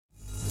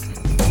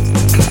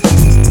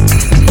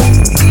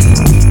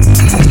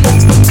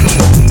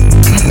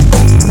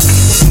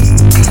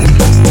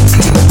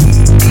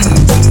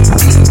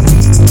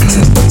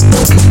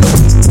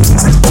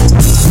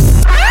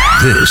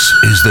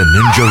is the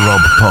Ninja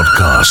Rob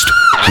Podcast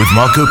with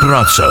Marco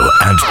Perazzo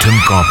and Tim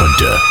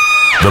Carpenter.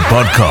 The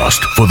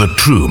podcast for the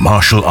true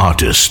martial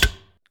artist.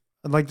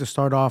 I'd like to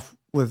start off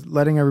with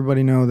letting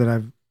everybody know that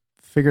I've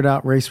figured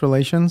out race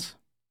relations.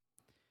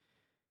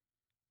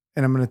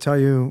 And I'm going to tell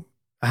you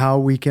how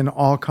we can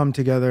all come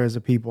together as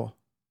a people.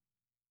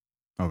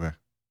 Okay.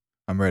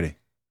 I'm ready.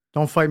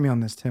 Don't fight me on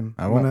this, Tim.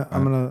 I won't.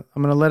 I'm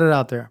gonna let it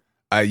out there.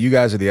 You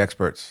guys are the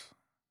experts.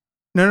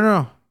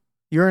 No.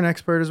 You're an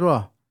expert as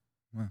well.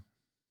 Well.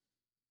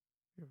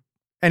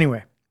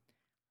 Anyway,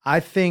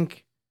 I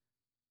think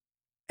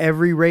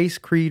every race,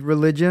 creed,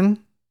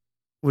 religion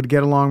would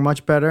get along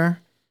much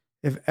better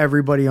if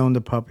everybody owned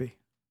a puppy.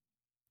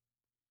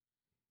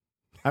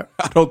 I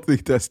don't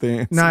think that's the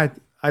answer. No,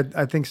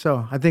 I think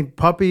so. I think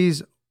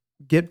puppies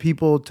get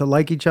people to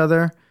like each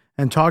other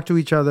and talk to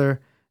each other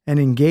and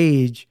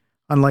engage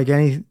unlike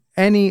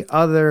any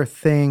other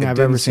thing I've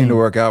ever It didn't seem seen. to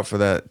work out for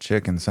that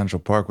chick in Central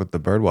Park with the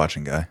bird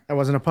watching guy. That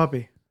wasn't a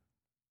puppy.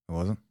 It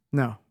wasn't?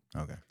 No.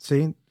 Okay.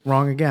 See,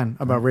 wrong again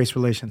about race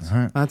relations. All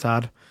right. That's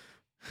odd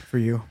for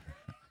you.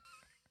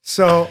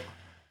 So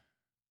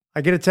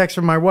I get a text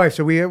from my wife.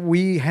 So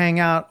we hang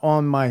out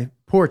on my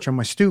porch, on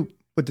my stoop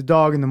with the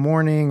dog in the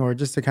morning or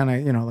just to kind of,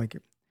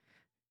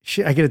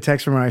 I get a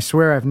text from her. I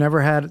swear I've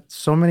never had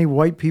so many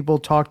white people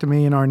talk to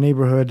me in our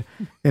neighborhood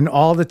in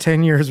all the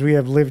 10 years we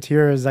have lived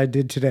here as I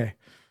did today.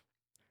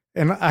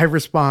 And I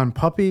respond,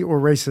 puppy or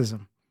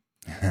racism?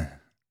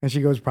 And she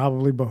goes,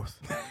 probably both.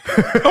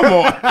 Come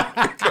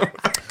on.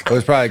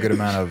 There's probably a good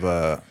amount of,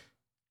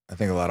 I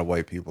think a lot of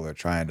white people are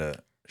trying to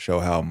show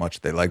how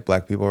much they like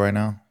black people right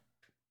now.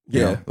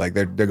 You know, like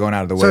they're going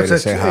out of the way to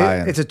say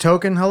hi. It's a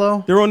token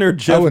hello? They're on their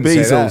Jeff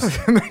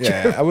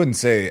Bezos. I wouldn't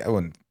say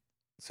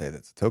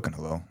that's a token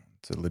hello.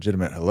 It's a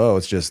legitimate hello.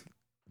 It's just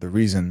the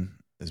reason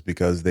is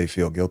because they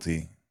feel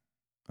guilty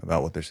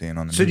about what they're seeing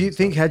on the news. So do you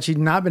think had she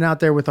not been out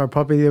there with our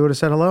puppy, they would have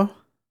said hello?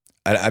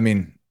 I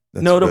mean,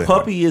 that's No, the really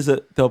puppy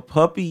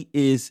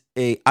is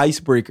a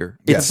icebreaker.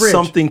 Yeah. It's A bridge.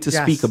 something to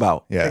Yes. speak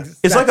about. Yeah.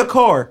 It's like a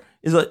car.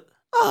 It's like,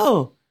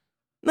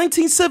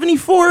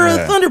 1974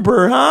 Yeah.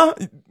 Thunderbird, huh?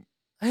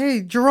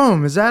 Hey,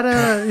 Jerome, is that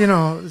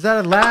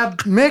a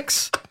lab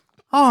mix?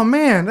 Oh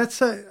man, that's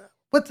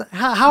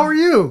how are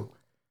you?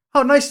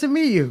 Oh, nice to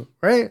meet you,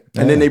 right?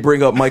 And then they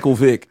bring up Michael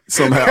Vick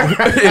somehow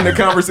in the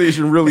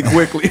conversation really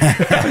quickly.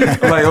 Like,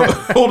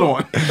 hold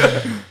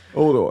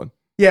on.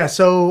 Yeah,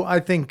 so I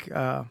think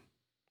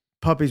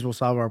puppies will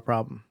solve our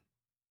problem.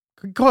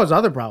 Could cause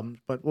other problems,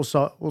 but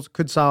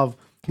could solve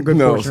a good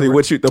No, portion see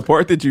of it. the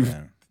part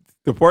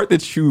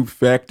that you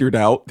factored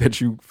out that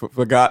you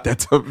forgot,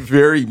 that's a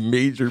very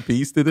major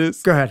piece to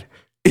this, Go ahead.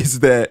 is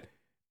that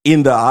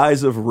in the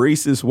eyes of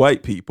racist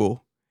white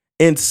people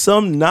and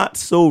some not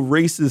so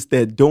racist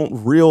that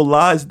don't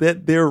realize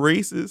that they're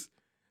racist,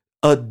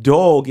 a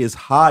dog is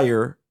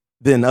higher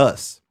than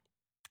us.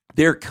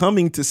 They're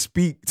coming to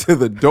speak to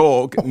the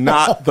dog,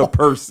 not the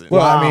person.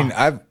 Well, Wow. I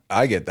mean,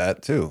 I get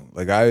that too.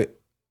 Like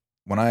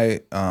when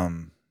I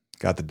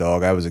got the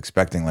dog, I was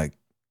expecting like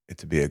it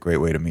to be a great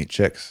way to meet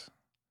chicks,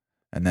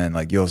 and then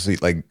like you'll see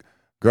like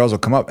girls will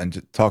come up and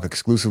just talk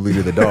exclusively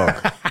to the dog,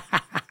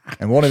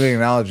 and won't even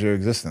acknowledge your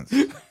existence.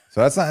 So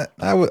that's not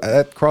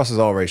that crosses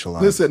all racial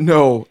lines. Listen,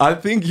 no, I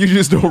think you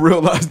just don't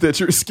realize that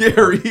you're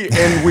scary,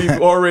 and we've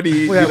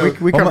already.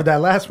 We covered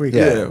that last week.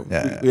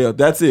 Yeah,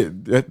 that's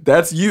it.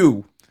 That's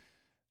you.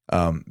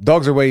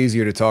 Dogs are way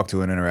easier to talk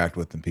to and interact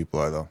with than people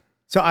are, though.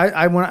 So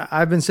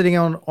I've been sitting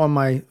on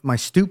my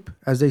stoop,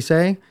 as they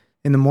say,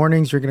 in the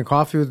mornings drinking a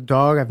coffee with the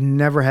dog. I've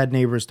never had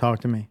neighbors talk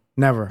to me.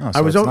 Never. Oh,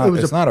 so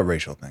it's not a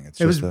racial thing. It's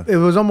It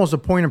was almost a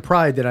point of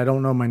pride that I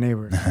don't know my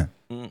neighbors.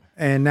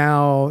 And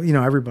now,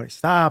 everybody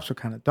stops. What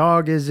kind of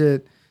dog is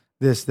it?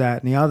 This,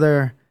 that, and the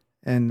other.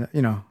 And,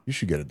 you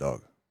should get a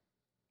dog.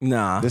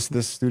 Nah, This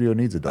studio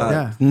needs a dog.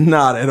 yeah.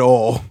 not at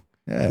all.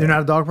 Yeah. You're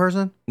not a dog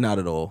person? Not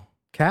at all.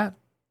 Cat?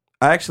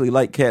 I actually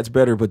like cats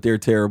better, but they're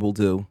terrible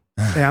too.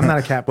 Yeah, I'm not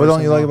a cat What person.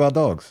 don't you like about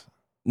dogs?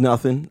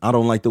 Nothing. I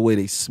don't like the way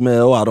they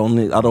smell. I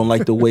don't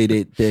like the way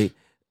they.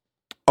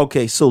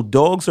 Okay, so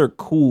dogs are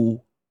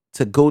cool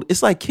to go.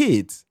 It's like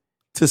kids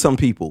to some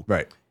people.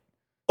 Right.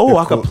 Oh, They're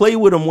I cool. could play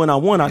with them when I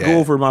want. I Yeah. go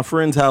over to my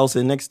friend's house,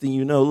 and next thing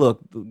you know, look,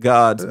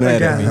 God's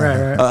mad at me. Right.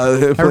 They're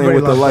playing Everybody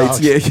with the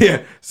loves lights. dogs.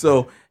 Yeah.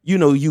 So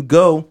you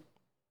go.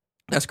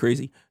 That's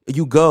crazy.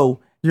 You go.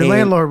 Your and-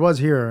 landlord was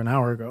here an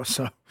hour ago,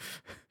 so.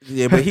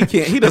 Yeah, but he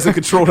can't. He doesn't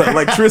control the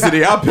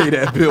electricity. I pay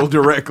that bill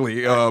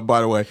directly.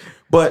 By the way,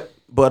 but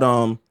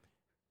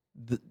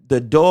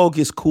the dog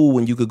is cool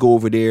when you could go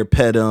over there,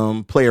 pet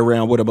him, play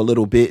around with him a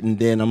little bit, and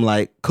then I'm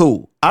like,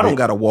 cool. I don't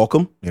gotta walk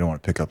him. You don't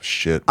want to pick up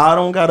shit. I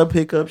don't gotta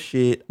pick up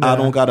shit. Yeah. I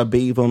don't gotta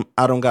bathe him.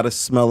 I don't gotta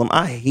smell him.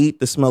 I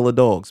hate the smell of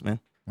dogs, man.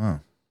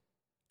 Wow.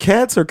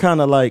 Cats are kind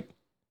of like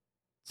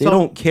they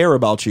don't care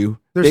about you.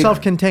 They're They-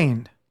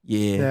 self-contained.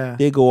 Yeah,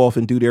 they go off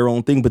and do their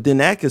own thing, but then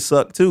that could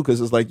suck too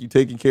because it's like you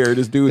taking care of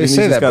this dude. They and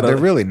say you just that, but gotta,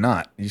 they're really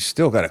not. You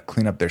still got to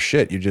clean up their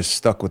shit. You're just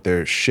stuck with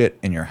their shit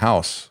in your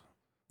house.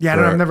 Yeah,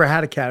 I've never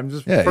had a cat. I'm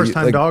just Yeah, first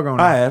time like, dog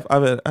owner. I have.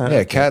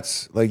 Yeah,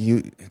 cats like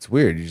you. It's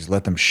weird. You just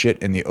let them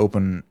shit in the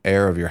open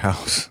air of your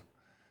house,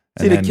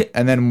 See,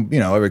 and then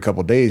every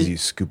couple of days you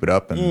scoop it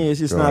up and Yeah, it's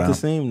just throw it not the out.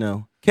 same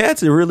now.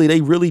 Cats are really,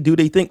 they really do.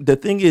 They think the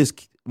thing is,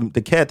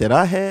 the cat that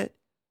I had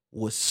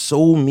was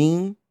so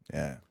mean.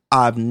 Yeah,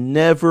 I've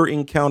never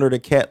encountered a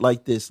cat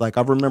like this. Like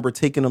I remember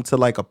taking them to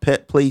like a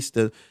pet place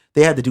they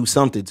had to do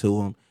something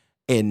to him,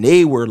 and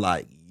they were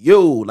like,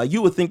 "Yo," like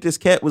you would think this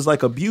cat was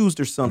like abused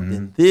or something.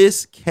 Mm-hmm.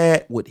 This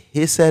cat would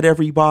hiss at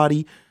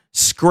everybody,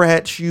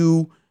 scratch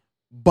you,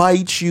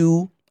 bite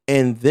you,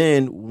 and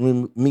then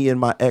when me and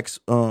my ex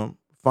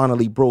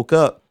finally broke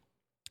up,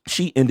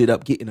 she ended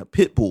up getting a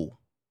pit bull,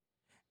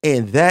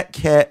 and that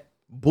cat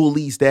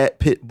bullies that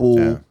pit bull.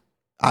 Yeah.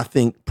 I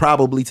think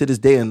probably to this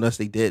day, unless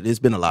they did. It's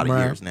been a lot of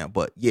Right. years now,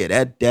 but yeah,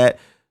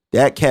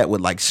 that cat would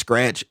like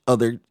scratch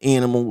other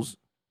animals.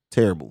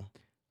 Terrible.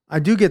 I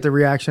do get the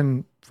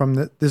reaction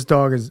from this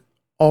dog is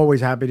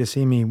always happy to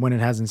see me when it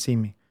hasn't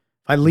seen me.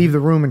 If I leave the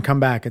room and come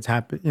back, it's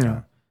happy.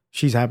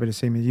 She's happy to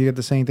see me. You get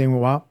the same thing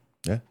with WAP?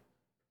 yeah.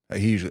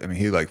 He usually,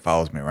 he like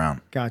follows me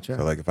around. Gotcha.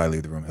 So like if I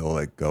leave the room, he'll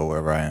like go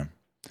wherever I am.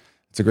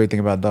 It's a great thing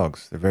about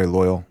dogs. They're very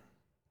loyal.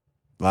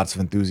 Lots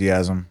of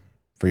enthusiasm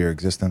for your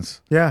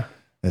existence. Yeah.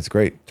 It's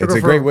great. Took It's her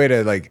a for great a- way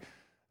to like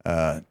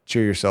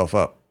cheer yourself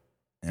up.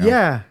 you know?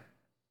 Yeah.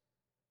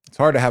 It's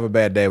hard to have a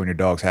bad day when your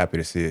dog's happy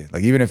to see it.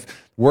 Like even if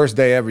worst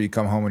day ever, you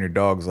come home and your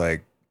dog's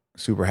like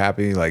super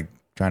happy, like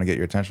trying to get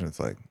your attention. It's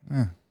like, let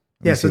me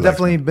Yeah. see So life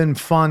definitely now. been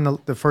fun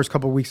the first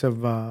couple of weeks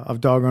of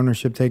dog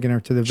ownership, taking her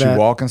to the She vet.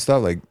 walk and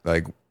stuff.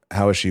 Like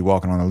how is she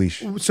walking on a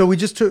leash? So we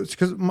just took,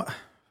 because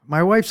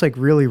my wife's like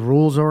really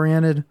rules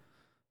oriented.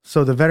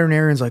 So the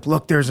veterinarian's like,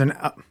 look,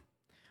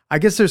 I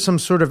guess there's some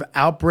sort of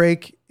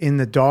outbreak in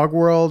the dog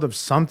world of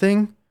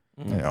something.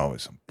 Yeah,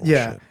 always some bullshit.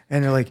 Yeah.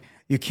 And they're like,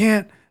 you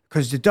can't,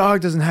 because the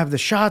dog doesn't have the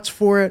shots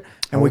for it.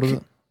 And How we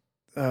old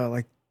is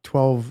like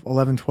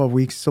 12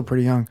 weeks, still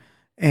pretty young.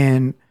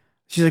 And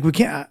she's like, we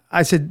can't.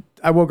 I said,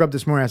 I woke up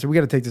this morning. I said, we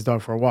got to take this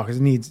dog for a walk because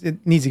it needs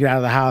to get out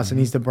of the house. It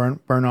needs to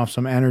burn off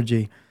some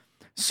energy.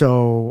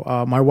 So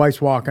my wife's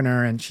walking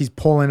her and she's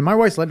pulling. My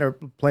wife's letting her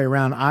play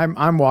around.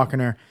 I'm walking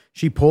her.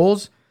 She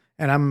pulls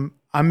and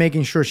I'm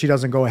making sure she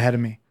doesn't go ahead of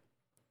me.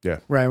 Yeah.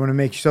 Right. I want to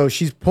make so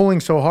she's pulling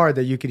so hard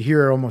that you could hear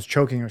her almost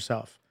choking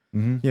herself.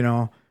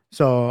 Mm-hmm.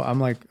 So I'm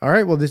like, all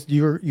right, well,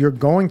 you're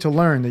going to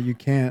learn that you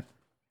can't.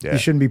 Yeah. You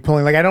shouldn't be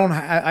pulling. Like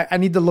I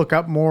need to look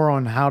up more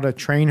on how to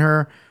train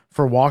her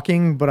for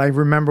walking. But I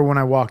remember when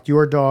I walked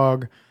your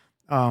dog,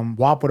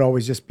 WAP would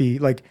always just be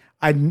like,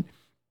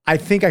 I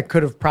think I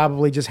could have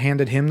probably just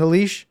handed him the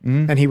leash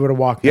and he would have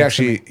walked.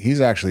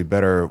 He's actually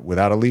better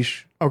without a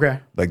leash, Okay.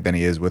 like than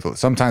he is with.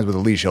 Sometimes with a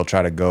leash, he'll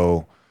try to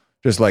go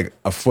just like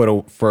a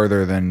foot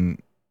further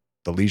than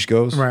the leash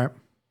goes. Right.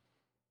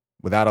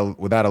 Without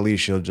a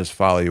leash, he'll just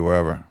follow you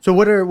wherever. So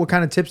what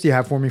kind of tips do you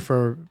have for me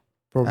for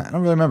I don't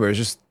really remember. It's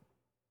just,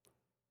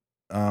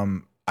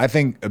 I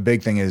think a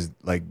big thing is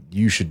like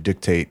you should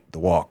dictate the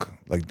walk.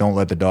 Like don't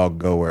let the dog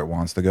go where it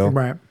wants to go.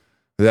 right.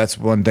 That's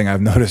one thing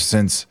I've noticed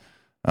since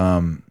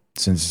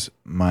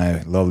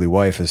my lovely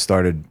wife has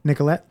started.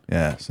 Nicolette?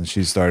 Yeah, since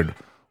she started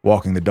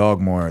walking the dog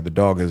more,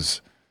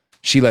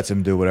 she lets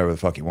him do whatever the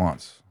fuck he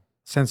wants.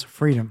 Sense of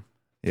freedom.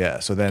 Yeah,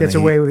 so then Gets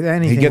away with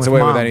anything. He gets with away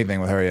mom. with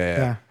anything with her. Yeah.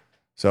 Yeah.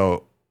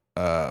 So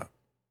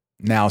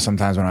now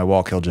sometimes when I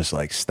walk, he'll just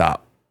like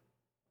stop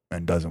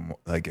and doesn't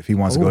like if he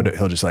wants to Ooh. go,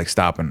 he'll just like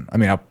stop and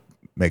I'll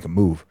make a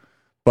move,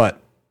 but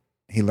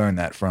he learned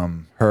that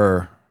from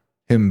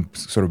him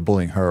sort of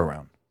bullying her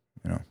around,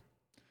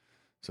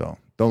 So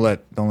don't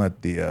let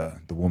the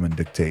woman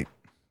dictate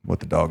what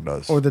the dog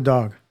does. Or the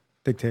dog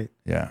dictate.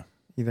 Yeah,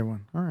 Either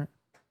one. All right.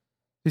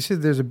 You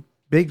said there's a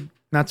big,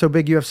 not so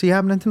big UFC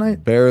happening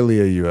tonight?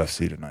 barely a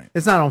UFC tonight.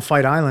 It's not on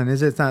Fight Island,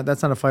 is it? It's not.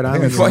 That's not a Fight think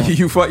Island. it's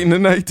You fighting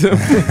tonight, Tim?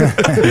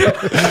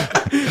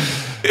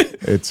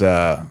 It's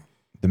the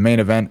main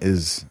event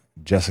is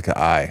Jessica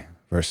I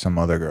versus some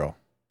other girl.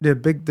 The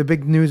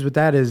big news with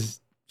that is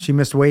she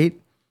missed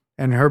weight,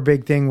 and her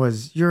big thing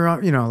was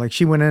like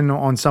she went in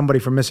on somebody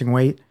for missing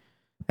weight,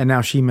 and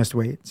now she missed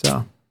weight.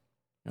 So,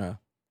 Yeah.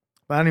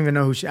 but I don't even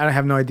know I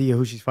have no idea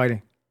who she's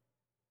fighting.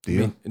 Do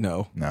you?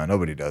 No. No,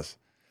 nobody does.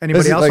 Anybody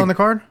This is else like- on the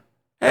card?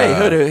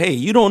 Hey,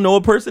 you don't know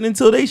a person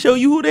until they show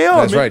you who they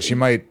are. That's man. right. She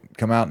might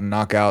come out and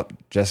knock out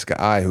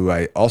Jessica I, who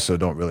I also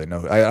don't really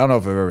know. I don't know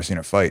if I've ever seen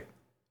her fight.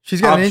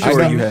 She's got an I'm sure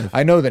interesting. you have.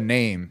 I know the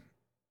name.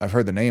 I've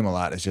heard the name a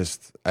lot. It's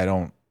just I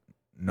don't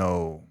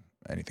know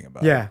anything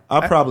about it. Yeah,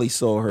 I probably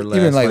saw her last.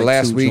 Even like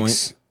last 2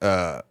 week's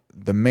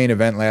the main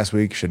event last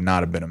week should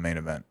not have been a main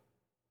event.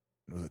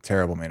 It was a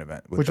terrible main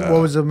event. With,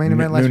 What was the main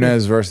event last week?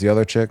 Nunez versus the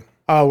other chick.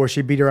 Oh, where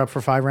she beat her up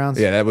for 5 rounds.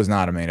 Yeah, that was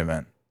not a main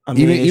event. I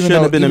mean, it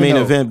shouldn't have been a even main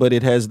though- event, but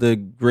it has the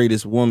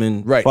greatest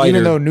woman Right. fighter.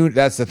 Even though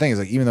that's the thing is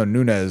like even though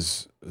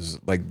Nunez is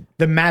like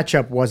The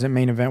matchup wasn't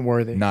main event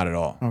worthy. not at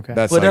all. Okay.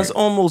 That's but like, that's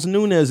almost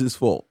Nunez's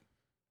fault.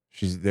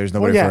 there's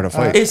nobody yeah, for her to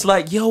fight. It's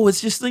like, yo, it's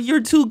just like,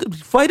 you're too good.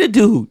 Fight a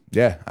dude.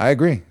 Yeah, I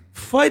agree.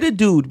 Fight a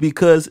dude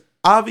because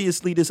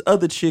obviously this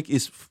other chick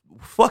is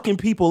fucking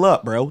people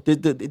up, bro.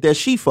 That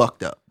she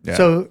fucked up. Yeah.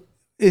 So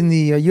in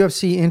the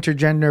UFC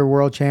Intergender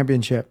World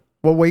Championship,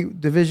 what weight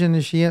division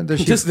is she in? Does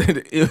she? Just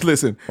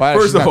listen. well,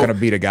 first she's of not all, going to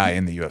beat a guy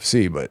in the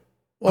UFC, but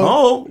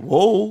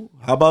whoa.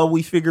 How about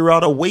we figure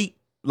out a weight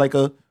like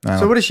a?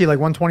 So what is she, like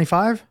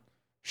 125?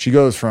 she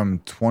goes from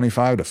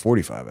 25 to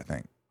 45, I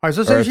think. All right,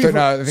 so Or say she.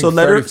 no, I think So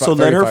let her 35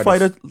 let her 35 fight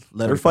to-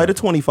 let her fight a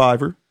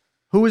 25er.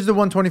 Who is the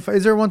 125?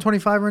 Is there a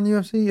 125er in the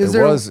UFC? Is It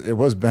there?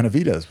 was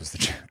Benavidez was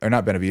the or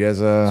not Benavidez,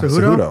 Cejudo?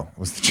 Cejudo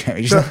was the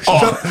champion.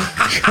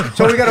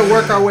 So we got to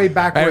work our way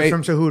backwards Anyway,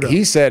 from Cejudo.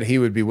 He said he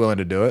would be willing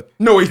to do it.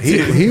 No, he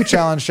didn't. He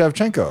challenged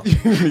Shevchenko.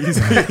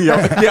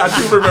 yeah,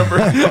 I do remember.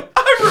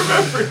 I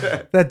remember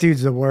that. That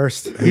dude's the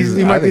worst. He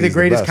I might be think the he's the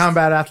greatest best.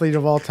 combat athlete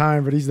of all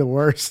time, but he's the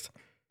worst.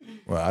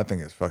 Well, I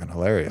think it's fucking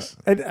hilarious.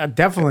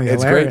 Definitely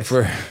It's hilarious.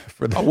 great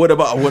for the. What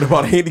about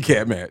a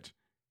handicap match?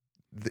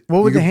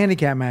 What would you the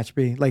handicap match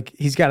be? Like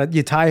he's got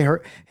you tie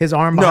his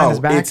arm behind his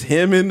back. It's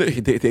him and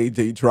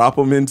they drop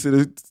him into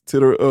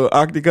the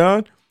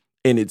octagon,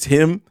 and it's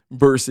him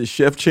versus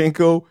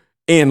Shevchenko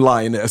and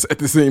Lioness at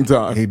the same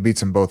time. He beats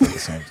them both at the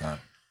same time.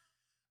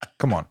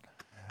 Come on.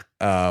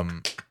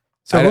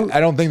 So I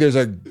don't think there's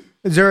a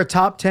is there a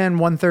top 10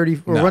 130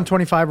 or No.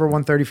 125 or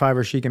 135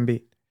 or she can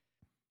beat?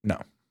 no.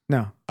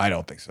 No. I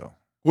don't think so.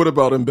 What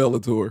about in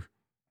Bellator?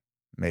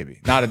 Maybe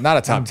not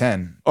a top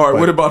 10. All right, but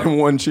what about in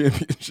one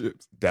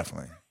championships?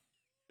 definitely?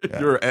 Yeah.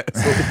 You're an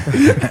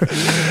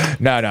asshole.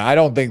 No, I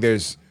don't think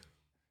there's.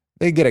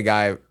 They get a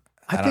guy.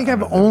 I think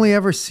I've only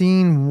ever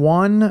seen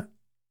one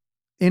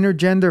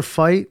intergender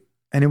fight,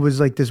 and it was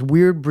like this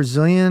weird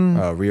Brazilian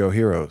Rio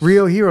Heroes.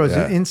 Rio Heroes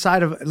Yeah.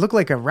 inside of it looked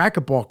like a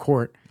racquetball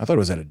court. I thought it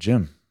was at a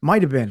gym.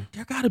 Might have been.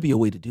 There got to be a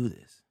way to do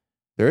this.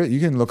 There,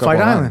 you can look Fight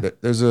up online. Island.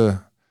 There's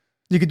a.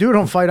 You could do it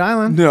on Fight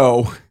Island.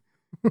 No.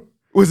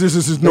 Was this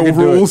just no could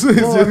do it. rules?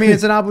 Well, I mean,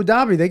 it's in Abu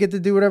Dhabi. They get to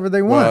do whatever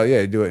they want. Well,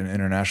 yeah, you do it in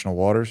international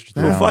waters. Just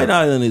Well, down Fight there.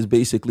 Island is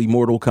basically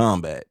Mortal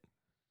Kombat.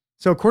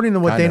 So according to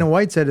what Kinda. Dana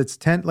White said, it's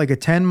 10 like a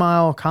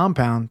 10-mile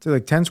compound,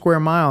 like 10 square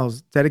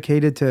miles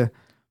dedicated to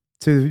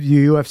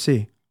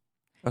UFC.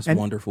 That's And-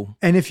 wonderful.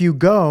 And if you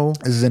go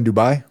This is in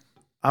Dubai.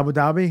 Abu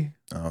Dhabi,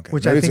 Oh, okay.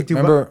 Which Maybe I think it's-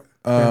 remember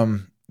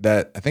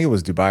that I think it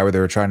was Dubai where they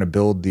were trying to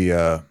build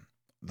the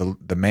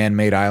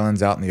man-made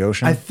islands out in the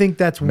ocean. I think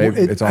that's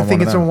Maybe it's on I think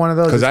one it's of them. on one of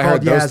those. Because It's I heard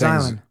called those Yaz things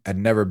Island. had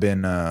never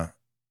been.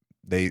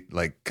 They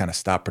like kind of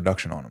stopped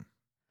production on them.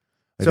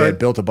 Like, So they it- had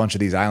built a bunch of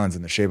these islands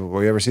in the shape of.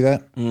 Will you ever see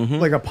that? Mhm.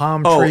 Like a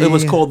palm tree. Oh, it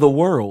was called The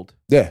World.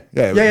 Yeah.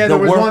 Yeah, The there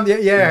was world- one.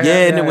 Yeah,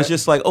 and it was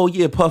just like, oh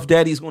yeah, Puff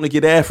Daddy's going to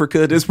get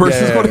Africa. This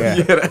person's going to. yeah.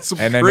 Yeah, that's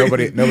And then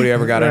crazy. nobody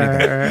ever got Right,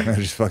 anything. right. They're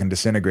just fucking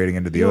disintegrating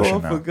into the Yo, ocean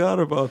I now. forgot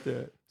about that.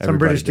 some Everybody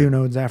British did. dude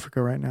owns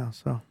Africa right now.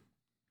 So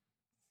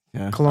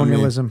Yeah,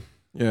 colonialism.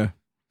 I mean,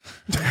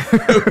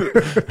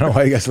 I don't know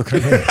why you guys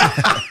looking at me.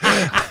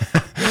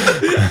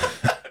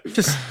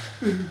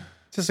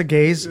 just a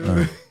gaze.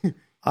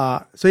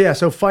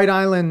 So Fight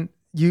Island.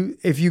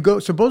 If you go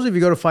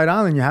to Fight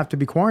Island, you have to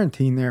be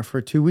quarantined there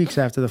for 2 weeks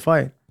after the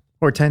fight,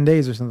 or 10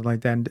 days or something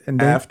like that. And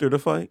then, after the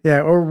fight.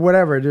 yeah, or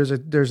whatever. There's a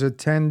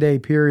 10-day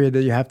period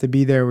that you have to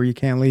be there where you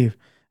can't leave.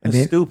 And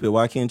That's they- stupid.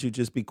 Why can't you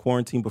just be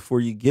quarantined before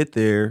you get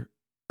there?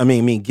 I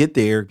mean, get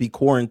there, be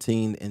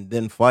quarantined, and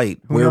then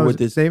fight. Who Where knows? would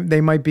this? They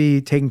might be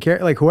taking care.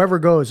 Like whoever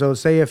goes. So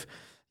say if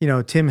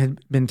Tim had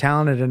been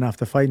talented enough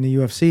to fight in the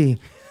UFC,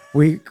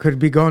 we could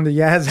be going to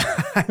Yaz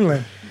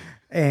Island,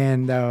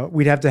 and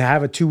we'd have to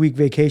have a 2-week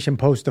vacation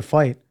post the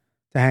fight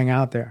to hang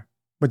out there.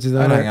 Which is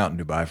I'd hang out in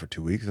Dubai for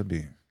 2 weeks. That'd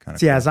be kind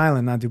It's of. Yaz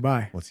Island, not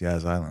Dubai. What's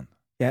Yaz Island?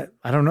 Yeah,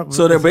 I don't know.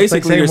 So they're It's like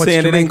basically you're what's saying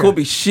it ain't Jamaica? gonna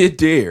be shit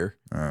there.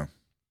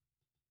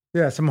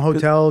 Yeah, some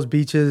hotels,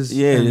 beaches.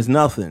 Yeah, and- there's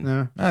nothing.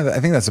 yeah.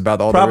 I think that's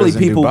about all. there Probably is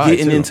in people Dubai,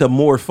 getting too. into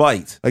more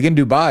fights. Like in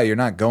Dubai, you're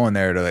not going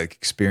there to like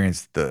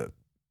experience the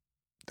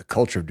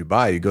culture of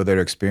Dubai. You go there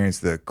to experience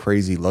the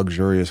crazy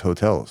luxurious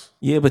hotels.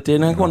 Yeah, but they're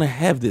not going to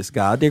have this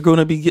guy. They're going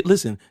to be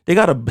listen. They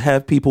got to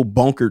have people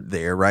bunkered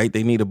there, right?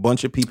 They need a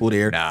bunch of people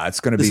there. Nah, it's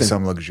going to be Listen,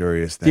 some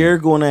luxurious thing. They're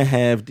going to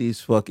have these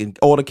fucking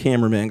all the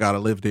cameramen got to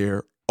live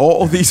there.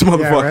 All of these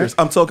motherfuckers. right.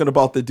 I'm talking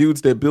about the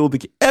dudes that build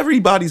the.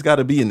 Everybody's got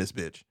to be in this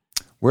bitch.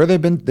 Where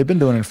they've been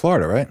doing it in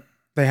Florida, right?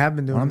 They have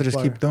been doing. Why don't they it just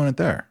before. keep doing it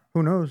there?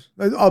 Who knows?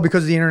 Oh,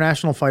 because the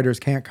international fighters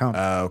can't come.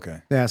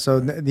 Okay. Yeah, so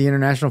the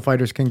international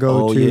fighters can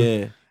go Oh to.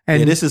 yeah.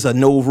 And Yeah, this is a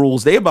no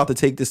rules. They about to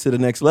take this to the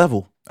next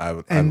level.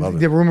 I and love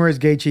the it. rumor is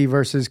Gaethje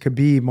versus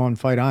Khabib on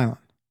Fight Island.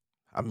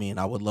 I mean,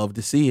 I would love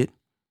to see it.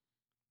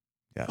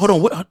 Yes. Hold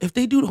on. What if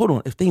they do? Hold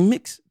on. If they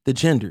mix the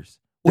genders,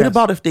 what Yes.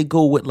 about if they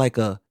go with like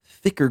a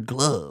thicker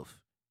glove?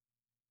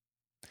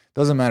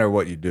 Doesn't matter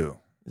what you do.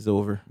 It's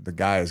over. The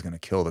guy is going to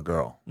kill the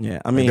girl.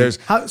 Yeah, I mean, There's.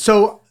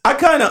 So I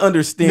kind of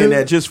understand No.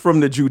 that just from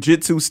the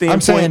jujitsu standpoint.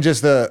 I'm saying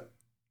just the.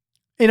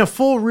 in a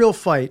full real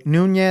fight,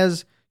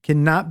 Nunez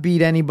cannot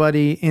beat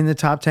anybody in the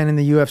top 10 in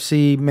the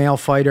UFC, male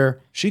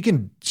fighter.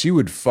 She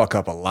would fuck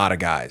up a lot of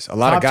guys. A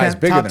lot of Top guys 10,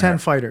 bigger top than 10 her.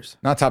 fighters.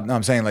 Not top. No,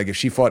 I'm saying like if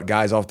she fought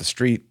guys off the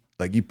street,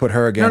 like you put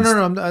her against.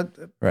 No.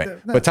 Right.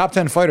 But top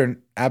 10 fighter,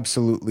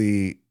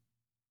 absolutely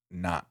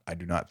not. I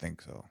do not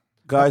think so.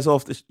 Guys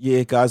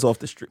off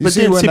the street. You But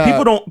see then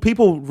when,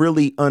 people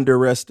really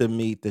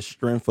underestimate the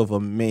strength of a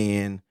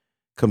man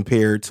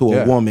compared to a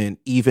Yeah. woman,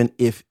 even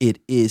if it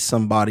is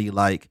somebody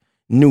like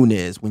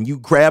Nunes. When you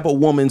grab a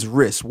woman's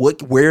wrist,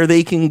 where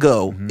they can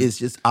go is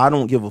just I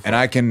don't give a fuck. And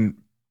I can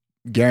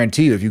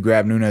guarantee you, if you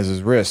grab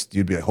Nunez's wrist,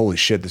 you'd be like, "Holy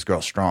shit, this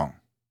girl's strong."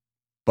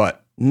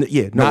 But not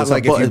it's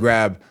like a if you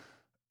grab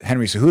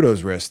Henry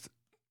Cejudo's wrist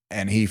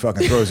and he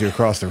fucking throws you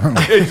across the room.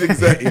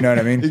 Exactly. You know what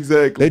I mean?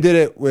 Exactly. They did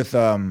it with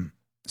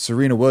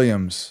Serena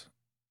Williams.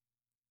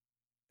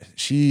 I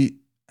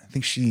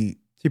think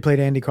she played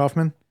Andy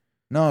Kaufman.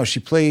 No,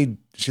 she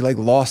like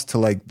lost to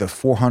like the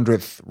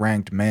 400th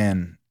ranked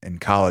man in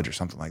college or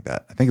something like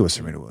that. I think it was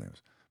Serena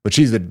Williams. But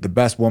she's the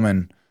best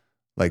woman,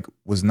 like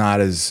was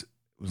not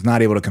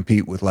able to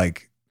compete with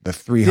like the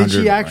 300.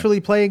 Did she actually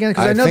play again?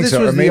 Because I know think this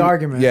so, or was maybe- the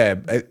argument. Yeah,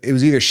 it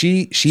was either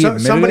she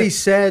admitted Somebody it.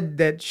 said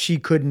that she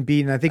couldn't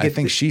beat, and I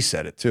think She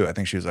said it too. I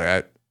think she was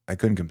like, I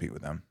couldn't compete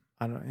with them.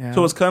 I don't. Yeah.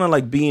 So it's kind of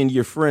like being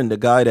your friend, the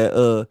guy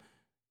that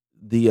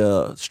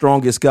the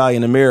strongest guy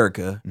in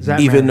America. Zach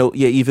Even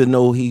Mann.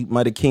 though he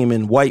might have came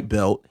in white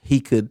belt,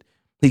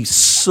 he's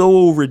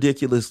so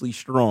ridiculously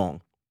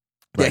strong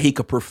that he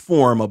could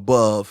perform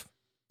above,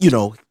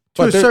 to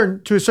a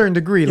certain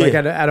degree, like Yeah.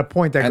 at a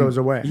point that And goes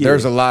away. Yeah.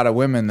 There's a lot of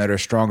women that are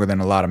stronger than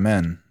a lot of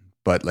men,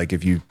 but like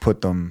if you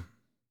put them,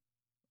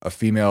 a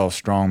female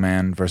strong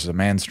man versus a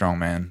man strong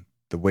man,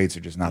 the weights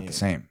are just not the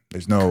same.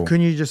 There's no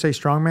Couldn't you just say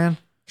strong man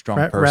strong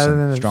rather person,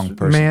 than a strong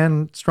person.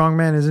 man? Strong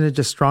man, isn't it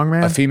just strong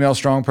man? A female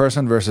strong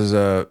person versus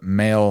a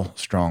male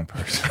strong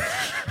person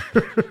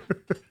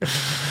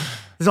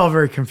It's all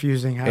very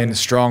confusing. in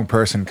strong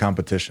person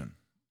competition.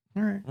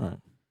 All right.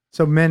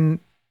 So men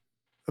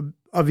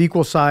of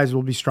equal size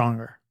will be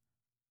stronger.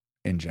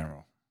 In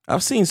general,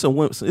 I've seen some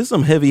women. There's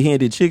some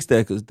heavy-handed chicks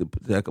that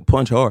could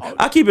punch hard.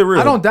 I keep it real.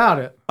 I don't doubt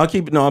it. I'm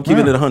keeping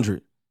it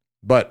 100.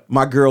 but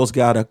My girl's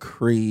got a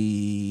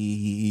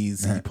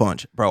crazy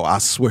punch, bro. I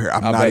swear,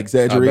 I'm I not bet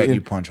exaggerating.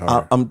 you punch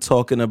harder. I'm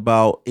talking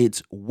about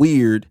it's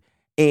weird,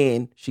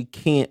 and she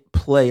can't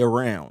play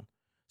around.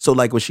 So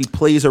like when she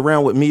plays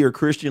around with me or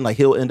Christian, like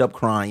he'll end up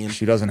crying.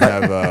 she doesn't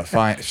have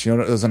fine. She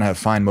doesn't have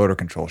fine motor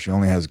control. She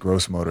only has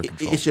gross motor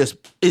control.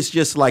 It's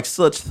just like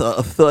such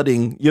a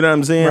thudding. You know what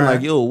I'm saying? Right.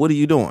 Like, yo, what are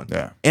you doing?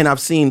 Yeah. And I've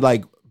seen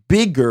like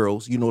big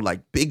girls,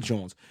 like Big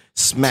Jones,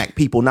 smack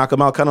people, knock them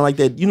out, kind of like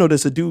that.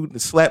 There's a dude that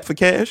slap for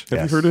cash. Have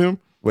Yes. you heard of him?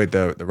 Wait,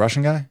 the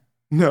Russian guy?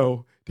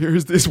 No.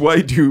 There's this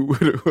white dude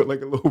with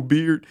like a little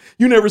beard.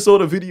 You never saw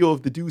the video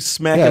of the dude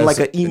smacking Yeah, like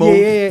an it's- emo?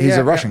 He's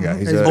a Russian guy.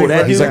 He's He's a, big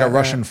that he's dude? like a Yeah,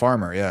 Russian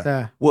farmer. Yeah.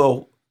 Yeah.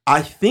 Well,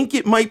 I think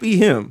it might be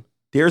him.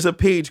 There's a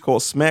page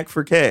called Smack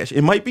for Cash.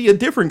 It might be a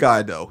different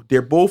guy though.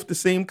 They're both the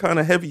same kind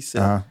of heavy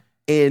set, Uh-huh.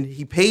 and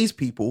he pays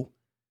people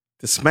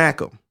to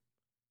smack him.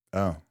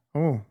 Oh,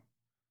 Oh.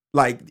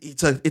 Like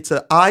it's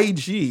a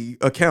IG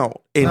account,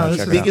 and No, he's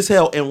this big is- as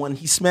hell. And when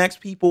he smacks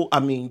people,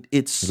 I mean,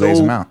 it's He lays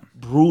so 'em out.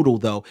 brutal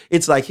though.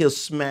 It's like he'll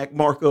smack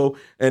Marco,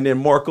 and then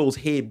Marco's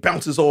head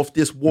bounces off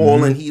this wall,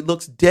 Mm-hmm. and he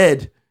looks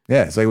dead.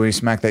 yeah. It's like when you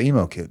smack that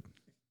emo kid.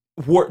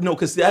 No,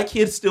 because that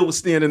kid still was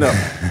standing up,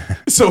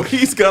 so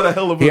he's got a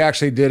hell of a. He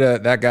actually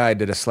that guy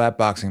did a slap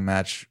boxing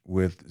match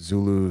with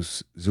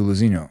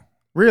Zuluzinho.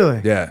 Really?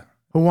 Yeah.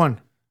 Who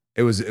won?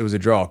 It was a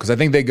draw because I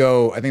think they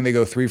go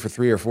 3 for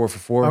 3 or 4 for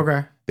 4.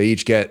 Okay. They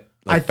each get.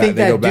 I Like, think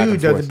they go that back dude,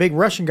 and the forth. big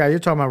Russian guy you're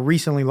talking about,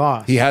 recently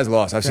lost. He has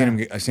lost. I've seen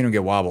him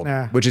get wobbled,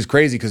 Yeah. which is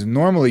crazy because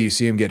normally you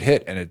see him get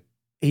hit and it.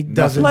 He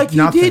doesn't like he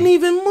nothing. didn't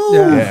even move.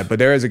 Yeah. Yeah, but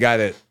there is a guy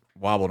that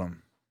wobbled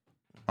him.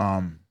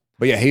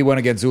 But yeah, he went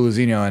against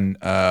Zuluzinho and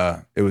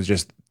it was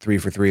just 3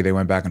 for 3. They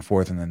went back and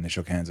forth and then they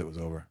shook hands. It was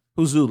over.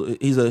 Who's Zulu?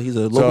 He's a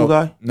local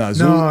guy. No,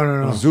 Zulu,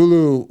 No.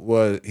 Zulu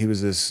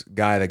was this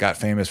guy that got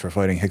famous for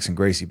fighting Hickson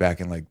Gracie back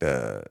in like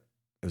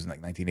it was in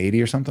like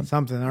 1980 or something.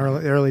 Something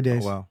early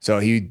days. Oh, wow. So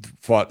he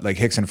fought like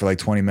Hickson for like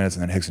 20 minutes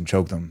and then Hickson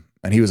choked him.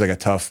 And he was like a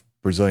tough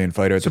Brazilian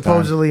fighter at the time.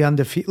 Supposedly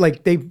undefeated.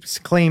 Like they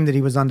claimed that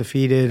he was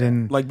undefeated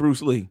and Like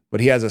Bruce Lee.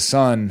 But he has a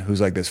son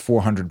who's like this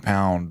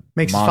 400-pound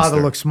makes monster. his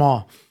father look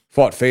small.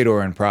 Fought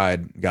Fedor in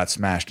Pride, got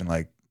smashed in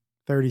like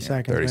 30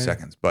 seconds. 30 right?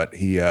 seconds. But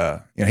he,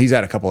 he's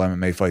had a couple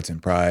MMA fights in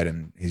Pride,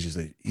 and he's just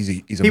he's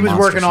a He was monster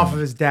working off son. of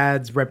his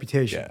dad's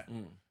reputation. Yeah.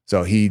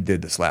 So he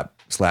did the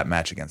slap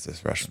match against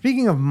this Russian.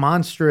 Speaking of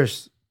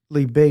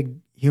monstrously big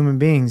human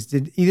beings,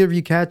 did either of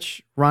you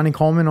catch Ronnie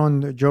Coleman on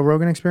the Joe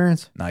Rogan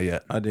Experience? Not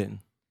yet. I didn't.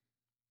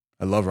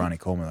 I love Ronnie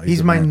Coleman. Though. He's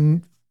a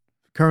man.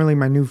 currently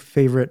my new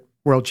favorite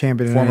world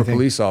champion. in Former anything.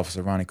 police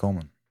officer Ronnie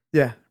Coleman.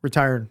 Yeah,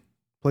 retired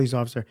police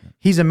officer.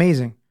 He's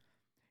amazing.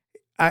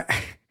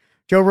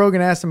 Joe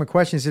Rogan asked him a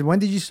question. He said, "When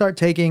did you start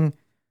taking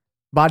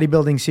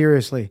bodybuilding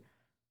seriously?"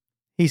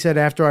 He said,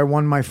 "After I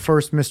won my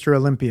first Mr.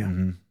 Olympia."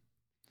 Mhm.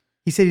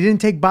 He said he didn't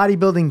take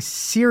bodybuilding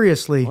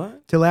seriously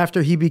What? till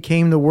after he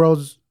became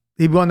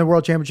he won the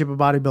world championship of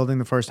bodybuilding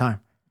the first time.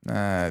 Uh,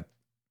 That's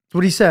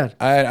what he said.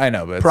 I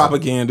know, but it's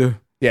Propaganda.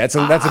 yeah, that's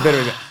a bit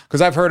of it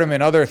because I've heard him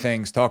in other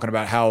things talking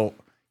about how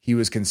he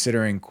was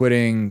considering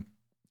quitting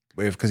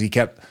because he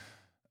kept,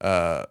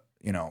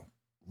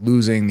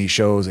 losing these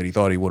shows that he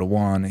thought he would have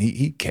won.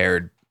 He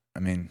cared I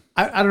mean,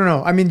 I don't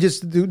know. I mean,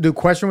 just the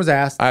question was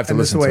asked. I have to and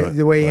this is listen the way, to it,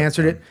 the way he but,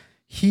 answered it.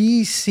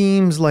 He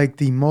seems like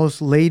the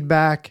most laid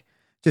back,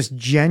 just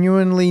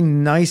genuinely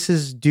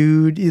nicest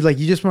dude. Like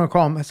you just want to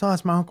call him.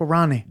 That's my Uncle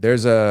Ronnie.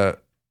 there's a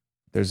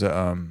I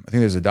think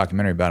there's a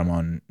documentary about him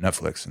on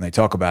Netflix, and they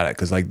talk about it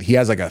because like he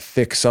has like a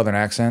thick Southern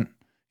accent.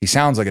 He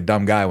sounds like a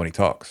dumb guy when he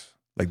talks.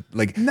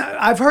 Like No,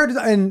 I've heard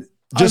and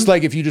just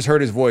like if you just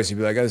heard his voice, you'd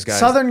be like, oh, this guy.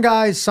 Southern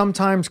guys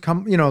sometimes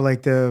come. You know,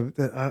 like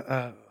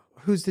the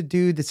who's the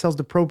dude that sells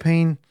the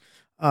propane?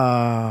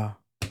 I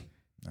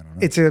don't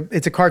know.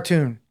 It's a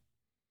cartoon.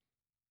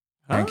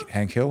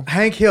 Hank Hill.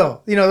 Hank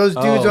Hill. You know, those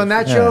dudes Oh, on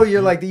that yeah. show,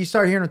 you're like, you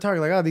start hearing them talk,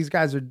 you're like, oh, these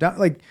guys are dumb.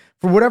 Like,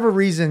 for whatever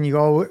reason, you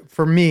go,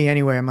 for me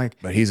anyway, I'm like,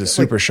 But he's a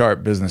super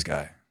sharp business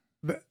guy.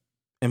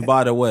 And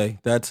by the way,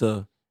 that's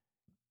a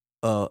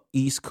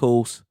East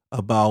Coast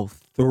about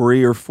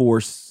 3 or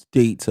 4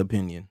 states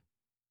opinion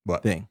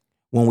What? thing.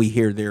 When we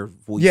hear their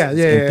voices Yeah,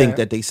 yeah, and yeah, think yeah.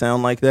 that they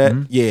sound like that,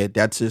 Mhm. yeah,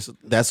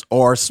 that's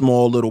our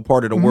small little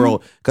part of the Mhm.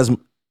 world. Because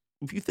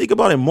if you think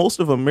about it, most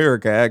of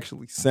America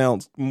actually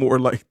sounds more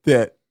like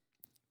that.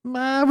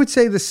 I would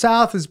say the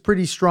South is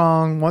pretty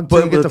strong. Once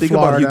you But get to think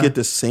Florida, about it, you get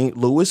to St.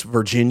 Louis,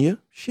 Virginia.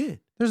 Shit.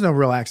 there's no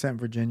real accent in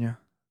Virginia,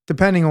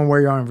 depending on where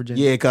you are in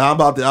Virginia. Yeah, because I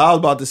was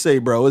about to say,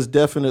 bro, it's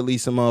definitely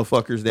some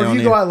motherfuckers But down if you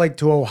there. go out like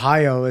to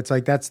Ohio, it's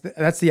like that's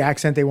the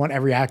accent they want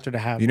every actor to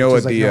have. You know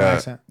which what is, like, no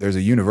accent. there's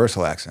a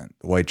universal accent,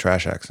 the white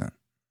trash accent.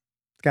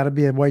 It's got to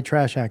be a white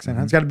trash accent.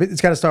 Mhm.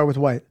 It's got to start with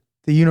white.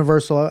 The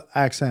universal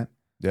accent.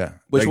 Yeah.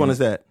 Which Like, one is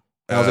that?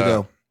 How's it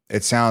go?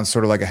 It sounds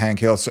sort of like a Hank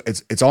Hill. So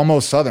it's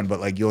almost Southern, but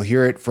like you'll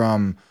hear it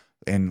from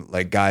in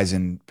like guys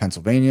in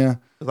Pennsylvania.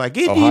 It's like,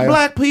 get Ohio? these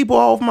black people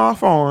off my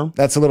farm.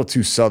 That's a little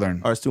too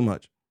Southern. Or it's too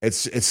much. It's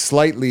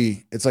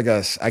slightly. It's like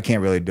I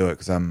can't really do it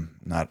because I'm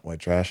not white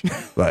trash.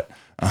 But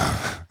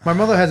My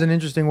mother has an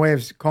interesting way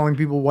of calling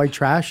people white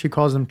trash. She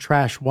calls them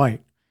trash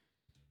white.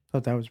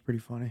 Thought that was pretty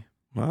funny.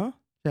 Huh?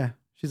 Yeah.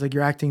 She's like,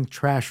 you're acting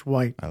trash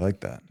white. I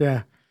like that.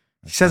 Yeah.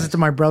 She says it to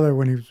my brother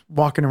when he was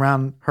walking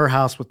around her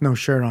house with no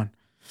shirt on.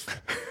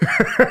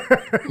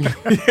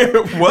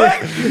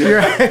 What?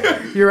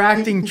 You're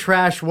acting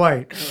trash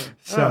white.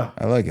 So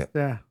I like it.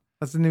 yeah,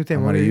 that's the new thing.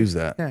 I'm What going do to you- use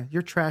that. Yeah,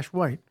 you're trash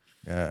white.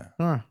 Yeah,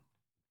 Huh.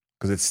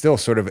 because it's still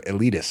sort of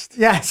elitist.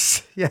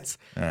 Yes, yes.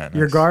 Yeah,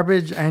 You're nice.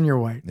 garbage and you're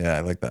white. Yeah, I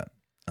like that.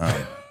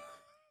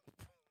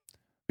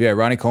 Yeah,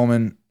 Ronnie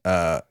Coleman.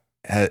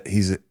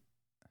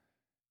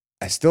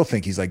 I still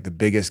think he's like the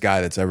biggest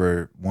guy that's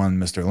ever won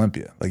Mr.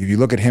 Olympia. Like if you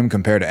look at him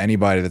compared to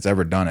anybody that's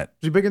ever done it,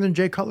 Is he bigger than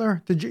Jay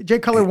Cutler? Did Jay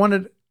Cutler won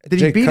it? Did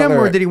he Jay beat him Cutler-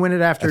 or did he win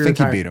it after I he think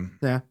he retired? beat him.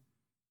 Yeah.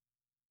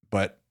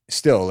 But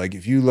still, like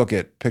if you look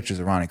at pictures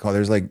of Ronnie Coleman,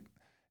 there's like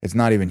it's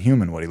not even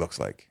human what he looks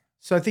like.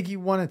 So I think he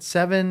won it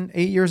 7,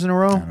 8 years in a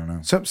row. I don't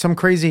know. Some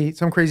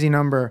crazy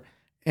number.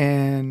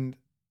 And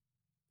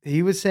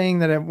he was saying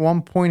that at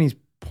one point he's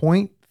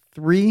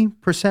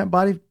 0.3%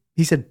 body.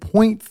 He said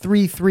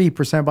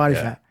 0.33% body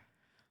Yeah. fat.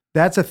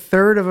 That's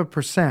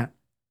 1/3%.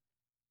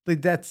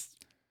 Like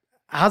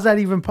how's that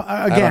even? Again,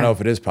 I don't know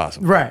if it is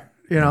possible. right?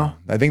 You know,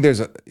 I think there's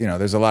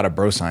a lot of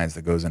bro science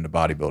that goes into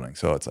bodybuilding.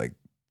 So it's like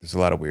there's a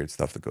lot of weird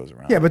stuff that goes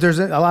around. yeah. But there's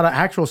a lot of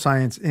actual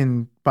science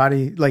in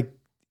body, like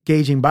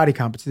gauging body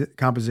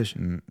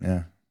composition.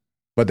 Yeah.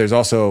 But there's a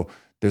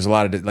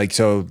lot of like,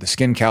 so the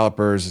skin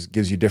calipers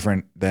gives you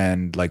different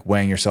than like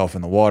weighing yourself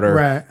in the water.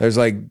 Right. There's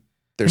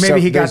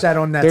Maybe he got that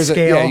on that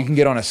scale. Yeah, you can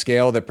get on a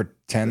scale that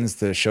pretends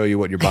to show you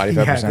what your body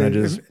fat Yeah, percentage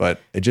is, but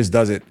it just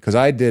does it. Cause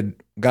I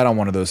got on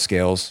one of those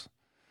scales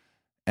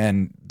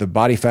and the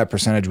body fat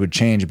percentage would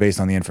change based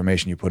on the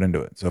information you put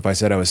into it. So if I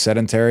said I was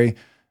sedentary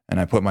and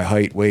I put my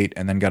height, weight,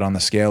 and then got on the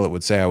scale, it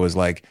would say I was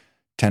like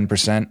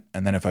 10%.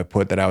 And then if I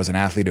put that I was an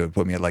athlete, it would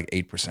put me at like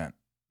 8%.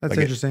 That's like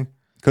interesting.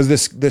 Because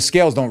the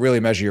scales don't really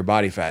measure your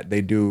body fat.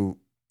 They do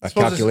a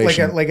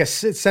calculation. It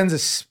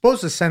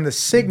supposed to send a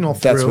signal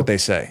through. That's what they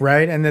say.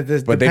 right? And that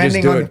But they just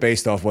depending do on it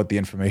based off what the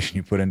information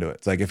you put into it.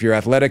 It's like if you're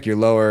athletic, you're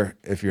lower.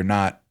 If you're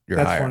not, you're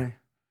that's higher. funny.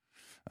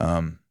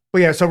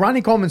 Well, yeah. So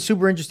Ronnie Coleman's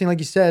super interesting. Like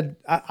you said,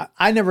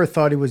 I never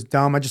thought he was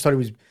dumb. I just thought he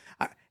was.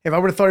 If I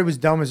would have thought he was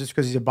dumb, it's just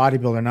because he's a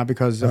bodybuilder, not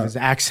because of his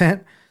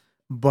accent.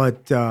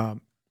 But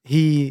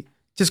he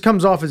just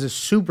comes off as a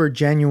super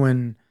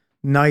genuine,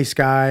 nice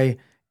guy,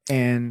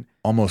 and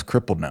Almost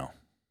crippled now.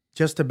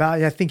 just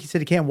about. I think he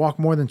said he can't walk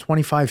more than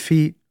 25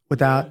 feet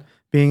without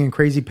being in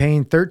crazy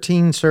pain.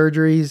 13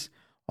 surgeries,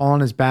 all on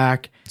his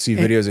back. See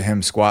videos of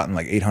him squatting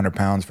like 800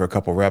 pounds for a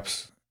couple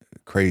reps.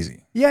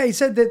 Crazy. Yeah, he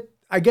said that,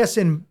 I guess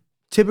in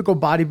typical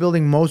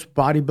bodybuilding, most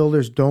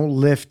bodybuilders don't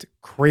lift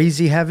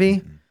crazy heavy.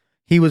 Mm-hmm.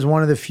 He was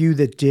one of the few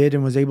that did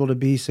and was able to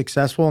be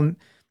successful.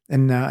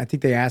 And I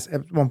think they asked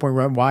at one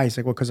point why. He's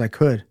like, well, because I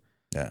could.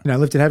 Yeah. I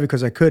lifted heavy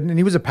because I could. And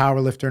he was a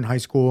power lifter in high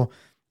school.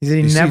 He said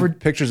he You never. see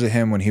pictures of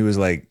him when he was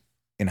like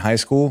in high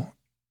school.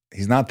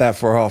 He's not that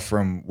far off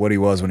from what he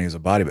was when he was a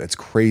bodybuilder. It's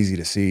crazy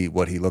to see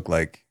what he looked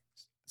like.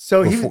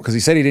 So Because he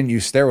said he didn't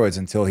use steroids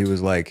until he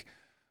was like,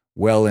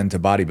 well into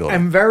bodybuilding.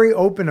 I'm very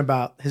open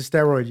about his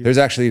steroid use. There's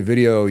actually a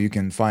video you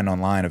can find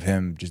online of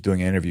him just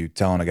doing an interview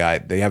telling a guy,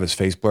 they have his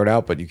face blurred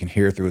out, but you can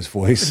hear through his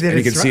voice That and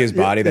you can it's see his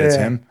body that it's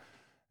yeah. him.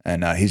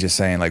 And he's just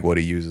saying like what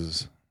he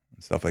uses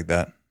and stuff like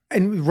that.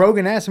 And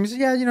Rogan asked him, he said,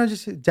 yeah,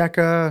 just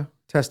DECA,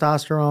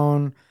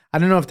 testosterone. I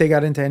don't know if they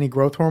got into any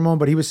growth hormone,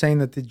 but he was saying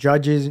that the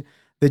judging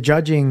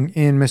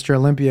in Mr.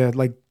 Olympia,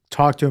 like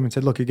talked to him and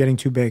said, look, you're getting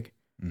too big.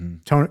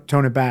 Tone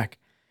it back.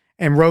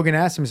 And Rogan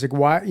asked him, he's like,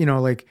 why,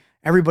 like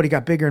everybody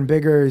got bigger and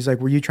bigger. He's like,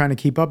 were you trying to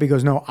keep up? He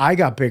goes, no, I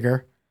got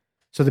bigger.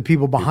 So the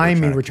people behind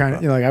me were trying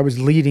to, like, I was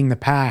leading the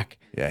pack.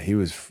 Yeah, he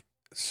was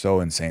so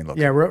insane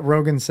looking. Yeah,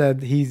 Rogan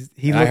said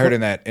I heard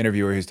in that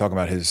interview where he was talking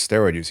about his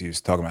steroid use, he was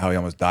talking about how he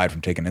almost died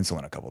from taking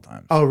insulin a couple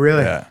times. Oh,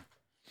 really? Yeah.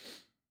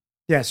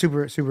 Yeah,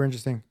 super, super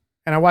interesting.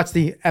 And I watched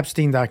the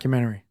Epstein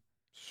documentary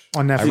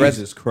on Netflix.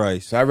 Jesus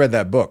Christ. So I read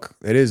that book.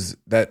 It is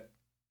that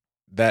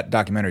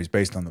documentary is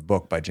based on the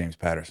book by James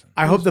Patterson.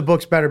 I hope the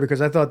book's better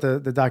because I thought the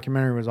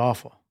documentary was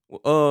awful.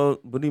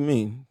 What do you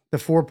mean? The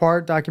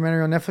 4-part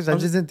documentary on Netflix, I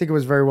just didn't think it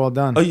was very well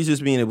done. Oh, you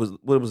just mean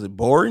what was it,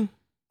 boring?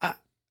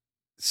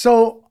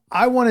 So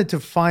I wanted to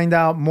find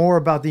out more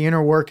about the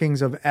inner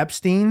workings of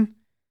Epstein,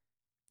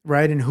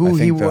 right? And who I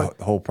think he the was.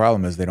 whole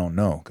problem is they don't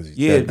know because he's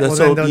Yeah, dead. that's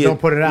Well, then don't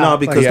put it out. No,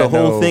 because Like- the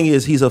whole Yeah, no. thing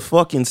is he's a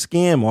fucking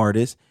scam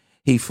artist.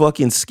 He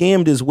fucking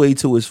scammed his way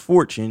to his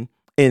fortune,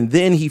 and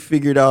then he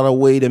figured out a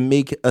way to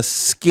make a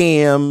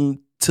scam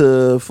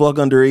to fuck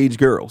underage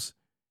girls.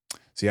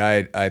 See,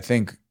 I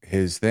think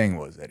his thing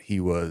was that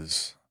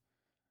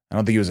I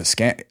don't think he was a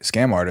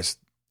scam artist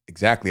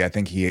exactly. I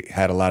think he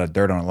had a lot of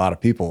dirt on a lot of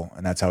people,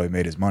 and that's how he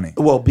made his money.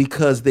 Well,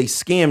 because they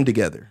scammed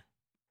together.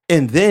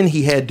 And then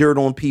he had dirt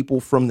on people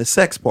from the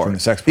sex part. From the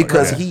sex part,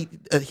 Because right.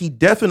 he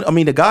definitely, I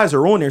mean, the guys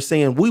are on there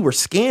saying we were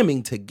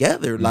scamming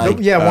together. Like,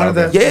 Yeah, one of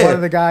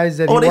the guys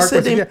that he they worked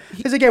said with. they-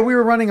 He's like, yeah, we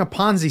were running a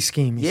Ponzi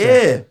scheme. he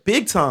said. yeah,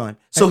 big time.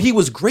 So he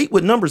was great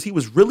with numbers. He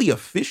was really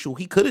official.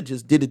 He could have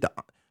just did it.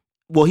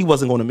 Well, he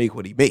wasn't going to make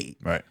what he made.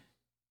 Right.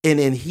 And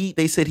then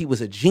they said he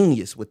was a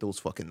genius with those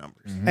fucking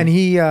numbers. And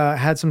he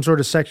had some sort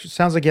of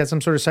sounds like he had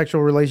some sort of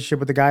sexual relationship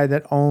with the guy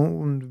that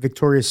owned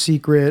Victoria's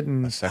Secret. A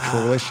And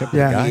sexual relationship with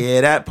yeah. a guy.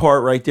 Yeah, that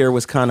part right there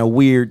was kind of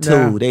weird too.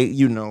 Yeah. They,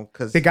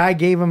 because the guy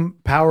gave him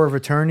power of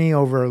attorney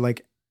over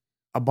like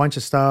a bunch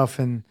of stuff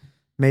and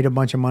made a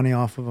bunch of money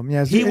off of him.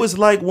 Yeah, he was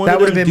like one that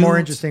of would have them been more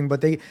dudes- interesting,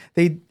 but they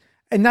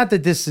and not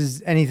that this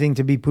is anything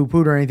to be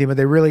poo-pooed or anything, but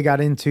they really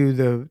got into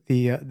the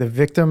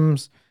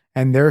victims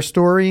and their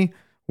story,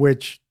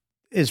 which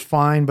is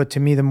fine. But to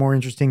me, the more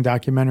interesting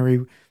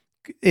documentary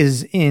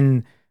is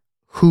in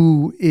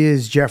who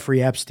is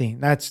Jeffrey Epstein.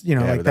 That's Yeah,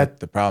 like but that.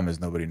 the problem is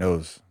nobody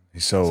knows.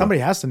 He's so Somebody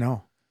has to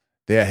know.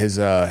 Yeah, his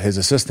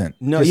assistant.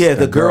 No, Just yeah,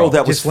 the girl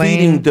that was Ghislaine,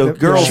 feeding the the-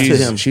 girls to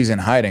she's him. she's in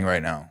hiding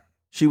right now.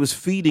 She was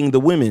feeding the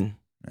women.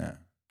 Yeah.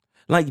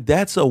 Like,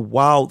 that's a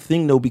wild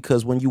thing though,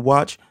 because when you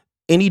watch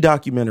any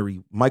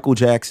documentary, Michael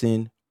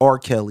Jackson, R.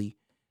 Kelly,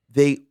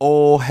 they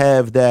all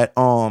have that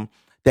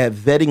that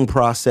vetting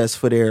process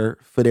for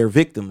their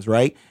victims,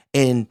 right?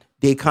 And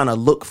they kind of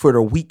look for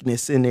the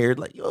weakness in there,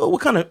 like, yo,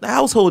 what kind of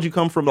household you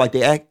come from? Like,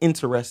 they act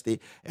interested.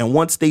 And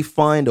once they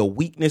find a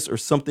weakness or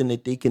something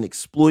that they can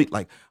exploit,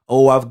 like,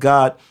 oh, I've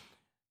got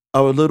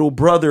a little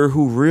brother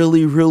who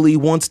really, really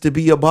wants to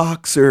be a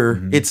boxer.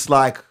 Mhm. It's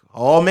like,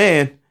 oh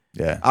man,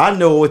 Yeah. I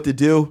know what to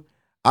do.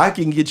 I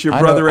can get your I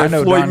know- brother I at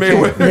know Floyd Don King.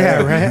 Mayweather.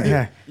 Yeah, right.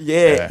 Yeah.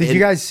 Yeah. Did and- you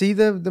guys see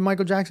the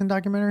Michael Jackson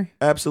documentary?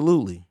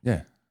 Absolutely.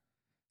 Yeah.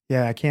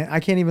 Yeah, I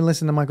can't even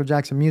listen to Michael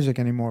Jackson music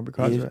anymore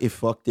because of It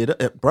fucked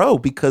it up, bro,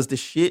 because the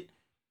shit,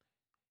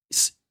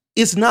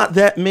 it's not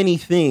that many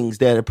things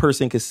that a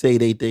person could say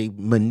they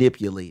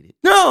manipulated.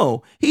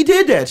 No, he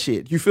did that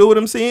shit. You feel what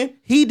I'm saying?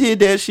 He did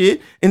that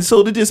shit, and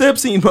so did this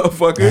Epstein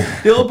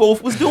motherfucker. They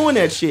both was doing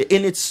that shit,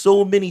 and it's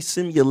so many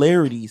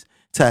similarities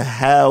to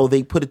how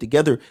they put it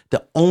together.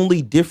 The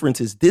only difference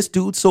is this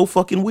dude's so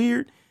fucking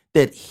weird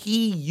that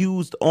he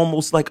used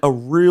almost like a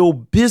real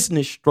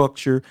business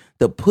structure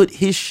to put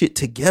his shit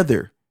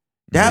together.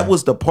 That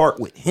was the part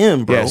with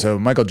him, bro. Yeah, so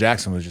Michael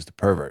Jackson was just a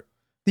pervert.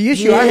 The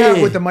issue I have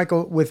Yeah. with the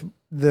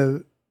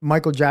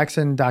Michael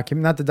Jackson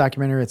not the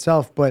documentary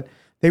itself, but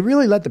they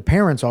really let the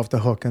parents off the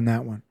hook on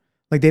that one.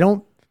 Like they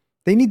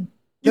need.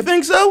 You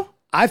think so?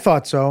 I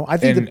thought so. I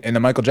think In the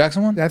Michael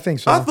Jackson one? I think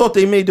so. I thought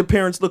they made the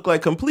parents look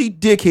like complete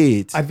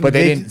dickheads. I think But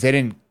they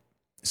didn't.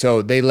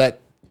 So they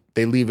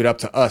leave it up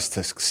to us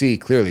to see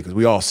clearly because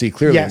we all see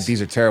clearly Yes.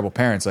 these are terrible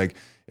parents. Like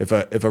if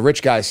a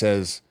rich guy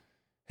says,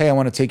 "Hey, I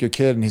want to take your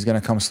kid," and he's going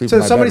to come sleep. So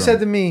in my somebody bedroom. said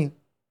to me,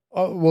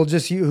 oh, "Well,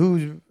 just you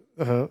who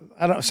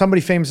I don't." Somebody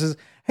famous says,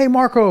 "Hey,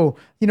 Marco,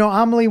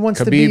 Amelie wants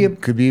to be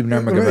Khabib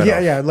Nurmagomedov.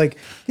 Yeah. Like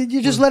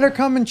you just let her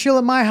come and chill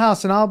at my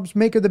house, and I'll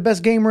make her the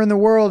best gamer in the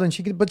world,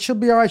 and but she'll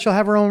be all right. She'll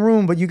have her own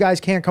room, but you guys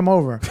can't come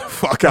over.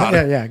 Fuck out.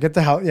 Yeah. Get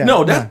the hell. Yeah. No,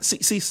 yeah. that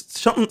see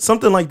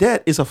something like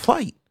that is a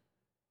fight.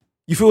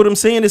 You feel what I'm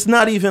saying? It's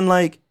not even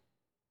like,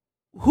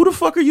 who the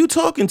fuck are you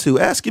talking to?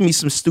 Asking me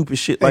some stupid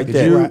shit like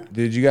that.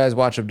 Did you guys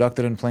watch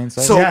Abducted in Plain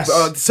Sight? So,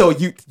 Yes. so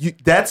you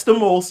that's the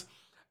most.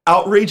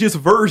 outrageous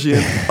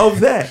version of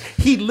that.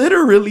 He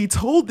literally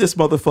told this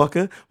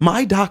motherfucker,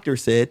 my doctor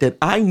said that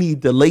I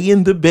need to lay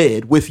in the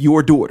bed with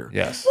your daughter.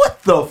 Yes.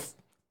 What the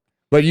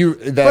But you,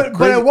 that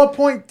But at what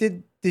point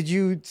did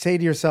you say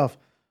to yourself,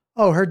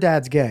 "Oh, her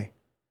dad's gay"?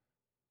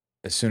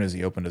 as soon as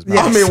he opened his Yeah.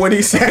 mouth. I mean, when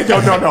he said,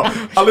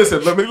 no.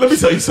 Listen, let me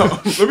tell you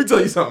something. Let me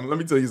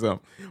tell you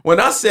something. When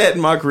I sat in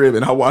my crib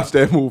and I watched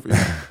that movie,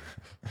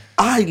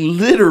 I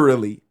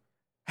literally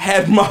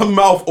had my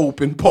mouth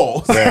open,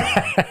 pause.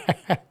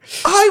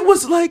 I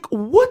was like,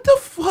 what the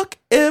fuck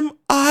am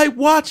I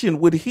watching?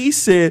 When he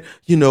said,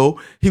 he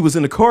was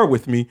in the car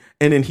with me,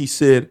 and then he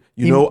said,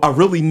 I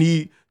really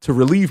need to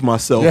relieve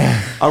myself.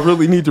 Yeah. I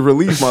really need to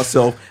relieve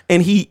myself.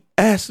 And he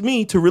asked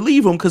me to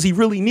relieve him because he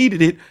really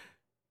needed it.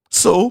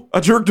 So I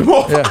jerked him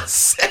off. Yeah. I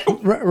said,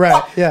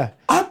 Right. Yeah.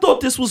 I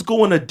thought this was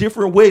going a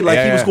different way. Like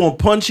he was going to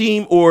punch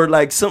him or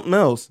like something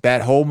else.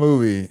 That whole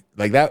movie,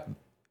 like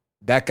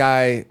that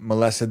guy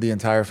molested the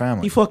entire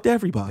family. He fucked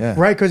everybody. Yeah.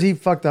 Right. Because he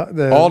fucked up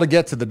the. All to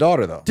get to the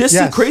daughter, though. This is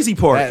Yes. the crazy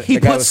part. That- He the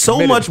guy put was so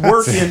committed. much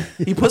work in.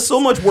 He put so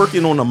much work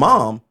in on the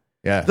mom.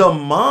 Yeah. The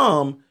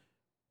mom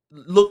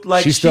looked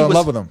like She's still in was,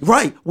 love with him.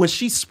 Right. When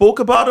she spoke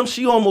about him,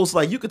 she almost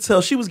like you could tell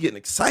she was getting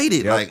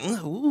excited. Yeah. Like,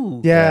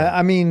 ooh. Yeah.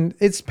 I mean,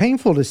 it's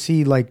painful to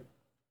see like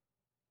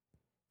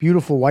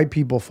beautiful white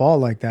people fall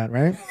like that,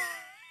 right?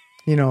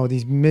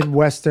 These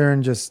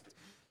Midwestern, just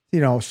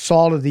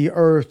salt of the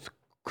earth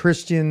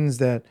Christians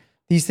that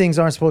these things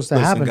aren't supposed to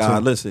happen to.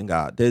 Listen,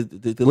 God. The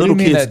What do little you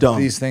mean kid's that dumb.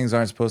 these things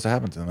aren't supposed to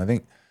happen to them? I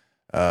think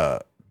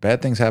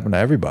bad things happen to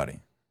everybody.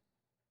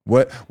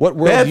 What world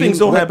Bad do you- things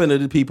don't what- happen to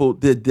the people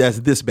that's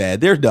this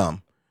bad. They're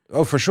dumb.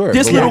 Oh, for sure.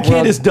 This But little what kid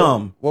world- is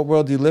dumb. What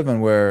world do you live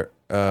in where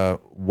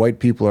white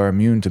people are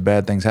immune to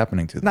bad things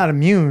happening to them? Not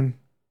immune,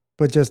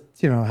 but just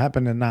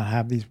happen to not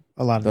have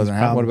a lot of Doesn't these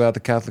happen. What problems. about the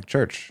Catholic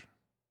Church?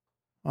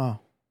 Oh,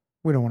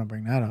 we don't want to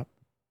bring that up.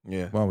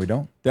 Yeah. Well, we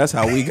don't. That's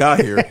how we got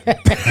here.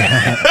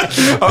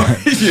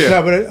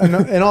 No,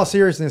 but in all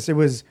seriousness, it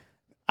was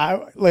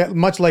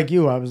much like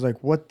you. I was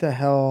like, "What the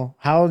hell?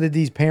 How did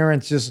these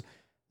parents just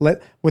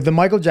with the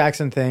Michael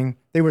Jackson thing?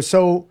 They were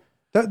so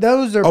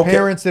those are Okay.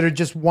 parents that are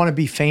just want to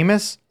be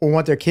famous or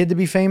want their kid to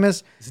be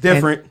famous. It's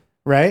different.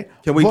 right?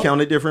 Can we Well,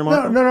 count it different, No,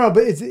 Marco? no,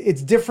 but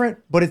it's different,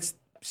 but it's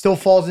still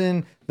falls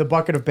in the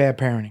bucket of bad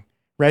parenting,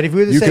 right? If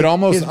we were to You say, could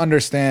almost here's-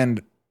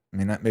 understand. I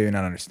mean, maybe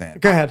not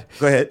understand. go ahead.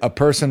 Go ahead. A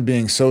person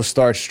being so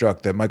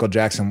starstruck that Michael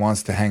Jackson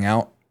wants to hang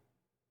out,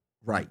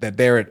 Right. that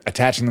they're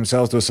attaching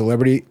themselves to a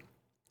celebrity.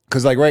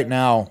 Because like right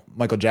now,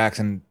 Michael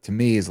Jackson to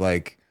me is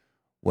like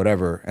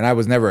whatever, and I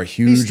was never a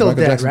huge He's still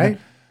Michael dead, Jackson right?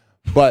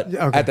 fan. But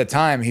Okay. at the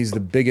time, he's the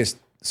biggest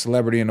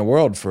celebrity in the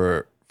world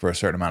for a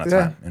certain amount of Yeah.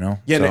 time. You know,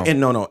 Yeah,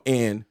 So-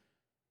 and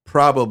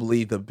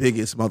probably the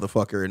biggest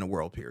motherfucker in the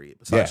world, period,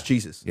 besides Yeah.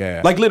 Jesus.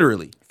 Yeah. Like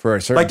literally. for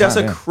a certain Like that's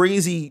time, a yeah.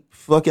 crazy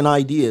fucking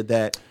idea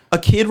that a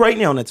kid right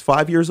now that's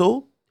 5 years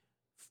old,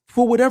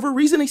 for whatever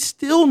reason, they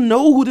still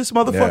know who this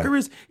motherfucker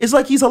is. It's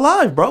like he's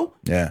alive, bro.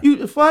 Yeah.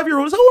 You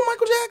 5-year-old is, oh,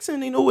 Michael Jackson.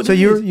 They know what So it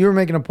you is. were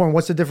making a point.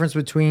 What's the difference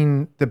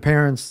between the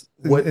parents?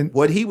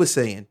 What he was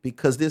saying,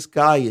 because this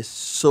guy is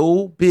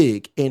so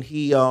big and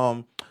he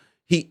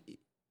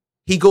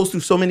goes through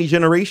so many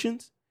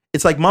generations.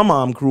 It's like my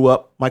mom grew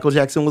up, Michael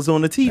Jackson was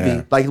on the TV,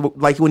 Yeah.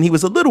 like when he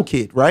was a little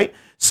kid, right?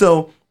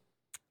 So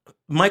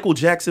Michael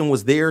Jackson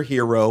was their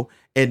hero,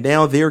 and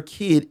now their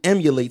kid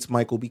emulates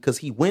Michael because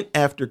he went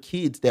after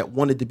kids that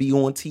wanted to be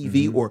on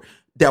TV or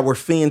that were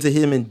fans of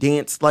him and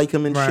danced like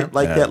him and Right. shit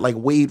like Yeah. that, like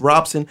Wade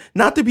Robson.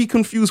 Not to be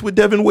confused with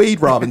Devin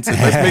Wade Robinson.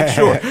 Let's make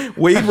sure.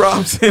 Wade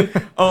Robson,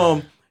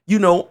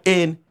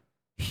 and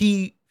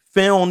he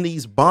found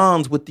these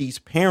bonds with these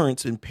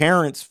parents, and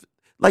parents,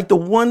 like the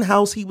one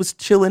house he was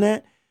chilling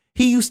at,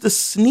 he used to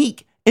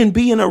sneak and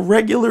be in a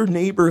regular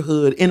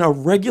neighborhood, in a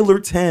regular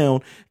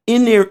town,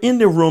 in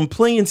their room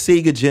playing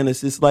Sega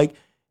Genesis. Like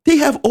they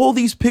have all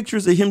these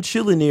pictures of him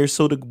chilling there,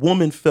 so the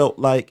woman felt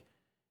like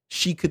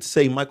she could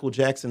say Michael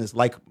Jackson is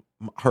like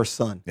her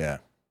son. Yeah.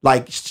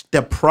 Like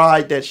the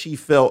pride that she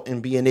felt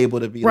in being able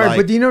to be Right, like,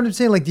 but do you know what I'm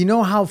saying? Like, do you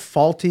know how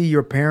faulty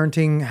your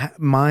parenting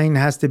mind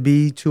has to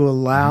be to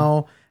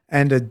allow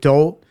an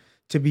adult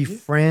to be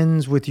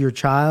friends with your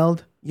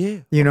child? yeah,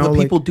 You know, but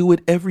like- people do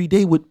it every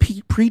day with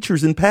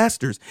preachers and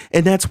pastors,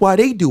 and that's why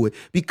they do it,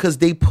 because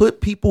they put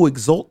people,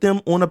 exalt them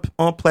on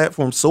a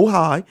platform so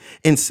high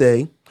and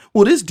say,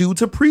 well, this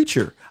dude's a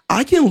preacher,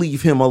 I can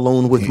leave him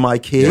alone with my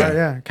kid.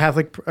 Yeah.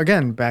 Catholic,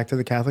 again, back to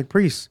the Catholic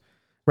priests,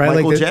 right?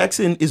 Michael like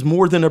Jackson is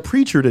more than a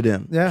preacher to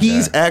them. Yeah.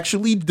 He's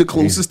actually the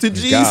closest to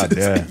he's Jesus.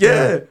 God,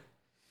 yeah.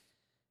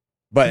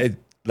 But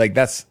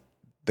that's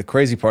the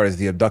crazy part is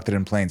the abducted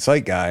in plain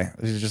sight guy.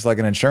 He's just like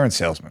an insurance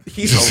salesman.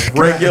 He's a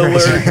regular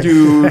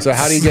dude. So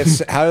how do you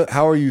get?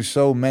 How are you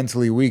so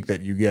mentally weak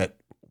that you get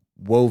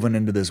woven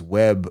into this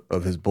web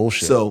of his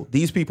bullshit? So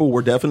these people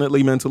were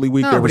definitely mentally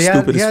weak. No, They but were he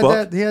stupid as had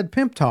fuck. he had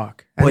pimp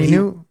talk, and But he he-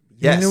 knew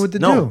yes. he knew what to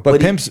No, do. but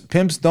but he-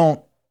 pimps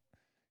don't.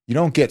 You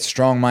don't get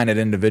strong-minded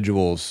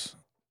individuals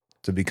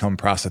to become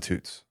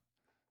prostitutes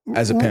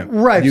as a pimp,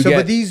 Right, You so, get,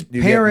 but these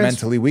you parents-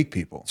 get mentally weak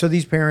people, So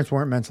these parents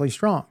weren't mentally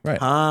strong,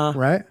 right?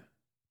 right?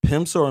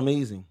 Pimps are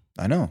amazing.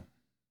 I know.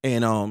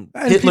 And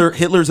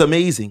Hitler's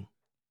amazing.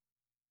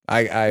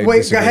 I Wait,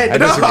 disagree. go ahead. I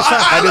disagree.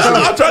 I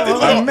disagree. I tried to-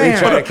 Oh, man.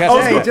 Try to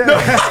catch Hey, me.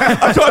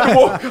 I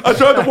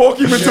tried to walk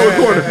him into a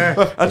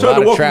corner. I tried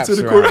to walk him to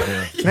the corner.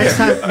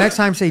 next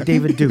time say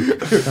David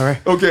Duke. All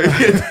right. Okay.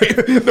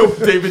 No,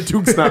 David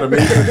Duke's not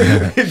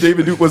amazing.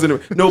 David Duke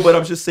wasn't. No, but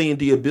I'm just saying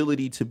the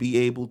ability to be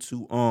able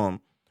to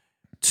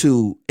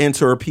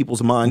enter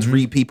people's minds,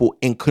 read people,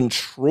 and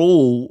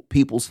control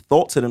people's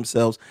thoughts of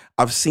themselves.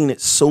 I've seen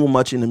it so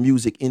much in the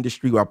music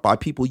industry by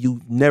people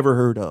you've never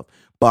heard of.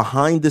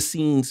 Behind the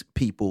scenes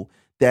people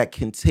that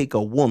can take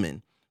a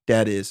woman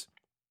that is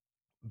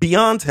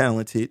beyond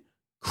talented,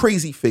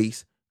 crazy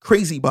face,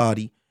 crazy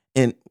body,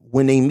 and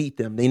when they meet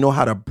them, they know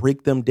how to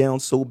break them down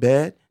so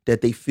bad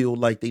that they feel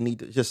like they need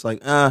to just like,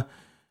 yeah,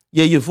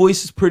 your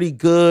voice is pretty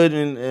good,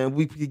 and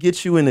we could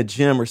get you in the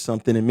gym or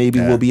something, and maybe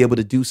we'll be able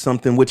to do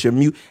something with your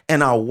mute.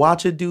 And I'll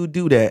watch a dude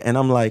do that, and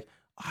I'm like,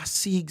 I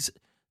see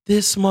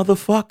this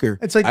motherfucker.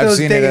 It's like I've those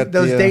seen it at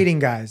the, dating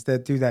guys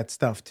that do that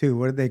stuff too.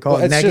 What do they call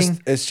it? It's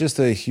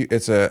Negging?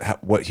 it's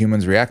what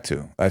humans react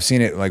to. I've seen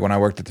it like when I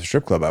worked at the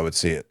strip club. I would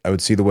see it. I would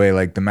see the way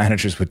like the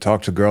managers would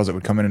talk to girls that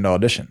would come in and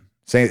audition.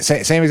 Same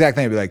exact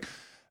thing. It'd be like,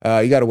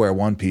 you got to wear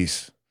one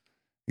piece.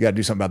 You got to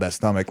do something about that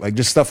stomach. Like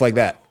just stuff like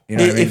that. You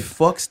know what I mean? It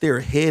fucks their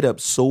head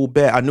up so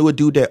bad. I knew a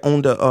dude that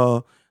owned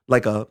a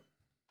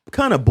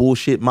kind of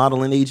bullshit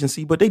modeling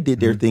agency, but they did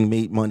their thing,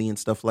 made money and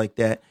stuff like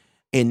that.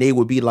 And they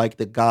would be like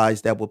the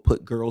guys that would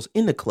put girls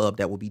in the club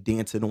that would be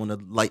dancing on the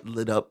light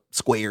lit up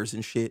squares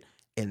and shit.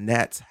 And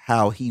that's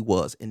how he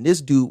was. And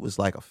this dude was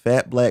like a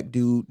fat black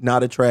dude,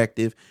 not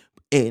attractive.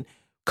 And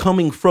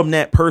coming from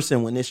that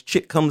person, when this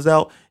chick comes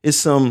out, is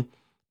some,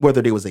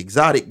 whether they was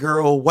exotic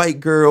girl, white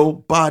girl,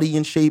 body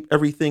and shape,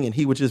 everything. And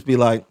he would just be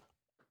like,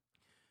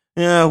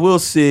 yeah, we'll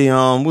see.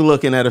 We're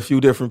looking at a few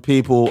different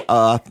people.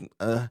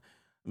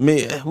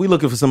 We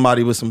looking for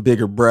somebody with some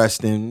bigger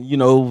breast and,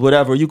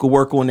 whatever. You could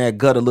work on that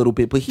gut a little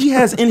bit. But he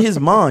has in his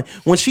mind,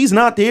 when she's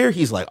not there,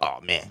 he's like, oh,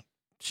 man,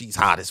 she's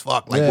hot as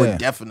fuck. Like, we're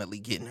definitely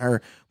getting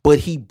her. But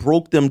he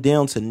broke them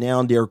down to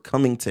now they're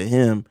coming to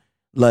him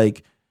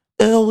like,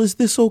 L, is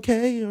this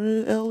okay?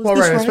 Or L, is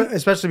this right?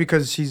 Especially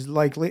because she's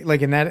like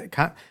in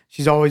that,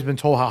 she's always been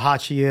told how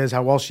hot she is,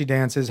 how well she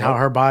dances, how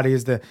her body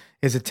is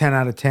a 10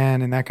 out of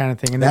 10 and that kind of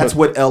thing. And that's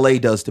what LA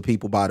does to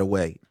people, by the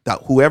way.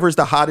 Whoever's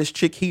the hottest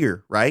chick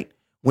here, right?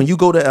 When you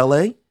go to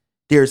LA,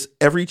 there's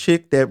every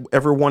chick that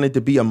ever wanted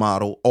to be a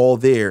model all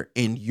there,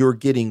 and you're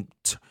getting.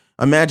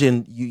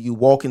 Imagine you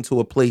walk into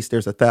a place,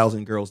 there's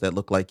 1,000 girls that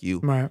look like you,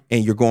 right,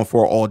 and you're going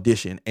for an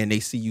audition, and they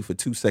see you for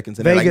 2 seconds,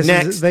 and Vegas they're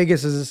like, next.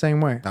 Vegas is the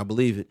same way. I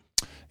believe it.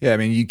 Yeah, I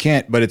mean, you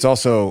can't, but it's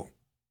also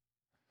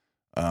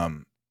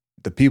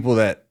the people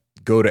that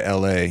go to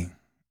LA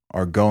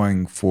are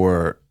going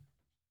for,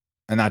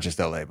 and not just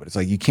LA, but it's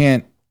like you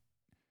can't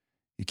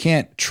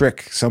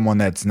trick someone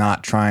that's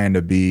not trying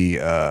to be,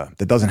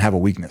 that doesn't have a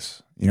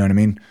weakness. You know what I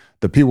mean?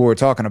 The people we're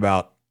talking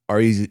about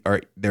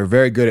they're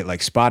very good at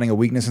like spotting a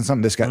weakness in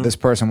something. This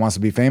person wants to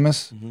be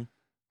famous. Mm-hmm.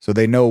 So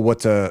they know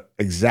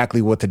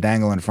exactly what to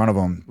dangle in front of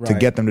them to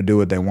get them to do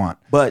what they want.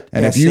 But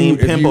and that same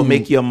pimp will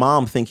make your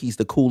mom think he's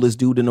the coolest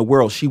dude in the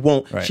world. She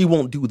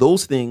won't do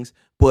those things,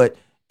 but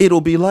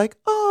it'll be like,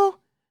 oh,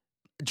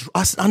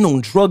 I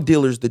know drug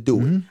dealers to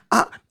do it.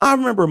 Mm-hmm. I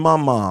remember my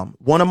mom,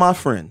 one of my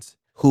friends,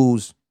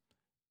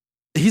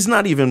 he's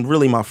not even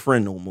really my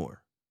friend no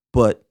more,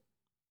 but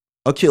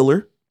a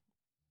killer,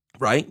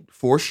 right?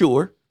 For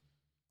sure.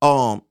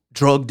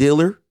 Drug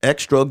dealer,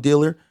 ex-drug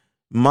dealer.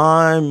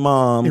 My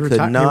mom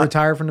could not. He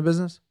retired from the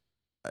business?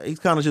 He's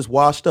kind of just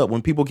washed up.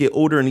 When people get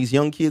older and these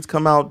young kids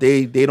come out,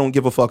 they don't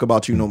give a fuck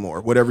about you no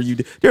more. Whatever you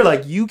do. They're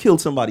like, you killed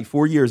somebody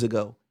 4 years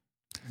ago.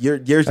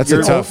 That's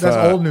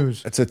old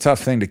news. It's a tough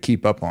thing to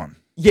keep up on.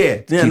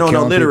 Yeah. No,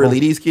 literally.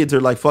 People. These kids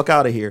are like, fuck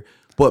out of here.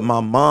 But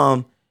my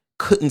mom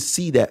couldn't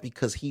see that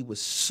because he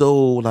was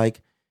so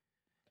like,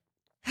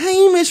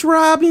 hey, Miss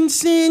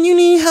Robinson, you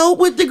need help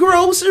with the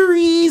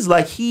groceries.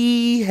 Like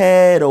he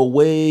had a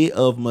way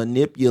of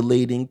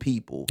manipulating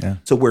people. Yeah.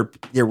 So where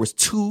there was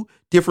two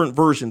different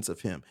versions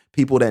of him.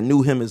 People that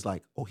knew him as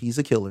like, oh, he's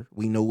a killer.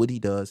 We know what he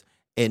does.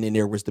 And then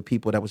there was the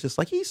people that was just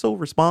like, he's so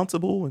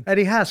responsible. And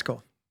Eddie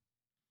Haskell.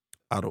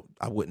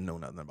 I wouldn't know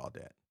nothing about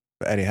that.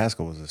 But Eddie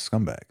Haskell was a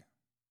scumbag.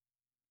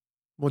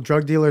 Well,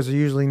 drug dealers are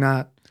usually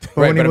not.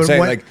 But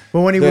right,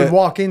 when he would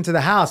walk into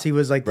the house, he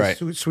was like the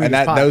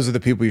sweetest pie. Those are the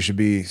people you should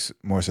be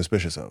more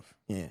suspicious of.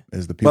 Yeah,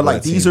 is the people. But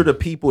like these are the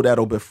people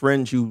that'll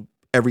befriend you.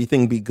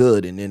 Everything be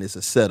good, and then it's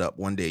a setup.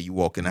 One day you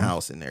walk in the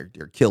house and they're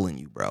killing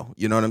you, bro.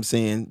 You know what I'm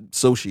saying?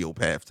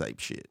 Sociopath type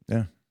shit.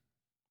 Yeah.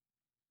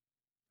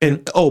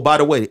 And by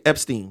the way,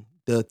 Epstein,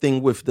 the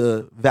thing with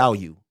the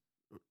value,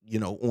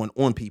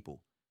 on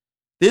people.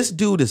 This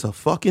dude is a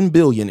fucking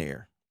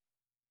billionaire.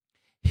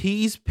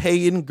 He's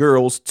paying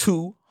girls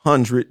 $200.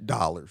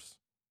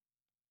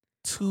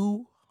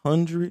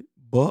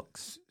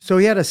 $200. So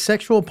he had a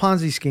sexual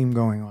Ponzi scheme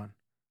going on.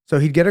 So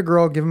he'd get a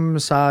girl, give him a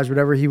massage,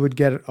 whatever he would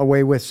get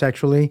away with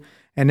sexually,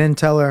 and then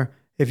tell her,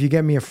 if you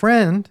get me a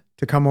friend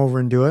to come over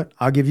and do it,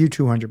 I'll give you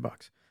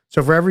 $200.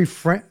 So for every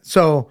friend,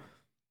 so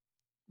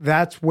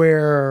that's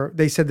where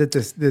they said that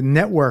the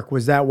network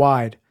was that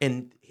wide.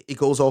 And it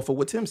goes off of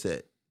what Tim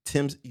said.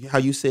 Tim's how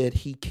you said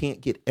he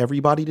can't get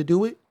everybody to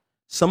do it.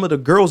 Some of the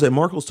girls that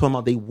Marco's talking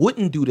about, they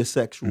wouldn't do the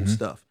sexual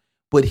stuff,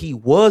 but he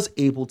was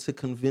able to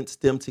convince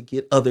them to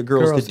get other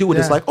girls to do it.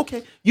 Yeah. It's like,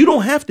 okay, you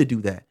don't have to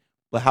do that,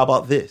 but how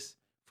about this?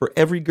 For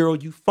every girl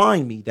you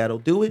find me that'll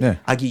do it,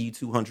 I give you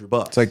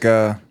 $200. It's like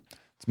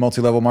it's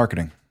multi-level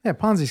marketing. Yeah,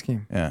 Ponzi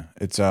scheme. Yeah,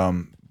 it's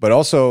but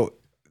also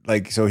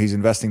like so he's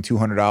investing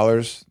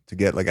 $200 to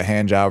get like a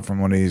hand job from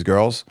one of these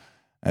girls,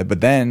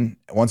 but then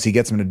once he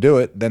gets them to do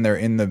it, then they're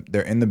in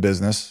the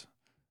business,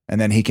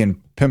 and then he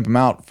can pimp them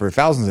out for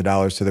thousands of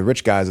dollars to the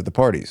rich guys at the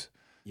parties.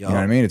 You know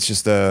what I mean? It's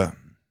just it's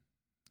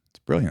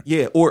brilliant.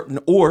 Yeah,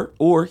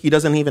 or he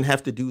doesn't even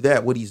have to do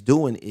that. What he's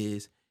doing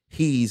is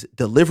he's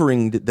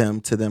delivering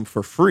them to them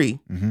for free,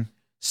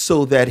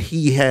 so that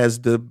he has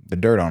the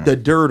dirt on them. The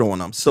dirt on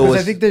them. So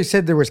I think they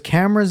said there was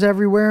cameras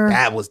everywhere.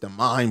 That was the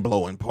mind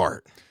blowing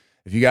part.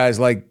 If you guys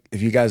like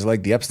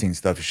the Epstein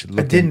stuff, you should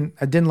look. I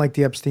didn't like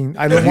the Epstein.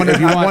 I want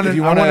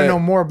to know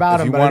more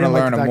about him. If you want to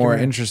learn a more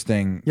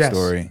interesting Yes.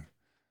 story,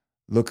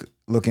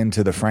 look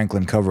into the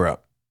Franklin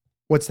cover-up.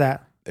 What's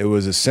that? It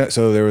was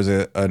there was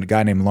a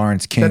guy named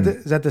Lawrence King.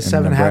 Is that the in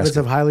 7 Habits Nebraska.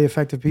 of Highly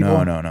Effective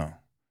People? No.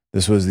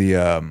 This was the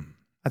That's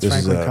this is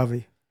Franklin a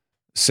Covey.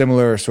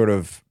 similar sort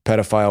of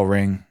pedophile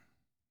ring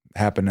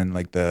happened in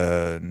like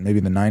maybe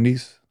the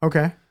 90s.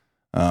 Okay.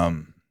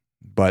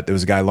 But there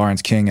was a guy,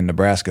 Lawrence King in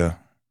Nebraska,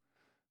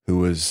 who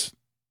was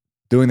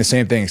doing the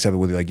same thing except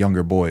with like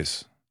younger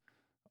boys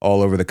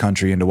all over the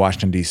country into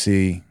Washington,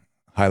 D.C.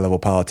 High-level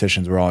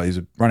politicians he's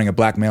running a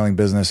blackmailing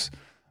business.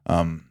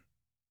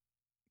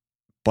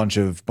 Bunch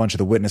of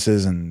the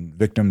witnesses and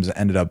victims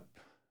ended up,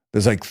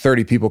 there's like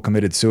 30 people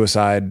committed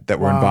suicide that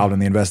were involved in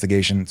the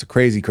investigation. It's a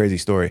crazy, crazy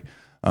story.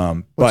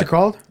 What's it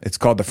called? It's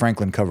called the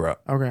Franklin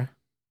Cover-Up. Okay.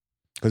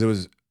 Because it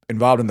was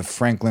involved in the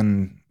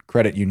Franklin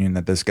Credit Union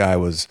that this guy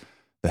was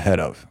the head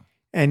of.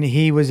 And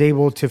he was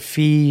able to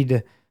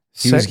feed.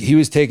 He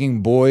was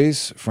taking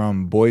boys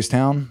from Boys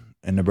Town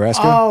in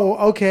Nebraska.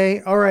 Oh, okay.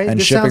 All right. And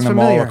this shipping sounds them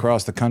familiar. all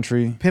across the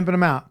country. Pimping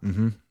them out.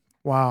 Mm-hmm.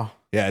 Wow.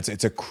 Yeah, it's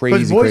a But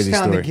crazy, Boys crazy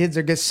Town, story. the kids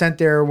that get sent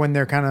there when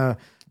they're kind of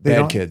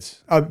Bad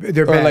kids.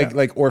 They're Or bad.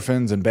 like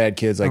orphans and bad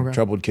kids, like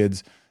troubled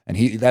kids.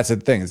 And that's the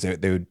thing, is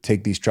they would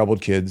take these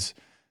troubled kids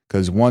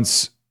because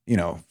once,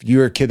 if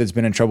you're a kid that's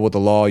been in trouble with the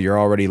law, you're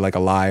already like a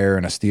liar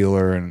and a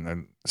stealer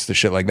and the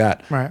shit like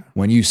that. Right.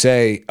 When you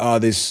say,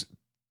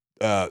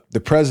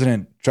 the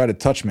president tried to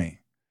touch me.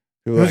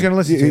 Who's going to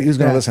listen to it? Who's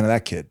going to listen to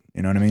that kid?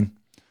 You know what I mean?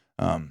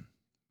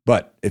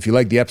 But if you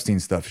like the Epstein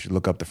stuff, you should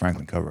look up the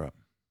Franklin Cover-Up.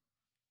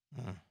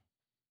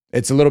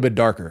 It's a little bit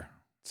darker.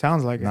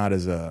 Sounds like it. Not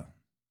as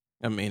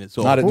I mean, it's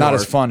all not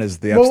as fun as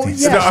the Well, Epstein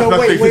yeah. stuff. So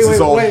I think this is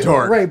all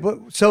dark. Right.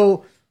 But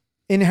so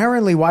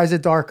inherently, why is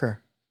it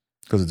darker?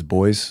 Because it's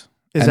boys.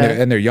 Is and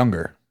that they're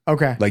younger.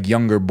 okay? Like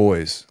younger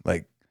boys.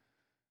 Like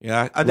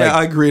Yeah,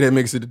 I agree. That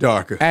makes it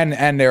darker.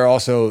 and they're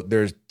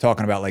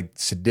talking about like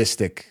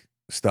sadistic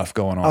stuff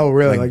going on. Oh,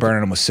 really? Like burning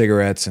them with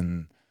cigarettes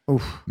and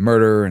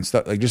murder and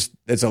stuff. Like just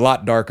it's a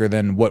lot darker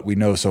than what we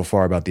know so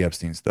far about the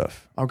Epstein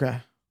stuff. Okay.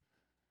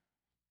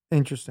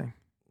 Interesting.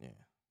 Yeah,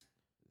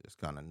 it's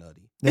kind of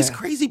nutty. Yeah. It's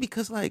crazy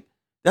because like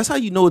that's how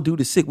you know a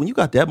dude is sick. When you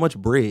got that much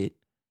bread,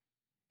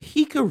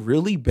 he could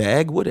really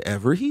bag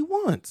whatever he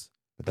wants.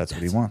 But that's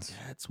what he wants.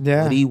 That's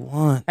Yeah. what he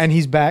wants. And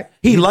he's back.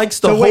 He likes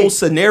the whole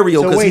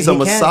scenario because he's a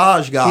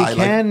massage guy. He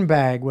can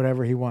bag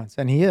whatever he wants,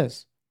 and he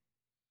is.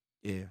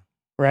 Yeah.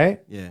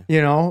 Right? Yeah.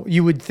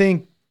 You would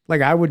think,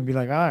 like, I would be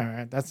like, all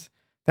right, that's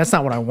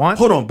not what I want.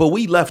 Hold on, but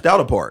we left out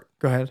a part,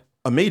 Go ahead.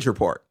 a major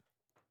part.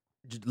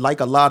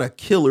 Like a lot of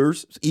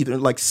killers, either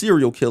like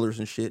serial killers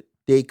and shit,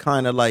 they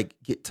kind of like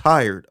get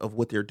tired of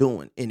what they're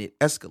doing and it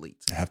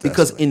escalates. They have to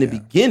Because escalate, in the yeah.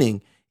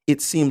 beginning,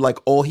 it seemed like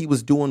all he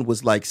was doing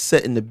was like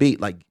setting the bait,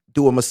 like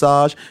do a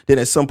massage. Then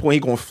at some point, he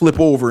going to flip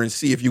over and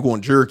see if you're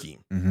going to jerk him.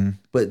 Mm-hmm.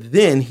 But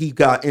then he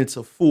got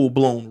into full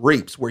blown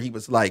rapes where he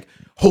was like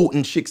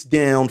holding chicks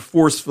down,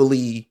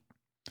 forcefully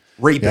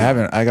raping.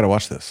 Yeah, I gotta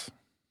watch this.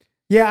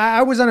 Yeah,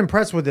 I was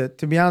unimpressed with it,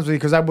 to be honest with you,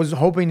 because I was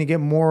hoping to get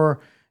more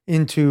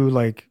into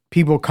like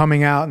people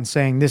coming out and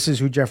saying this is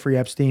who Jeffrey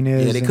Epstein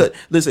is. Yeah, they and- could.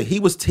 Listen, he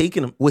was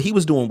taking them. What he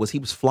was doing was he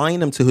was flying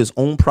them to his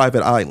own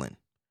private island.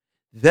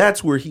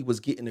 That's where he was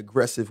getting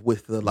aggressive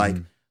with the like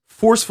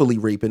forcefully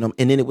raping them.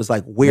 And then it was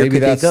like, where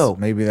could they go?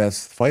 Maybe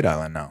that's Fight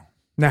Island now.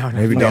 No,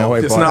 Maybe no, no,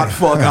 wait, It's but- not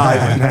fuck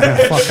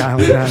island. fuck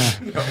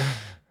Island. No.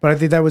 But I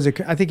think that was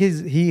I think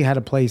he had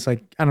a place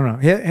like, I don't know.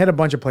 He had a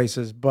bunch of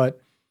places, but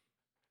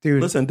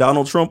dude. Listen,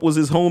 Donald Trump was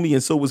his homie,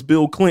 and so was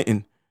Bill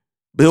Clinton.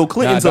 Bill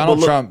Clinton's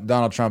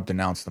Donald Trump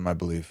denounced him, I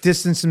believe.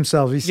 Distanced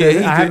himself. He said, he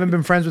I did. haven't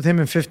been friends with him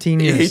in 15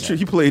 years.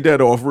 He played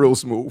that off real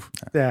smooth.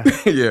 Yeah.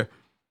 Yeah.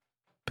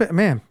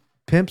 Man,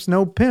 pimps,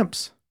 no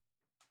pimps.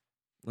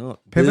 Bill,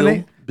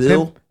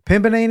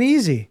 Pimping ain't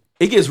easy.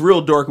 It gets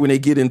real dark when they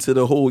get into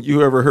the whole.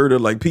 You ever heard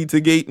of like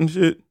Pizzagate and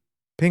shit?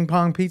 Ping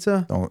pong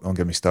pizza. Don't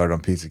get me started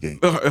on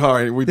Pizzagate. All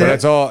right, we But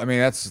that's all. I mean,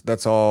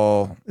 that's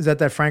all Is that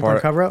Franklin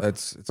part. cover up?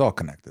 It's all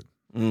connected.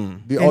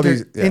 All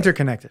these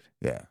interconnected.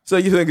 Yeah. So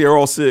you think they're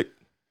all sick?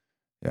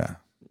 Yeah.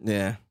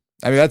 Yeah.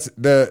 I mean, that's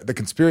the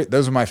conspiracy.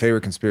 Those are my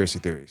favorite conspiracy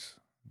theories.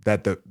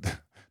 That the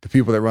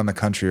people that run the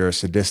country are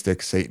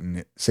sadistic,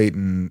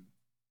 Satan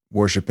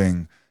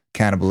worshiping,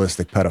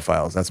 cannibalistic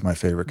pedophiles. That's my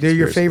favorite. They're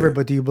your favorite, theory.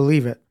 but do you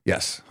believe it?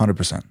 Yes,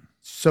 100%.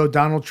 So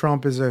Donald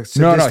Trump is a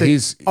No,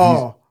 sadistic.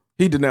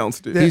 He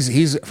denounced it.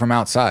 He's from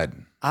outside.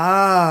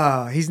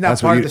 He's not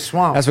part of the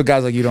swamp. That's what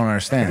guys like you don't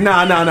understand.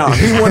 Nah.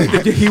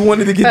 He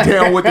wanted to get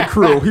down with the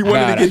crew. He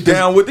wanted to get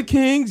down with the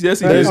Kings. Yes,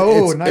 he did.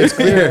 Nice.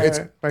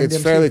 Clear.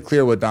 It's fairly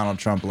clear what Donald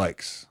Trump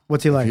likes.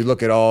 What's he like? If you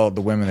look at all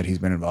the women that he's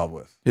been involved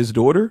with. His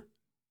daughter?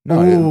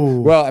 No,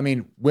 Ooh. well, I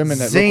mean, women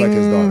that look like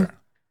his daughter,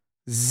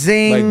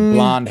 Zing. like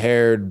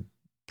blonde-haired,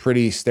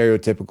 pretty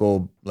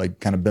stereotypical, like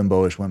kind of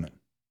bimbo-ish women.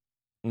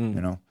 Mm.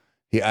 You know,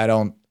 I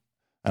don't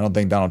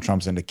think Donald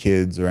Trump's into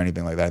kids or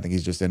anything like that. I think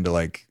he's just into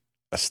like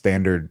a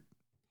standard,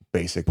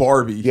 basic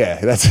Barbie. Yeah,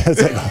 that's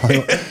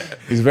like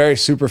he's very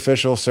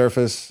superficial,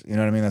 surface. You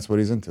know what I mean? That's what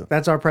he's into.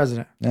 That's our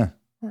president. Yeah.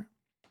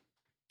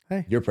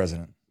 Hey. Your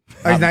president.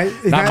 He's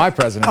Not my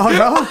president. Oh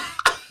no,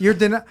 you're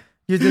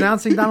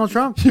denouncing Donald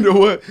Trump You know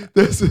what?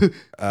 That's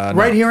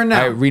right here and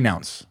now. I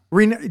renounce.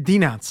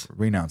 Denounce.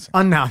 Renouncing.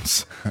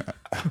 Unnounce.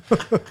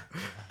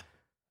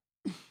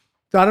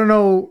 So I don't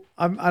know.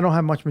 I don't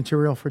have much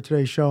material for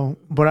today's show,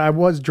 but I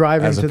was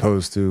driving As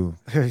opposed to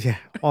yeah,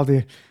 all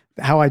the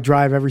how I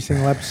drive every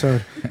single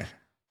episode.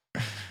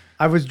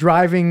 I was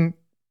driving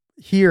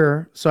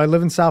here, so I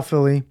live in South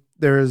Philly.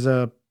 There is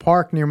a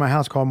park near my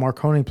house called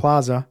Marconi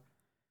Plaza.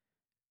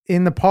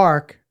 In the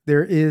park,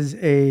 there is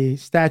a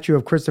statue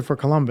of Christopher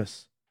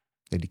Columbus.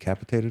 they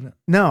decapitated it.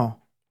 No,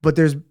 but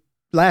there's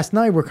last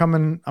night I'm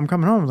coming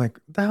home. I'm like,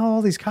 what the hell are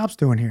all these cops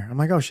doing here? I'm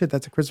like, oh shit,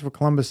 that's a Christopher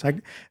Columbus. I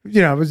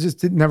was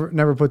just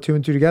never put two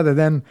and two together.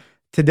 Then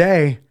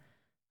today,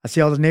 I see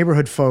all the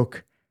neighborhood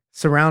folk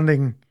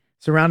surrounding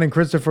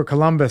Christopher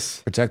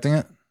Columbus. Protecting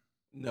it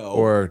no.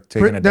 or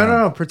taking it down.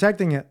 No,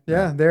 protecting it.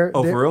 Yeah, they're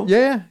for real?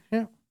 Yeah.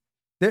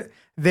 They're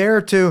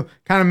there to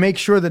kind of make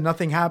sure that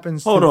nothing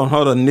happens. Hold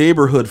on.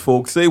 Neighborhood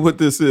folk. Say what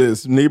this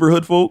is.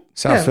 Neighborhood folk?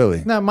 South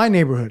Philly. Not my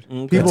neighborhood.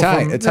 Okay.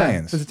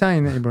 Italians. It's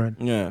Italian neighborhood.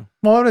 Yeah.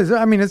 Well, it is.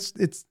 I mean, it's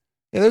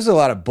Yeah, there's a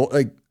lot of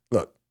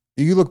look,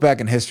 you look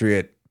back in history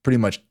at pretty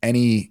much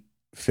any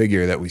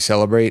figure that we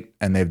celebrate,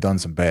 and they've done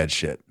some bad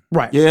shit.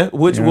 right. Yeah.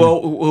 Which? Yeah.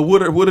 Well,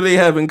 what do they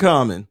have in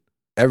common?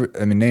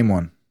 Name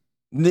one.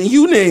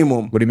 You name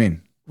them. What do you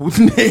mean?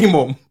 Name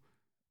them.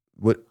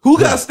 What? Who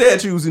got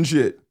statues and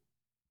shit?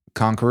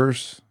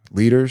 Conquerors,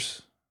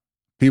 leaders,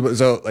 people.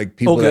 So like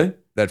people Okay.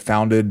 that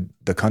founded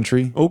the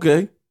country.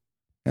 Okay.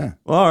 Yeah.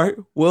 All right.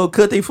 Well,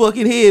 cut their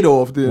fucking head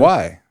off then.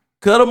 Why?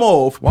 Cut them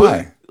off.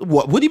 Why?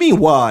 What do you mean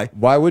why?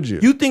 Why would you?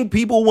 You think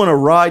people want to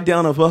ride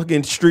down a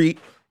fucking street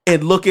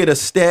and look at a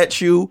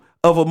statue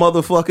of a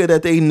motherfucker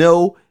that they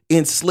know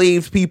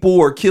enslaved people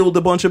or killed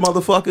a bunch of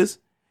motherfuckers?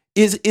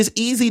 Is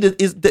easy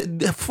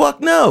to fuck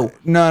no.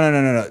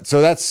 No.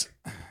 So that's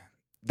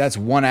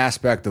one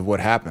aspect of what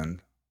happened,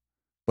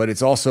 but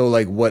it's also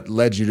like what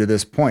led you to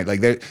this point. Like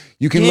there,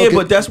 you can Yeah, look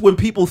but at, that's when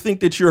people think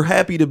that you're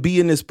happy to be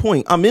in this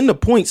point. I'm in the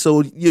point,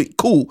 so you're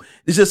cool.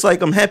 It's just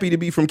like I'm happy to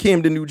be from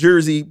Camden, New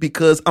Jersey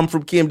because I'm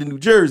from Camden, New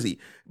Jersey.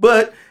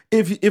 But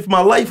if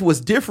my life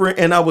was different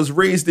and I was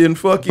raised in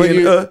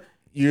fucking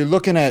you're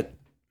looking at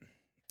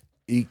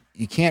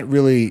you can't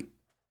really.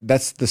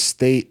 That's the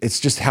state. It's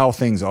just how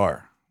things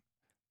are.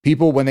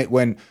 People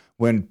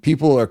when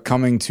people are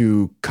coming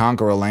to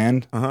conquer a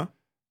land,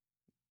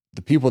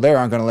 the people there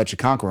aren't going to let you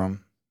conquer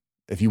them.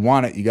 If you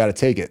want it, you got to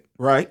take it.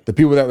 right. The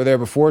people that were there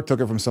before took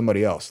it from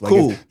somebody else. Like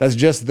Cool. that's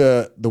just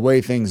the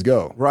way things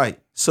go. Right.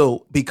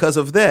 So because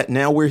of that,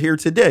 now we're here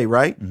today,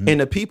 right? Mm-hmm.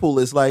 And the people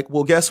is like,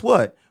 well, guess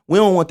what? We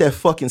don't want that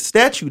fucking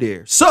statue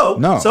there. So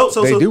No,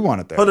 they do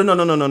want it there. Oh,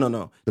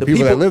 no. The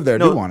people that live there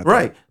do want it there.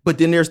 Right. But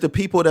then there's the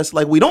people that's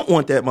like, we don't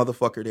want that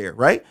motherfucker there,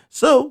 right?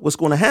 So what's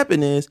going to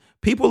happen is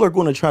people are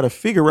going to try to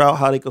figure out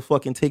how they could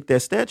fucking take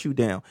that statue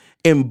down.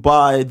 And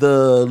by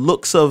the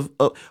looks of,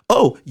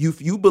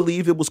 you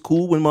believe it was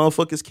cool when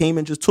motherfuckers came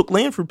and just took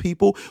land from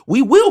people,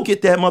 we will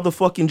get that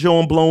motherfucking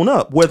Joan blown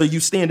up, whether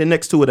you standing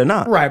next to it or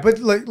not. Right, but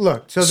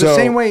look. So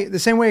the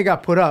same way it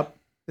got put up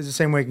is the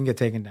same way it can get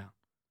taken down,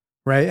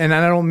 right? And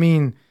I don't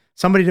mean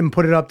somebody didn't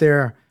put it up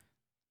there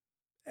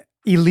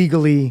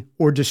illegally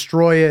or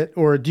destroy it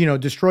or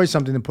destroy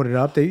something to put it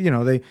up.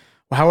 They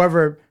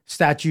however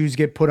statues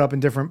get put up in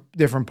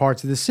different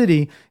parts of the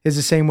city is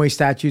the same way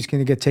statues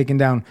can get taken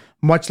down.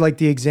 Much like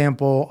the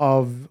example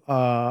of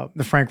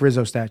the Frank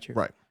Rizzo statue,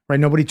 Right. Right.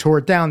 Nobody tore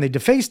it down; they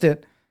defaced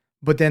it,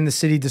 but then the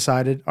city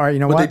decided, all right,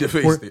 But what? they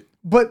defaced it.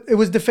 But it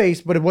was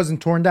defaced, but it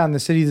wasn't torn down. The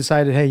city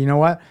decided, hey, you know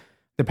what?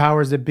 The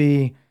powers that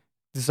be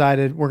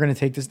decided we're going to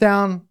take this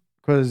down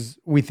because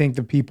we think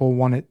the people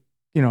want it,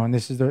 and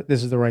this is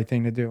the right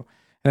thing to do.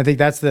 And I think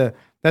that's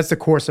the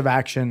course of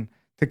action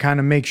to kind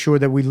of make sure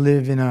that we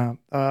live in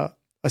a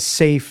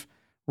safe,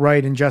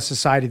 right, and just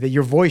society. That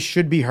your voice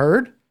should be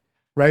heard,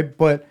 right?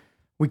 But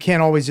we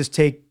can't always just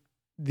take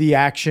the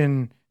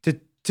action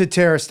to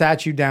tear a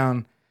statue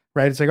down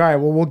right? It's like, all right,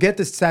 well, we'll get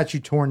the statue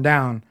torn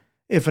down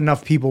if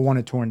enough people want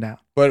it torn down.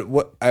 But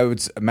what I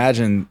would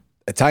imagine,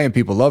 Italian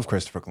people love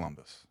Christopher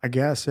Columbus. I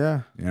guess,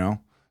 yeah. You know,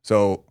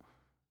 so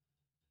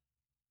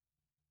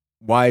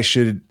why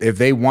should, if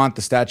they want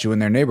the statue in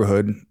their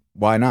neighborhood,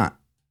 why not?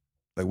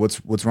 Like,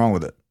 what's wrong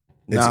with it?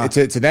 Nah. It's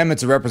to them,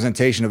 it's a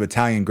representation of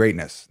Italian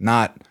greatness,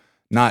 not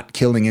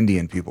killing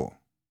Indian people.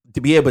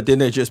 Yeah, but then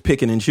they're just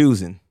picking and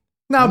choosing.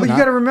 No, but you not.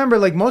 got to remember,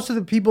 like most of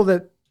the people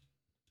that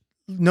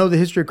know the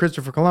history of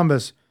Christopher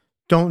Columbus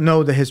don't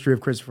know the history of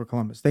Christopher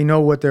Columbus. They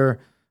know what they're.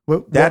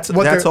 That's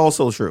they're,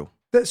 also true.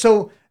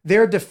 So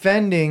they're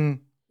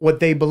defending what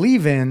they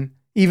believe in,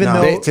 even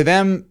No. though To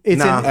them, it's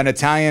Nah. an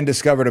Italian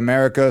discovered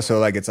America, so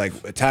like it's like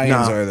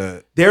Italians Nah. are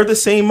the. They're the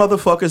same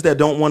motherfuckers that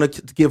don't want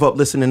to give up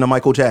listening to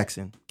Michael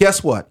Jackson.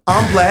 Guess what?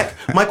 I'm black.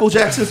 Michael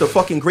Jackson's the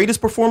fucking greatest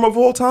performer of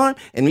all time.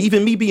 And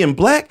even me being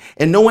black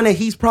and knowing that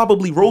he's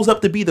probably rose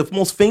up to be the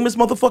most famous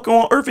motherfucker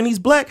on earth and he's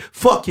black,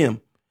 fuck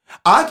him.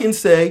 I can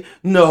say,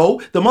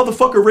 no, the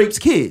motherfucker rapes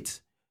kids.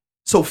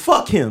 So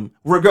fuck him,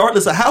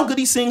 regardless of how good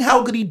he sing,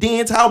 how good he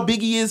dance, how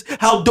big he is,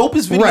 how dope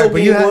his video right, but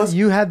game was.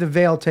 you had the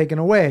veil taken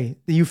away.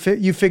 You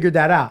figured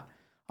that out.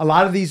 A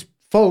lot of these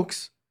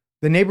folks,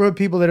 the neighborhood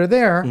people that are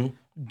there,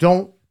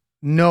 don't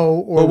know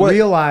or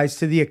realize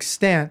to the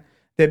extent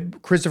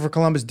that Christopher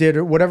Columbus did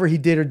or whatever he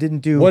did or didn't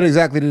do. What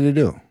exactly did he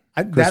do?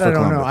 That I Christopher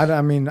don't know. Columbus.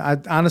 I mean,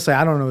 honestly,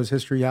 I don't know his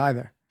history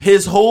either.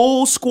 His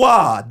whole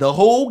squad, the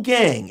whole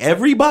gang,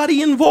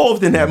 everybody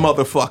involved in that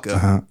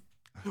motherfucker,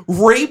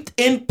 raped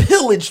and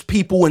pillaged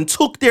people and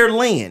took their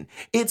land.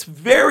 It's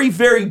very,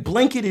 very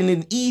blanketed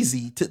and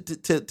easy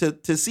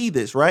to see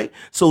this, right?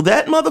 So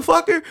that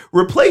motherfucker,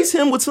 replace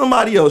him with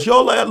somebody else.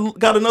 Y'all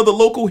got another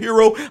local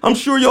hero. I'm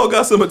sure y'all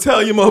got some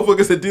Italian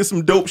motherfuckers that did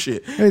some dope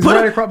shit. He's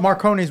right across,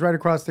 Marconi's right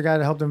across the guy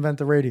that helped invent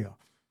the radio.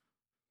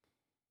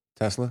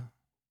 Tesla?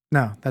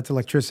 No, that's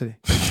electricity.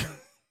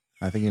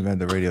 I think he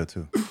invented the radio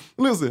too.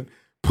 Listen,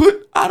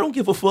 I don't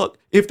give a fuck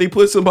if they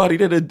put somebody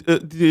that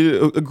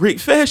did a great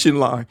fashion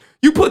line.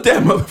 You put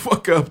that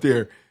motherfucker up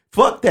there.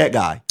 Fuck that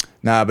guy.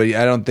 Nah, but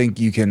I don't think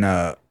you can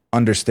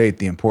understate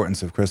the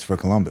importance of Christopher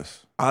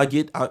Columbus.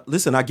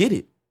 Listen, I get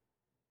it.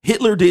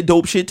 Hitler did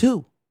dope shit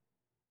too.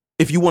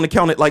 If you want to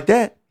count it like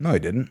that. No, he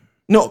didn't.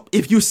 No,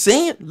 if you're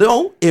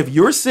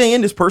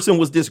saying this person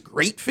was this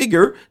great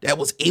figure that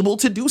was able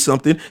to do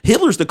something,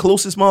 Hitler's the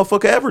closest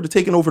motherfucker ever to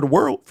taking over the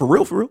world. For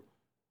real, for real.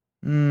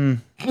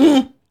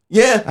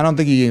 Yeah. I don't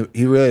think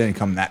he really didn't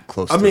come that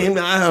close. I mean,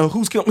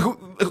 who's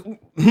coming?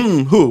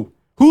 Who?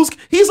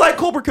 He's like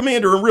Cobra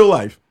Commander in real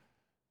life.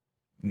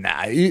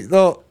 Nah,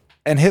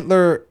 and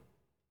Hitler.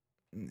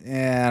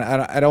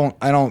 Yeah, I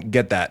don't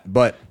get that.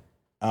 But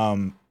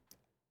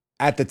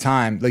at the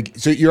time, like,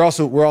 so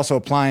we're also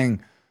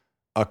applying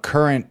a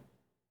current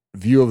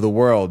view of the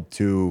world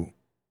to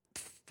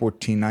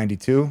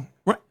 1492.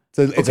 Right.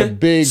 So it's a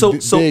big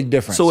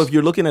difference. So if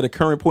you're looking at a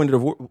current point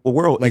of the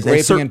world, like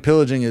raping and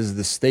pillaging is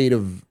the state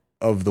of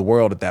the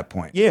world at that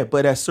point. Yeah,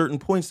 but at certain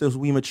points as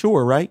we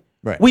mature, right?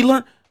 Right. We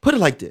learn, put it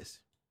like this.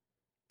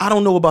 I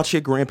don't know about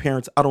your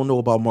grandparents. I don't know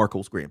about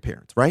Marco's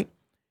grandparents, right?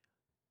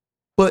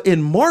 But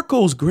in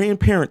Marco's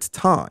grandparents'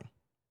 time,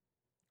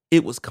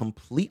 it was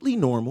completely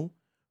normal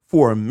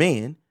for a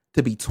man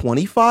to be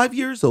 25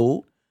 years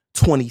old,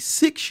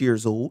 26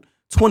 years old,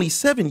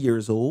 27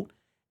 years old,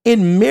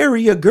 and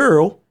marry a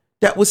girl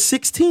that was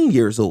 16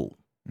 years old.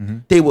 Mm-hmm.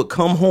 They would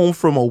come home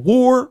from a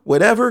war,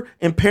 whatever,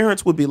 and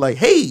parents would be like,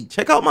 hey,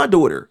 check out my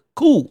daughter.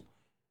 Cool.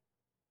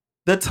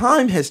 The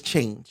time has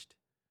changed.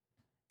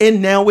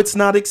 And now it's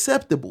not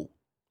acceptable.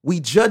 We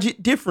judge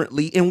it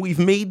differently, and we've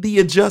made the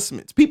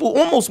adjustments. People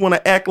almost want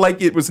to act like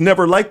it was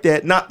never like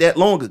that not that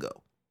long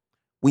ago.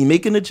 We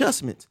make an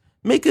adjustment.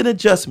 Make an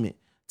adjustment.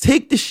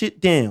 Take the shit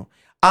down.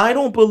 I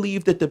don't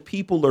believe that the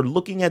people are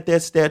looking at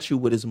that statue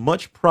with as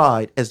much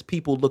pride as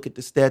people look at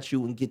the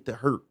statue and get to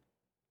hurt.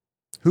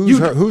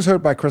 Who's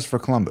hurt by Christopher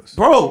Columbus?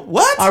 Bro,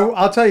 what?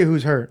 I'll tell you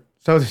who's hurt.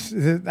 So,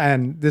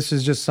 this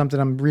is just something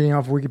I'm reading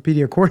off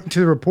Wikipedia. According to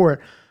the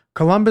report,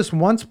 Columbus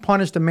once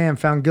punished a man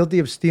found guilty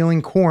of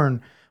stealing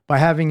corn by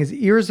having his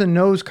ears and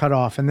nose cut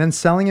off and then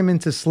selling him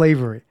into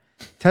slavery.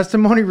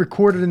 Testimony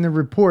recorded in the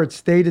report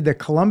stated that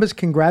Columbus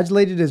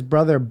congratulated his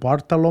brother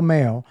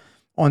Bartolomeo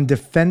on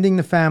defending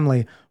the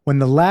family when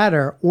the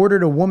latter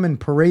ordered a woman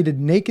paraded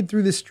naked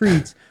through the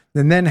streets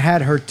and then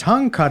had her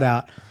tongue cut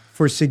out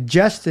for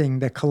suggesting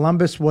that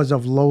Columbus was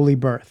of lowly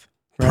birth.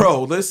 Right?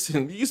 Bro,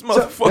 listen, these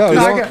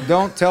motherfuckers.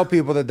 Don't tell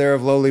people that they're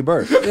of lowly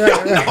birth.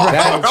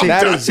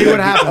 That is see what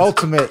happens.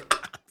 Ultimate.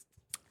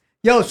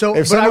 Yo, so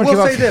but I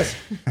will say this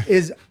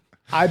is,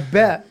 I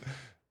bet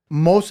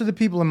most of the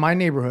people in my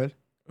neighborhood,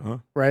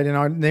 right, in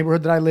our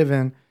neighborhood that I live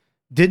in,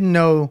 didn't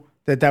know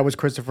that was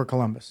Christopher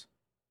Columbus.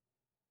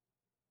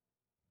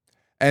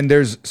 And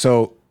there's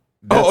so.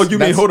 You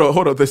mean hold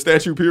on, the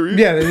statue period?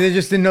 Yeah, they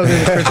just didn't know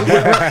that it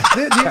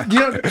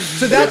was Christopher.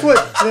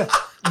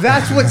 So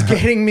that's what's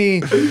getting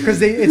me,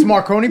 because it's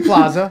Marconi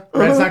Plaza,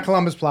 right? It's not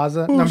Columbus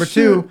Plaza. Number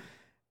two,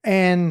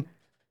 and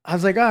I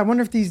was like, I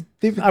wonder if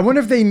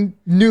they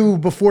knew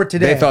before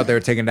today. They thought they were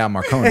taking down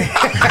Marconi.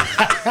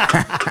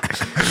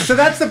 So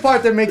that's the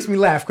part that makes me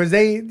laugh because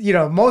they,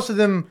 most of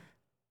them.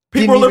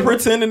 People are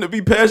pretending to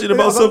be passionate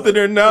about something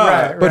they're not.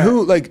 Right. But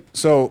who,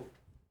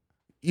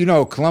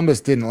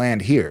 Columbus didn't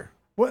land here.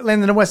 What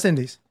landed in the West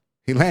Indies?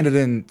 He landed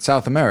in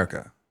South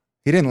America.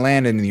 He didn't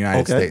land in the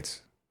United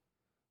States.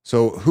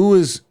 So who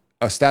is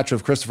a statue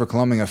of Christopher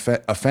Columbus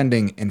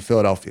offending in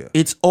Philadelphia?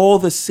 It's all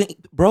the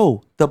same,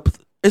 bro.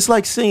 It's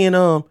like saying,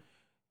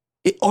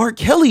 R.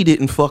 Kelly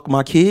didn't fuck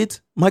my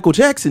kids. Michael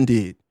Jackson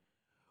did.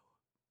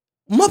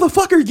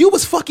 Motherfucker, you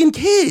was fucking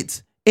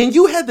kids. And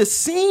you had the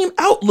same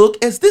outlook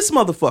as this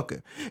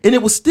motherfucker. And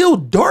it was still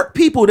dark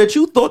people that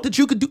you thought that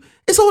you could do.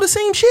 It's all the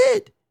same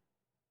shit.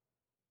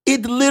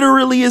 It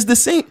literally is the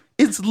same.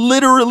 It's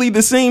literally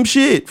the same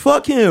shit.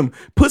 Fuck him.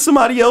 Put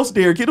somebody else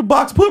there. Get a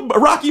box. Put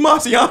Rocky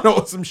Marciano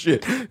or some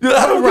shit. I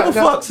don't give a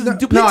fuck.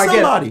 Pick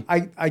somebody.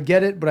 I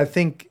get it, but I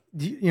think,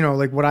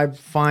 what I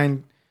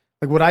find,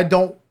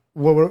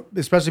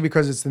 especially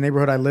because it's the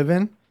neighborhood I live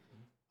in,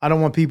 I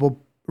don't want people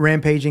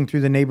rampaging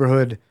through the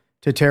neighborhood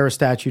to tear a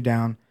statue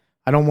down.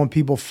 I don't want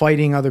people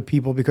fighting other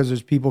people because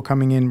there's people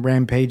coming in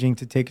rampaging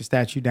to take a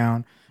statue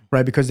down,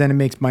 right? Because then it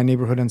makes my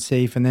neighborhood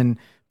unsafe and then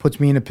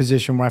puts me in a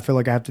position where I feel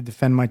like I have to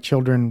defend my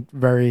children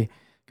very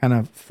kind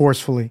of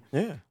forcefully.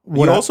 Yeah.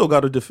 You also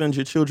got to defend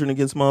your children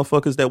against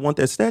motherfuckers that want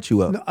that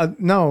statue up.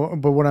 No,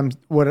 but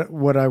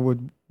what I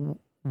would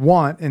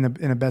want in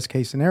a best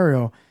case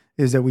scenario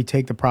is that we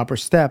take the proper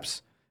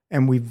steps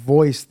and we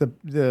voice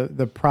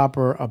the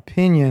proper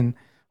opinion,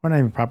 or not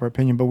even proper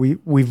opinion, but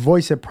we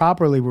voice it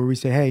properly where we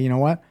say, hey, you know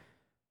what?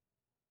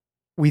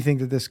 We think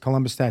that this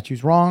Columbus statue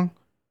is wrong.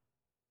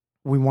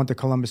 We want the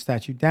Columbus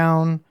statue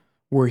down.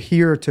 We're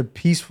here to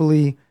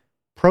peacefully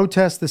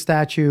protest the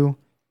statue.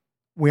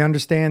 We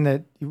understand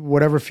that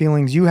whatever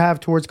feelings you have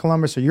towards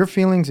Columbus are your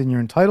feelings and you're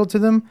entitled to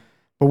them,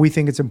 but we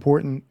think it's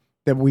important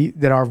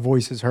that our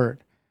voice is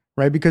heard,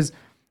 right? Because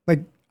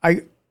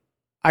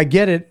I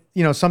get it,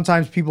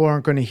 sometimes people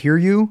aren't going to hear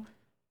you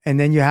and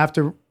then you have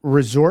to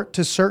resort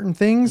to certain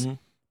things,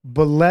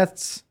 but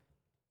let's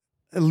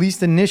at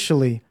least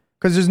initially,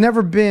 because there's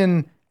never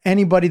been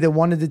anybody that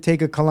wanted to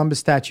take a Columbus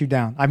statue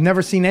down. I've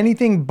never seen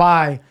anything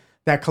by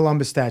that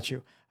Columbus statue.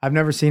 I've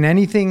never seen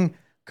anything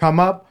come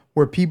up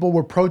where people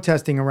were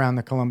protesting around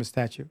the Columbus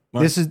statue.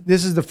 Right. This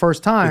is the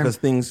first time because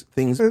things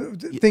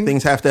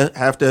have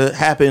to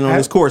happen on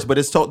this course. But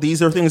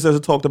these are things that are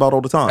talked about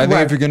all the time. I think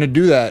if you're going to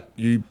do that,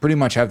 you pretty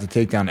much have to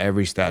take down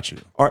every statue.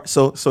 All right,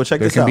 so check this out.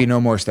 There can be no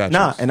more statues.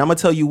 Nah, and I'm gonna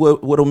tell you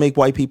what'll make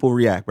white people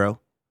react, bro.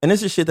 And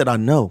this is shit that I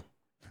know.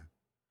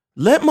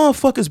 Let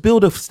motherfuckers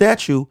build a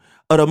statue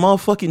of the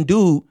motherfucking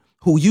dude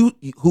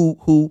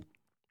who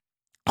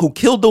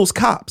killed those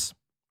cops,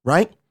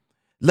 right?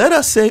 Let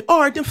us say,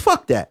 all right, then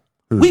fuck that.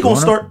 We're gonna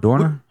start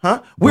Dorner?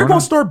 We're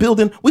gonna start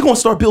building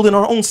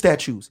our own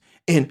statues.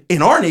 And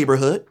in our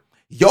neighborhood,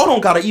 y'all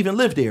don't gotta even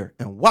live there.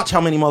 And watch how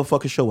many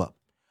motherfuckers show up.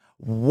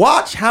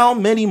 Watch how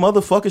many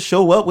motherfuckers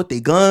show up with their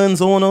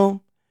guns on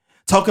them.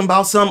 Talking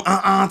about some,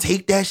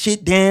 take that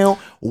shit down.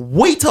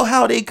 Wait till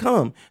how they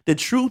come. The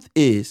truth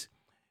is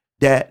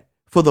that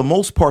for the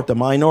most part, the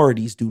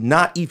minorities do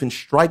not even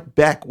strike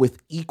back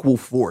with equal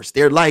force.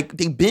 They've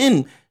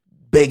been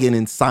begging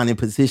and signing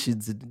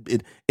petitions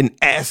and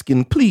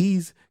asking,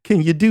 please, can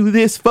you do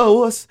this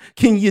for us?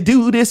 Can you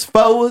do this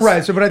for us?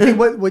 Right. So, but I think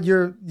what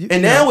you're...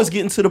 now it's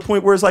getting to the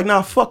point where it's like,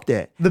 nah, fuck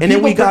that.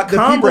 Then we got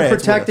comrades. The people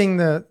protecting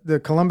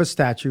the Columbus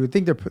statue, I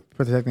think they're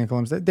protecting the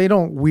Columbus. They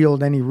don't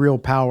wield any real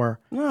power.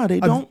 No, they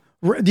don't.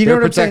 Do you know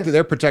what I'm saying?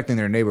 They're protecting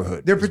their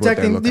neighborhood. They're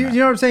protecting... You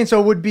know what I'm saying? So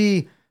it would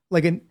be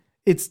like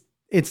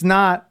it's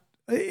not...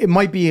 It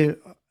might be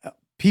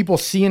people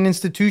see an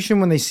institution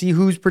when they see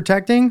who's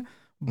protecting,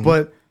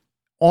 but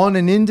on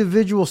an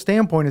individual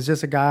standpoint, it's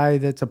just a guy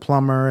that's a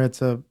plumber.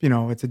 It's a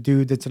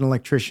dude that's an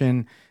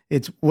electrician.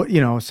 It's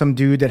some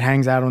dude that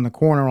hangs out on the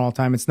corner all the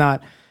time. It's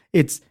not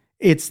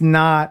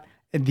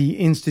the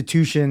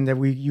institution that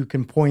you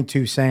can point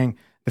to saying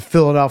the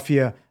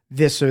Philadelphia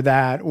this or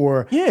that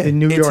or the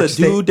New York State. It's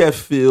a dude that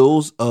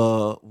feels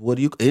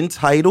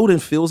entitled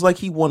and feels like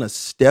he want to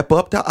step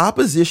up to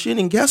opposition.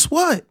 And guess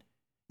what?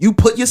 You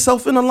put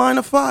yourself in a line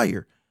of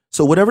fire.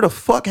 So whatever the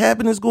fuck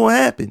happened is going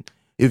to happen.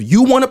 If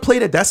you want to play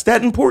that's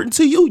that important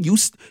to you,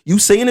 you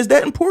saying is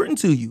that important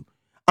to you.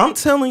 I'm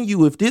telling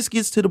you, if this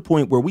gets to the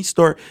point where we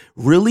start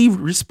really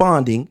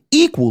responding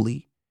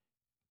equally,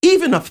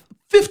 even a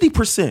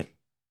 50%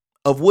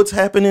 of what's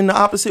happening the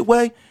opposite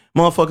way,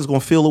 motherfuckers going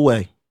to feel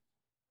away.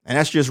 And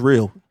that's just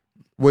real.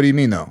 What do you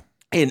mean, though?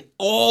 In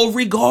all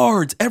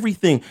regards,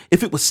 everything.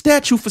 If it was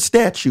statue for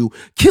statue,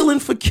 killing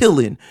for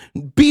killing,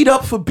 beat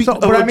up for beat.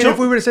 But I mean, if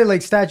we were to say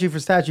like statue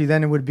for statue,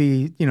 then it would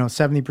be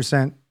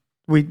 70%.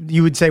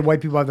 You would say white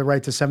people have the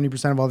right to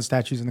 70% of all the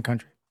statues in the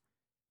country.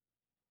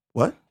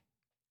 What?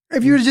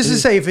 If you were just to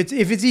say if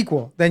it's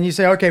equal, then you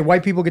say okay,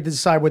 white people get to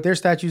decide what their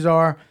statues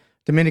are.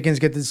 Dominicans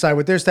get to decide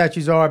what their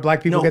statues are.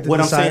 Black people get to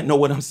decide.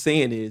 What I'm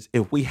saying is,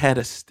 if we had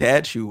a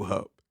statue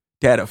up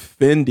that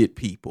offended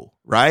people,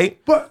 right?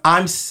 But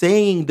I'm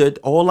saying that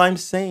all I'm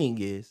saying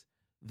is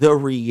the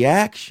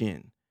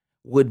reaction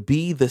would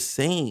be the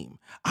same.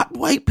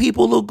 White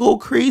people will go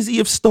crazy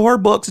if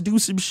Starbucks do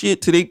some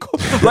shit to they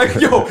like,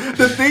 yo,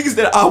 the things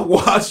that I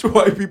watch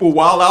white people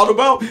wild out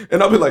about,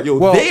 and I'll be like, yo,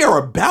 they are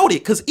about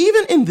it. Because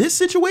even in this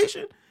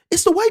situation,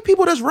 it's the white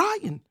people that's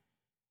rioting.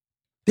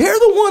 They're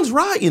the ones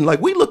rioting. Like,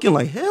 we looking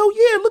like, hell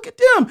yeah, look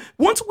at them.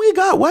 Once we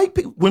got white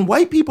people, when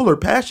white people are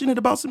passionate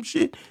about some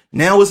shit,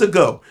 now it's a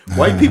go.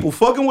 White people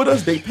fucking with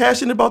us, they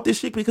passionate about this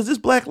shit because this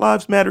Black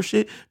Lives Matter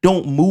shit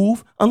don't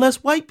move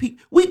unless white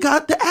people, we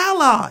got the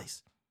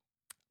allies.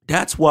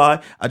 That's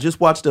why I just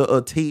watched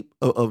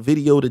a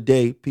video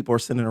today, people are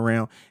sending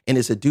around, and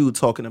it's a dude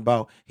talking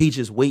about he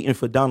just waiting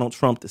for Donald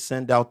Trump to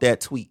send out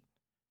that tweet.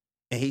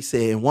 And he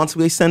said, and once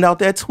we send out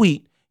that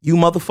tweet, you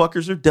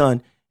motherfuckers are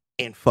done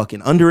in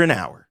fucking under an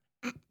hour,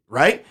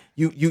 right?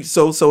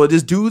 So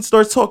this dude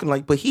starts talking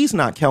like, but he's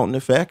not counting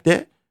the fact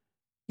that,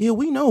 yeah,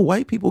 we know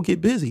white people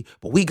get busy,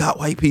 but we got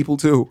white people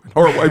too,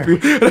 or white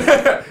people.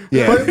 Yeah,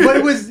 but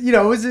it was,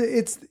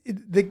 it's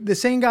the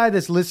same guy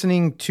that's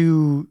listening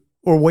to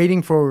or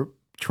waiting for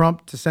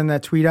Trump to send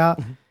that tweet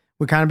out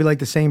would kind of be like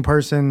the same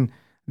person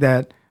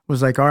that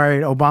was like, all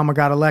right, Obama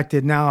got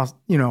elected, now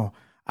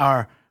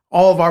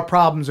all of our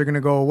problems are going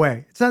to go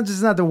away. It's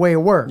just not the way it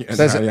works. Yeah,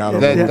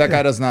 that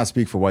guy does not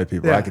speak for white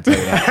people. Yeah. I can tell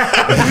you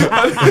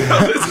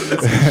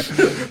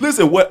that.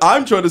 Listen, what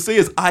I'm trying to say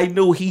is I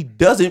know he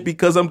doesn't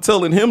because I'm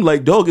telling him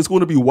like, dog, it's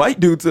going to be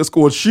white dudes that's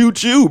going to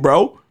shoot you,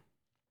 bro.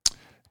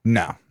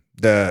 No,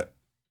 the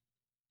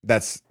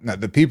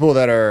people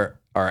that are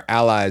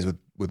allies with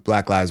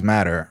Black Lives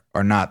Matter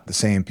are not the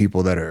same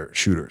people that are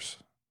shooters.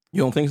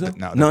 You don't think so?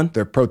 No, none.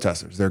 They're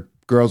protesters. They're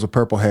girls with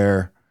purple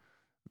hair.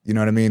 You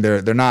know what I mean?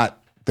 They're not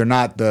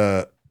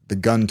the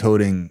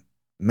gun-toting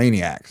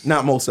maniacs.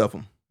 Not most of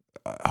them.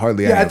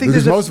 Hardly any. I think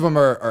because most of them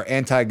are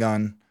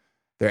anti-gun.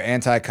 They're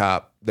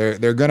anti-cop.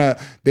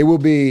 They will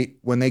be,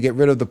 when they get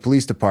rid of the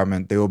police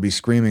department, they will be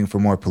screaming for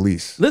more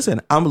police.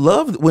 Listen, I'm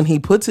loved when he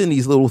puts in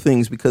these little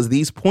things because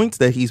these points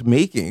that he's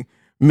making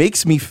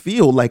makes me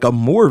feel like I'm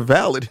more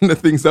valid in the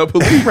things I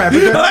believe.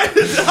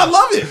 I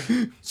love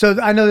it. So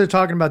I know they're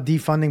talking about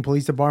defunding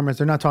police departments.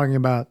 They're not talking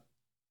about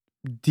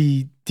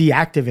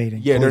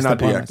deactivating. Yeah, they're not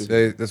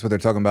deactivating. That's what they're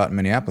talking about in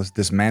Minneapolis,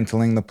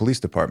 dismantling the police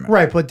department.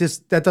 Right, but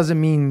that doesn't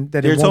mean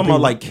that they're talking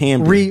about like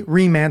Camden.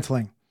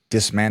 Remantling.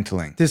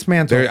 Dismantling.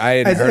 I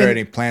hadn't heard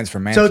any plans for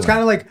mantling. So it's kind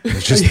of like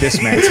it's just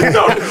dismantling.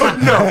 no,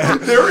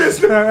 there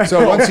is no.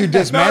 So once you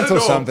dismantle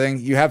something,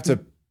 you have to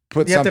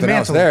put something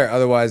else there.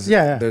 Otherwise,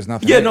 there's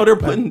nothing. Yeah, no, they're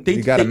putting.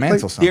 You got to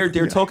mantle something.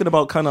 They're talking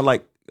about kind of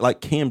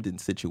like Camden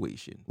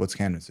situation. What's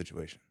Camden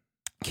situation?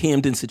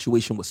 Camden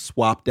situation was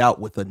swapped out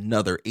with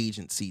another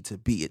agency to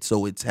be it.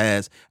 So it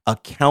has a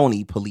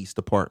county police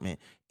department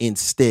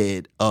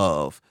instead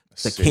of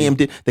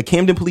the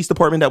Camden Police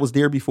Department that was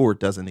there before. It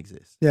doesn't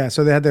exist. Yeah,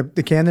 so they had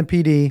the Camden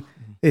PD,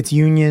 it's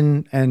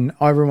union and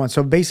everyone.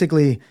 So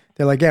basically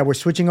they're like, yeah, we're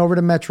switching over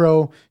to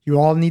Metro. You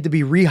all need to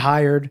be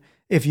rehired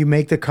if you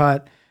make the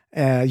cut.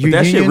 But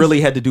that shit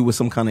really had to do with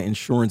some kind of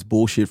insurance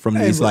bullshit from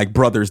these like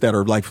brothers that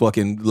are like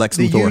fucking Lex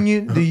Luthor.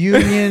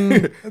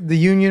 The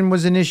union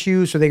was an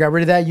issue, so they got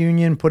rid of that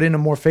union, put in a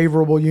more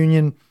favorable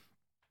union,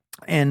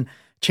 and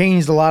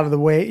changed a lot of the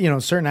way,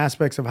 certain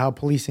aspects of how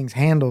policing's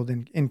handled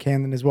in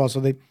Camden as well. So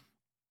they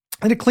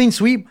had a clean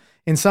sweep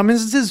in some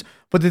instances.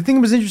 But the thing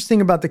that was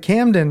interesting about the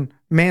Camden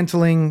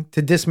mantling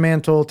to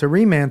dismantle to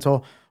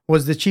remantle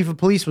was the chief of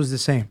police was the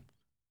same.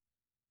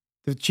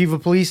 The chief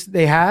of police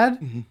they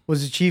had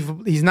was the chief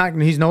of,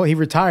 he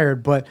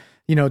retired, but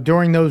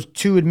during those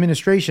two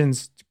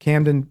administrations,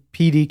 Camden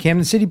City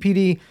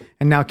PD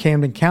and now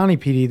Camden County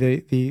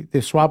PD,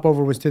 the swap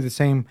over was to the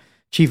same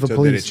chief of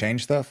police. Did it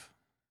change stuff?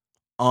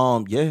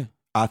 Yeah.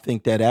 I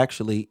think that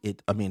actually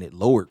it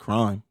lowered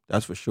crime.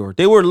 That's for sure.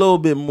 They were a little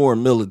bit more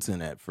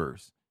militant at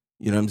first.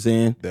 You know what I'm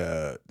saying?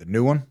 The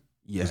new one?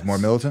 Yes. Was more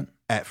militant?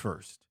 At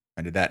first.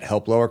 And did that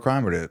help lower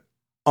crime or did it?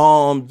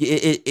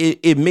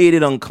 It made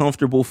it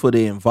uncomfortable for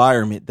the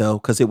environment though,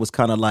 because it was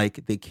kind of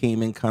like they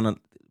came in kind of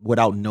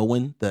without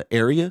knowing the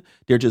area.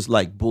 They're just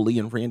like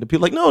bullying random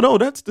people. Like, no,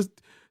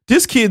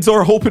 this kid's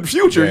our hope and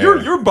future.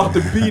 Yeah. You're about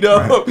to beat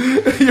up.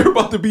 You're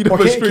about to beat up.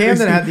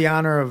 Camden had the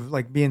honor of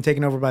like being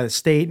taken over by the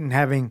state and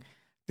having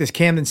this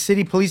Camden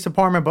City Police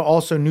Department, but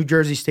also New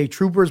Jersey State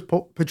Troopers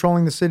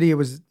patrolling the city. It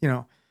was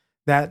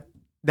that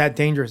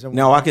dangerous.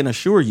 Now I can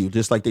assure you,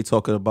 just like they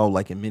talking about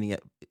like in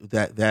Minneapolis,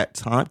 that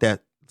time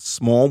that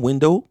small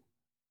window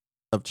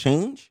of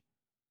change,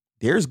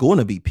 there's going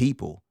to be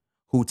people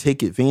who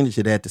take advantage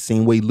of that the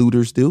same way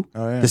looters do,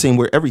 the same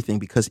way everything,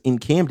 because in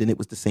Camden, it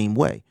was the same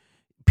way.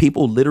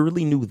 People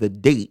literally knew the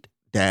date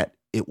that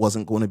it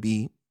wasn't going to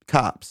be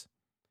cops.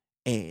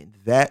 And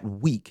that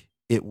week,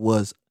 it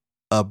was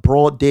a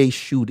broad day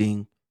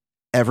shooting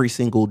every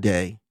single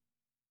day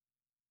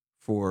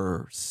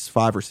for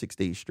 5 or 6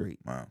 days straight.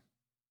 Wow.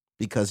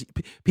 Because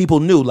people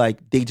knew,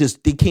 like, they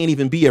can't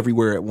even be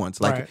everywhere at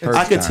once. Like, right.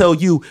 I could tell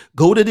you,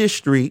 go to this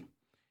street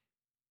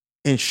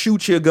and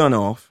shoot your gun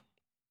off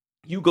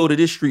You go to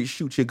this street,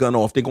 shoot your gun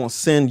off. They're gonna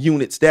send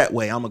units that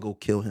way. I'm gonna go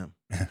kill him.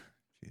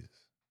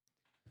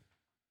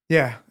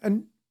 Yeah,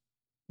 and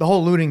the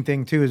whole looting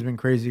thing too has been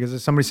crazy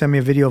because somebody sent me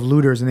a video of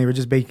looters and they were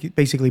just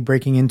basically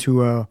breaking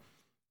into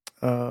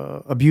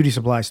a beauty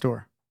supply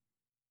store.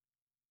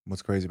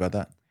 What's crazy about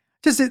that?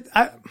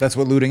 That's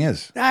what looting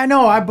is. I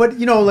know, but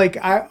you want to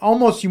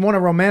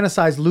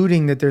romanticize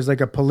looting, that there's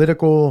like a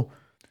political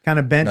kind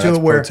of bent to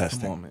it where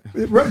protesting. But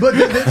you know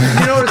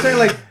what I'm saying,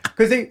 like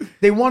because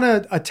they want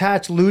to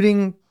attach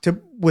looting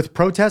with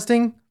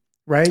protesting,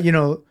 right? You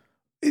know,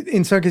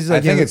 in some cases,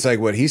 I think it's like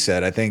what he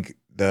said. I think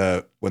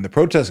when the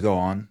protests go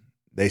on,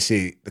 they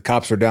see the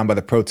cops are down by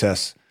the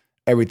protests,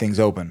 everything's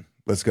open.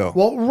 Let's go.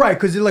 Well, right,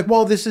 because they're like,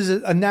 well, this is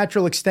a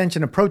natural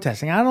extension of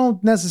protesting. I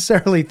don't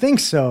necessarily think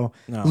so.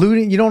 No.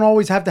 Looting, you don't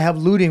always have to have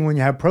looting when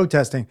you have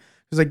protesting.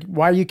 It's like,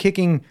 why are you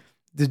kicking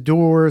the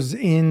doors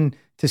in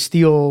to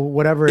steal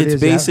whatever it is?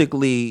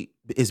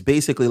 It's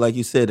basically, like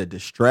you said, a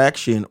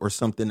distraction or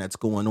something that's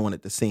going on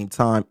at the same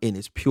time, and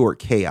it's pure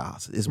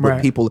chaos. Is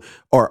what people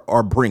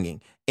are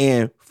bringing.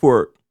 And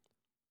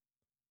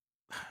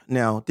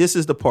now, this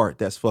is the part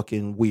that's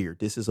fucking weird.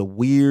 This is a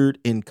weird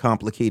and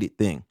complicated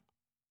thing.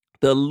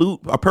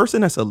 A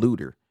person that's a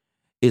looter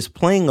is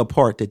playing a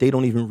part that they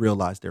don't even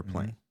realize they're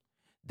playing.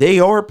 They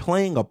are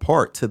playing a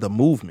part to the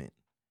movement,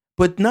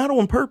 but not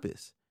on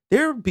purpose.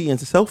 They're being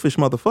selfish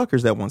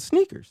motherfuckers that want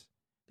sneakers.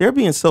 They're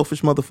being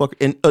selfish motherfuckers,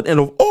 and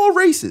of all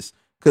races.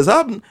 Because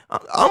I'm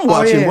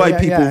watching white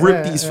people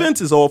rip these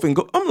fences off and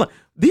go. I'm like,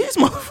 these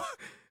motherfuckers.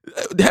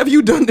 Have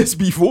you done this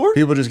before?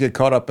 People just get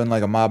caught up in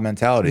like a mob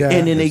mentality,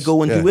 and then they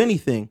go and do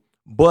anything.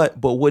 But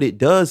what it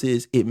does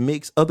is it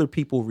makes other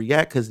people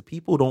react because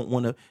people don't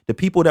want to. The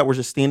people that were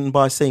just standing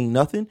by saying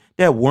nothing,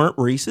 that weren't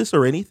racist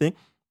or anything,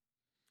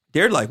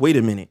 they're like, wait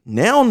a minute.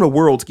 Now the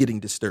world's getting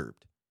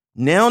disturbed.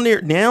 Now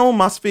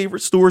my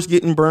favorite store's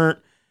getting burnt.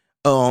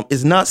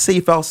 It's not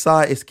safe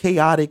outside. It's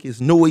chaotic.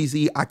 It's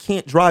noisy. I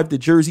can't drive to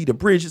Jersey. The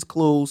bridge is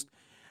closed.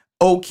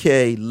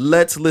 Okay,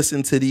 let's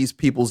listen to these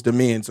people's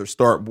demands or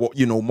start,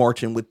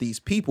 marching with these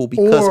people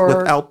because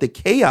without the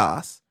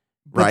chaos,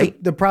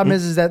 right? The problem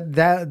is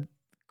that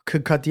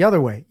could cut the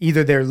other way.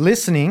 Either they're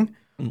listening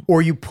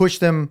or you push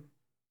them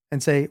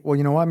and say, well,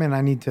 you know what, man,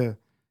 I need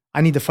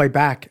to fight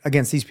back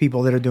against these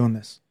people that are doing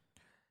this.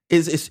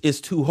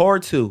 It's too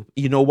hard to.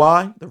 You know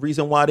why? The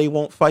reason why they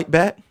won't fight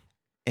back?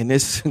 And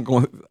this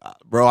going,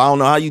 bro, I don't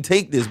know how you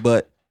take this,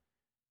 but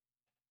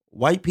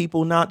white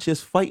people not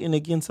just fighting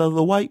against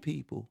other white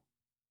people.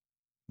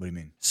 What do you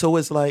mean? So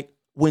it's like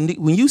when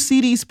you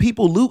see these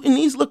people looting,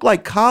 these look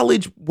like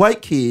college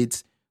white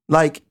kids,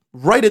 like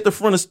right at the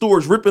front of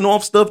stores, ripping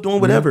off stuff, doing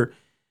whatever. Mm-hmm.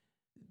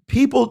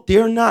 People,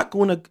 they're not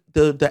going to,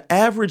 the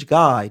average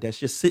guy that's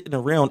just sitting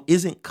around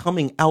isn't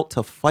coming out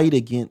to fight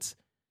against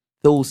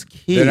those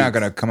kids. They're not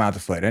going to come out to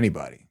fight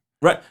anybody.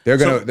 Right. They're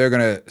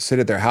gonna sit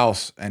at their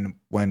house, and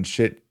when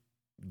shit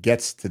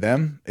gets to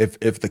them, if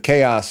the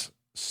chaos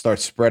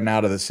starts spreading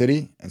out of the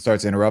city and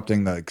starts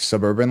interrupting the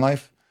suburban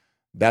life,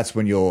 that's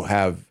when you'll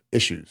have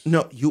issues.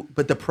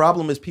 But the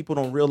problem is people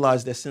don't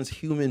realize that since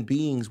human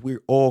beings, we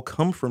all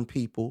come from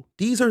people.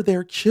 These are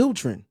their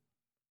children.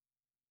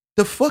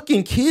 The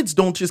fucking kids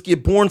don't just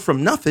get born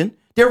from nothing.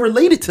 They're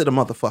related to the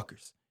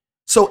motherfuckers.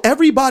 So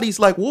everybody's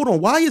like, hold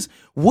on,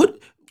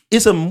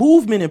 it's a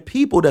movement of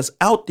people that's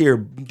out there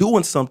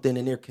doing something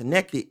and they're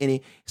connected. And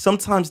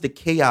sometimes the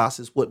chaos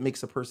is what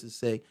makes a person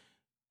say,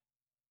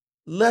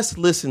 let's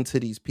listen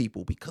to these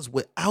people, because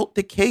without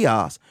the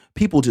chaos,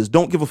 people just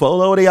don't give a fuck.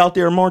 Oh, they out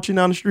there marching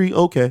down the street?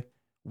 Okay,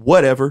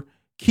 whatever.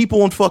 Keep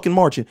on fucking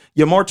marching.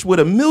 You marched with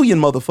 1 million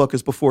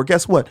motherfuckers before.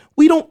 Guess what?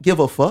 We don't give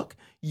a fuck.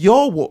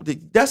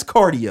 That's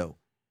cardio.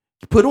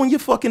 Put on your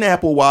fucking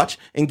Apple Watch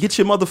and get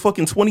your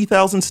motherfucking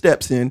 20,000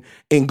 steps in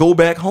and go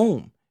back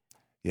home.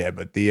 Yeah,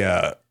 but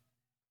the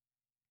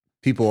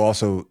people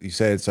also, you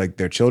say it's like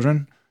their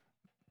children.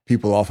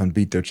 People often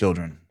beat their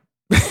children.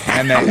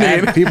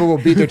 And people will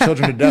beat their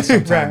children to death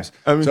sometimes.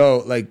 Right.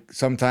 So, like,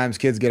 sometimes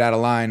kids get out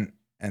of line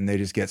and they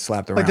just get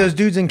slapped around. Like those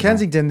dudes in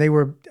Kensington, they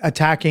were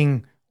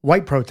attacking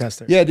white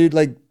protesters. Yeah, dude,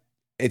 like,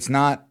 it's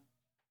not.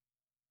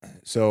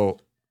 So,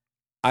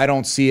 I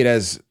don't see it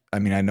as, I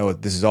mean, I know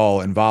this is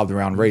all involved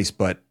around race,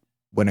 but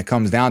when it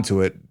comes down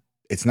to it,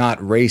 it's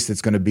not race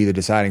that's going to be the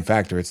deciding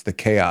factor. It's the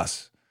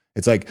chaos.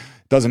 It's like,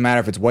 it doesn't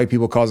matter if it's white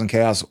people causing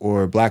chaos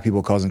or black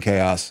people causing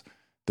chaos.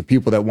 The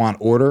people that want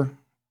order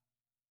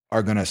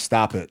are going to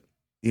stop it.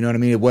 You know what I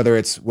mean?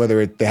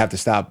 Whether they have to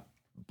stop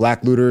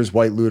black looters,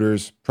 white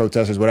looters,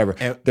 protesters, whatever.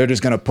 They're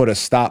just going to put a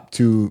stop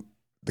to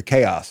the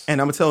chaos.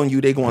 And I'm telling you,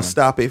 they're going to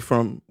stop it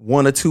from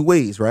one or two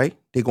ways, right?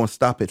 They're going to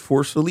stop it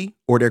forcefully,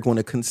 or they're going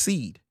to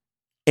concede.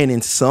 And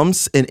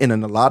in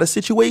a lot of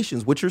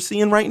situations, what you're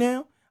seeing right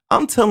now,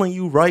 I'm telling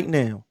you right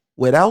now,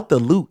 without the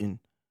looting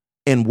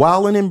and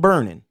wilding and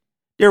burning,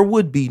 there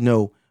would be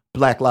no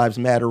Black Lives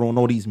Matter on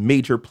all these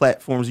major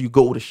platforms. You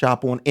go to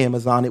shop on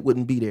Amazon, it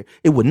wouldn't be there.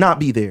 It would not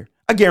be there.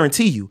 I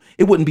guarantee you,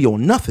 it wouldn't be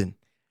on nothing.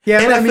 Yeah,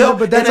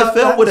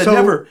 NFL would have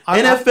never.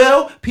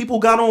 NFL people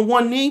got on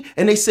one knee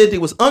and they said they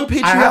was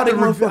unpatriotic.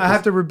 I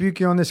have to rebuke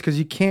you on this because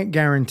you can't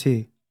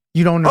guarantee.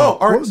 You don't know. Oh,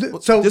 all right.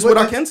 So this is what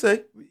I can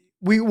say.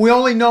 We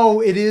only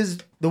know it is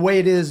the way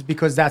it is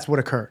because that's what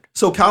occurred.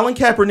 So Colin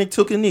Kaepernick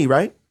took a knee,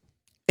 right?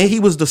 And he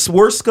was the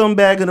worst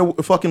scumbag in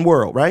the fucking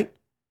world, right?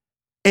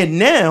 And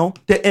now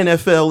the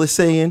NFL is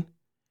saying,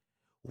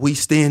 we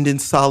stand in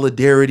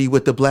solidarity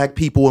with the black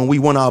people and we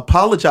want to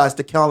apologize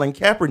to Colin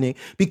Kaepernick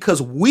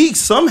because we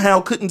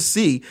somehow couldn't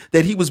see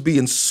that he was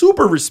being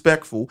super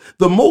respectful,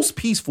 the most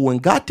peaceful,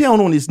 and got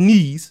down on his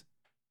knees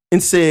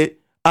and said,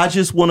 I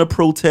just want to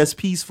protest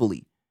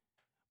peacefully.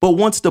 But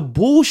once the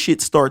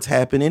bullshit starts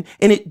happening,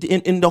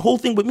 and the whole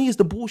thing with me is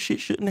the bullshit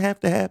shouldn't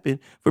have to happen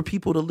for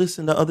people to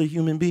listen to other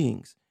human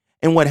beings.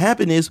 And what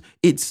happened is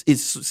it's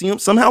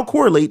somehow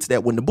correlates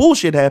that when the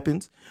bullshit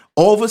happens,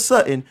 all of a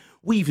sudden,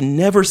 we've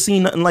never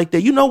seen nothing like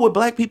that. You know what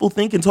black people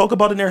think and talk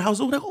about in their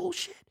household? Like, oh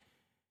shit,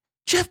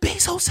 Jeff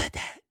Bezos said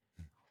that.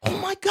 Oh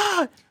my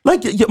God.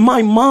 Like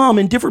my mom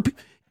and different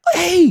people.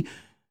 Hey,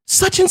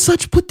 such and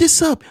such put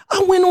this up.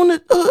 I went on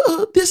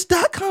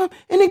this.com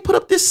and they put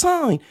up this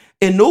sign.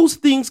 And those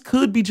things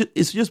could be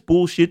it's just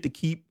bullshit to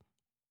keep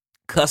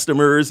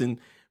customers and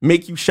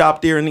make you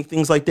shop there and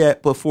things like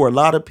that. But for a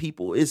lot of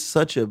people,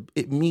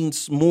 it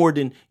means more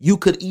than you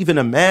could even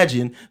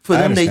imagine. For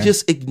them, they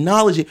just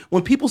acknowledge it.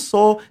 When people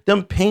saw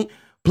them paint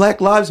Black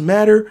Lives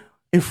Matter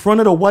in front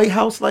of the White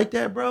House like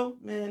that, bro,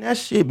 man, that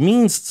shit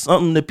means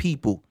something to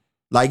people.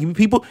 Like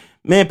people,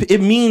 man,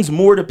 it means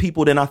more to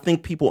people than I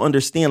think people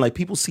understand. Like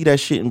people see that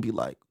shit and be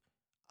like,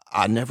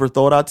 I never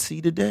thought I'd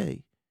see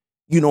today.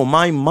 You know,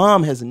 my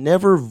mom has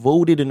never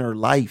voted in her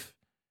life.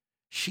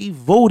 She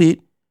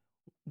voted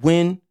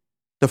when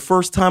the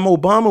first time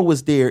Obama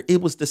was there.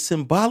 It was the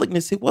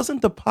symbolicness. It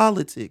wasn't the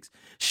politics.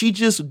 She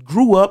just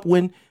grew up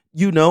when,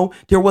 you know,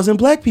 there wasn't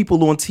black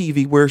people on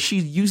TV where she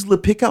usually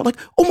pick out like,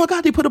 oh my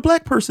God, they put a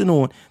black person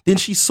on. Then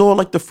she saw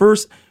like the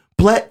first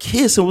black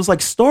kiss. It was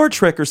like Star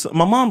Trek or something.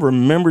 My mom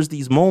remembers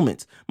these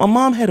moments. My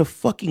mom had a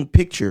fucking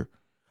picture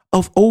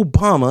of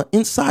Obama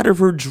inside of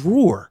her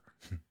drawer.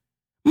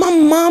 My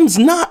mom's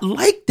not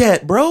like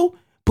that, bro.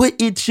 But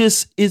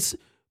it's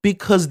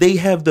because they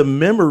have the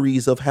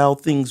memories of how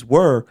things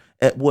were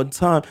at one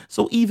time.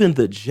 So even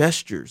the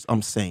gestures,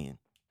 I'm saying,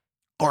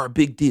 are a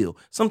big deal.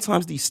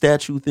 Sometimes these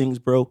statue things,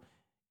 bro,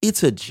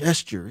 it's a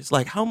gesture. It's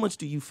like, how much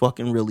do you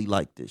fucking really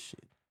like this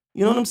shit?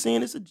 You know what I'm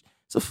saying? It's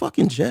a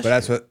fucking gesture. But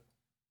that's what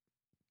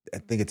I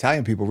think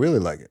Italian people really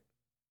like it.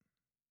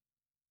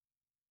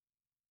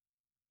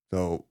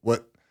 So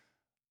what?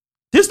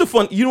 This is the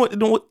fun. You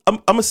know what? I'm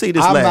gonna say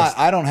this last.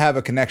 I don't have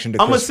a connection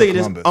to. I'm gonna say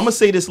this. I'm gonna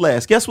say this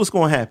last. Guess what's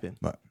gonna happen?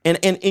 What?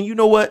 And you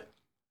know what?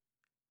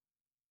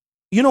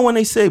 You know when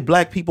they say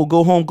black people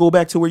go home, go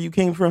back to where you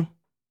came from?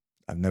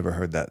 I've never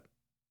heard that.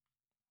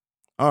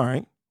 All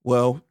right.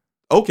 Well,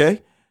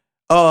 okay.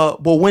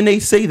 But when they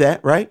say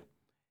that, right?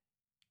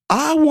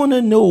 I want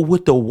to know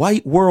what the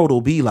white world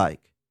will be like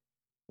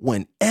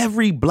when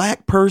every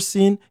black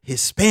person,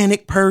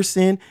 Hispanic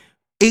person,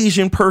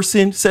 Asian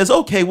person says,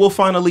 okay, we'll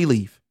finally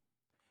leave.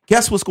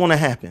 Guess what's going to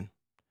happen?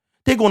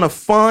 They're going to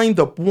find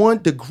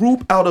the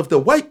group out of the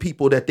white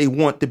people that they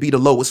want to be the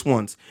lowest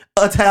ones.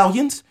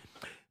 Italians.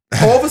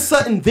 All of a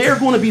sudden, they're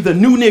going to be the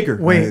new nigger.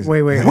 Wait.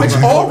 Which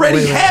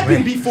already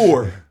happened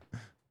before.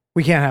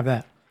 We can't have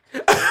that.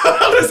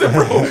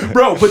 Listen,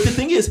 bro. But the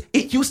thing is,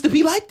 it used to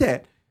be like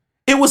that.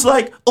 It was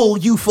like, oh,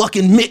 you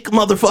fucking Mick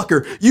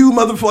motherfucker. You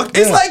motherfucker.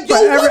 It's like, yo,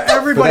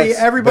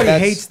 everybody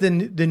hates the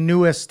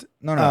newest.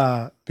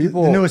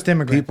 People, the newest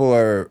immigrant. People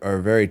are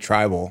very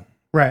tribal.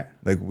 Right.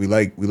 Like we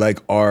like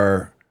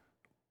our,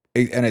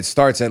 and it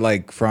starts at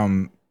like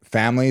from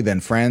family, then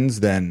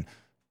friends, then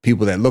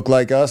people that look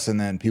like us, and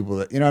then people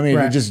that, you know what I mean?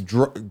 Right. It just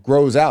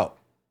grows out.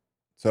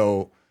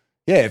 So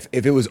yeah,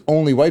 if it was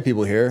only white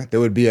people here,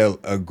 there would be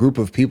a group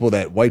of people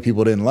that white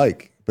people didn't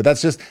like. But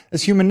that's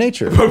human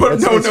nature. No,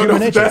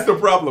 nature. That's the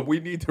problem.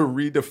 We need to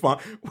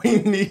redefine. We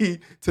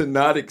need to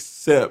not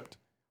accept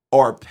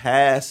our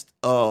past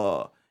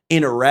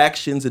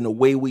interactions and the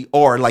way we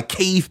are, like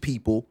cave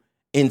people,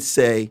 and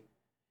say,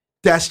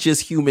 that's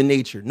just human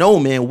nature. No,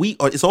 man,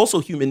 it's also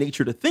human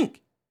nature to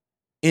think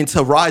and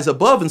to rise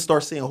above and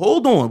start saying,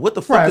 hold on, what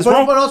the fuck is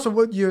wrong? But also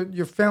what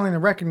you're failing to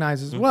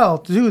recognize as well,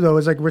 too, though,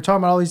 is like we're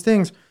talking about all these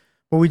things,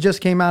 but we just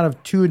came out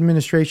of 2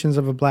 administrations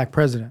of a black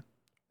president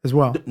as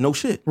well. No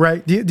shit.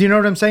 Right. Do you know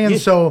what I'm saying? Yeah.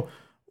 So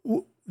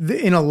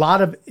in a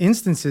lot of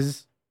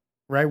instances,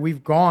 right,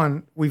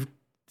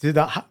 the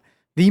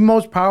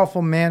most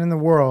powerful man in the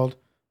world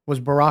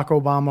was Barack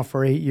Obama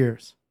for 8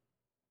 years.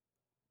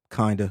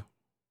 Kinda.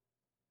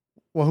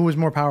 Well, who was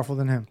more powerful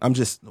than him?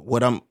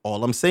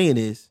 All I'm saying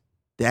is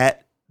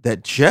that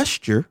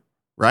gesture,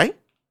 right?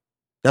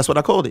 That's what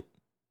I called it.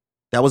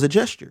 That was a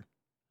gesture.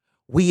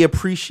 We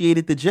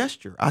appreciated the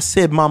gesture. I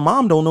said my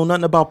mom don't know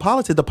nothing about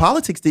politics. The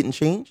politics didn't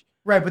change.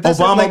 Right, but that's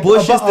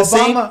Bush is the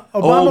same.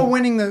 Obama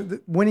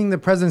winning the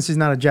presidency is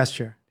not a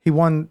gesture. He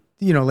won,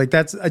 like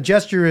that's a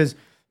gesture is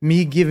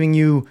me giving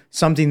you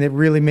something that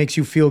really makes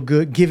you feel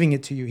good, giving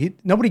it to you.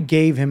 Nobody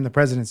gave him the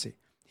presidency.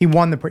 He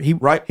won he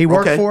worked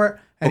for it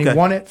and he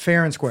won it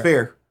fair and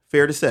square.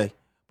 Fair to say.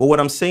 But what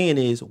I'm saying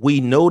is,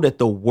 we know that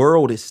the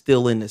world is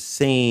still in the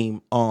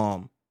same,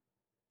 pot.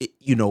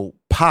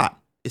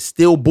 It's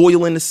still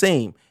boiling the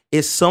same.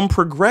 It's some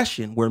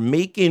progression. We're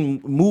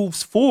making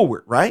moves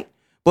forward, right?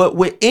 But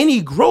with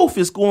any growth,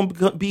 it's going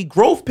to be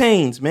growth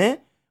pains, man.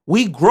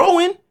 We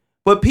growing,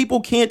 but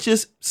people can't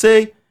just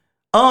say,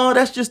 "Oh,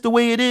 that's just the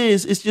way it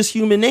is. It's just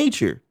human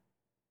nature."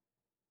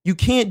 You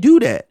can't do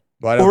that.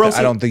 Well,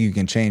 I don't think you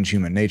can change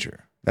human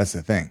nature. That's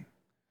the thing.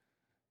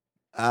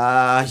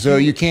 So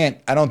you can't.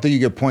 I don't think you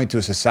could point to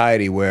a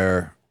society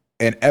where,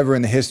 and ever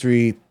in the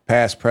history,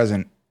 past,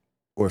 present,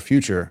 or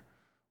future,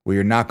 where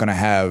you're not going to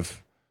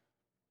have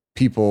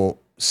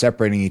people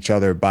separating each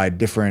other by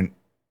different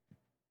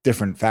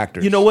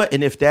factors. You know what?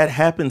 And if that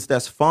happens,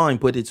 that's fine.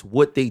 But it's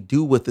what they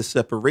do with the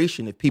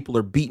separation. If people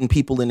are beating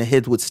people in the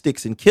head with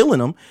sticks and killing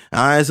them,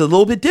 it's a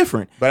little bit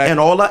different. But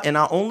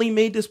I only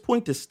made this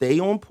point to stay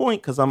on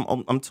point because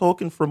I'm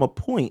talking from a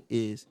point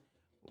is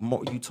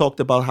you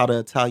talked about how the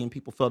Italian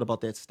people felt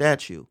about that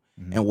statue,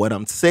 and what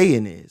I'm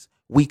saying is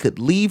we could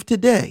leave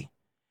today,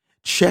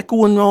 check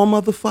on all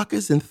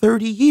motherfuckers in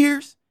 30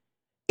 years,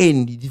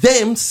 and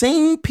them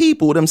same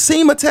people, them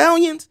same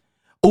Italians,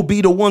 will be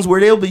the ones where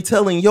they'll be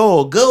telling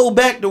y'all, go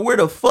back to where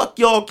the fuck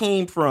y'all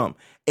came from.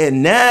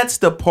 And that's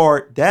the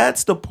part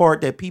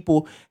that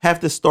people have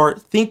to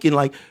start thinking,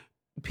 like,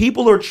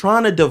 people are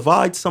trying to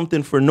divide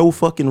something for no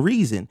fucking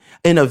reason.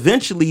 And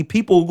eventually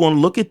people are going to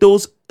look at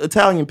those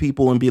Italian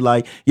people and be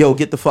like, yo,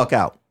 get the fuck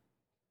out.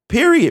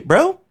 Period,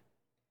 bro.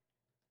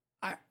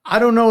 I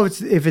don't know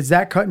if it's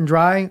that cut and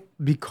dry,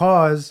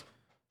 because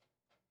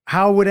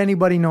how would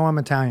anybody know I'm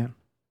Italian?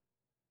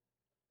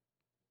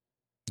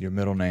 Your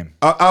middle name.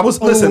 I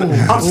was listening.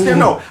 I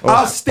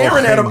was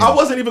staring at him. I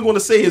wasn't even going to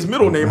say his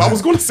middle name. I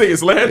was going to say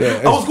his last.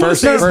 Yeah, I was going to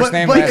say his first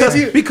name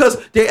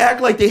because they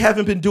act like they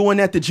haven't been doing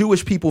that to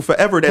Jewish people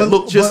forever. That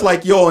look just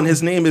like y'all, and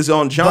his name is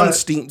on John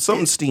Steen,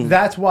 something Steen.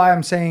 That's why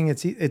I'm saying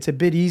it's a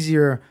bit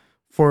easier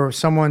for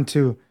someone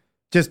to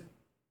just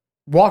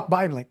walk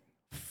by and like,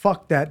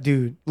 fuck that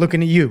dude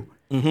looking at you,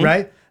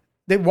 right?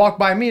 They walk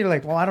by me, they're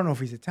like, well, I don't know if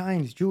he's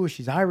Italian, he's Jewish,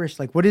 he's Irish.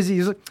 Like, what is he?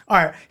 He's like, all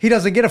right, he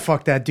doesn't get a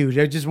fuck that dude.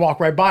 They just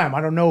walk right by him.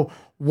 I don't know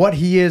what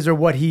he is or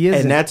what he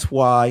isn't. And that's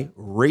why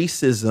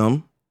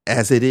racism,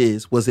 as it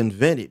is, was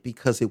invented,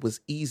 because it was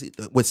easy.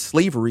 With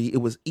slavery,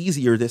 it was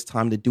easier this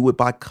time to do it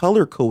by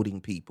color coding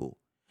people.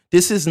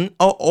 This isn't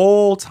an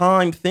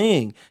all-time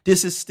thing.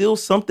 This is still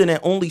something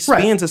that only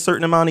spans a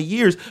certain amount of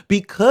years,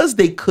 because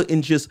they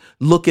couldn't just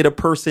look at a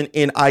person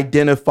and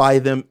identify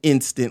them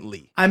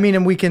instantly. I mean,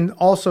 and we can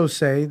also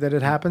say that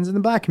it happens in the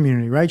black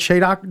community, right?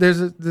 There's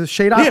the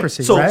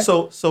shadeocracy, right?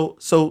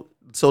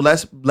 So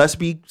let's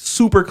be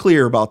super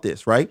clear about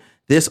this, right?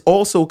 This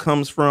also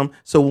comes from,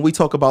 so when we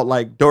talk about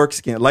like dark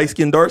skin, light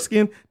skin, dark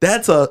skin,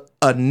 that's a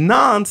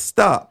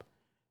nonstop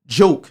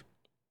joke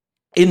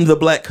in the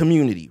black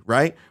community,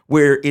 right?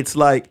 Where it's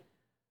like,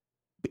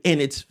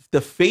 and it's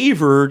the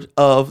favored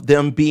of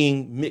them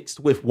being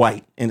mixed with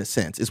white, in a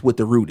sense, is what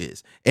the root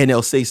is. And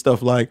they'll say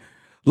stuff like,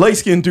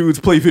 light-skinned dudes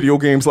play video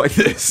games like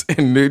this.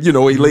 And, he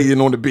laying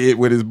on the bed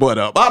with his butt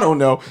up. I don't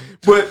know.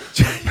 But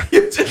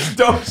it's just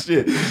dumb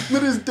shit.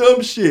 But it's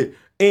dumb shit.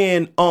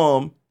 And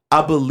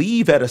I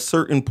believe at a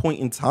certain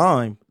point in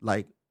time,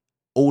 like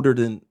older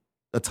than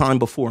a time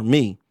before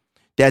me,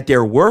 that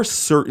there were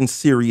certain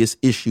serious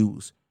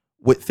issues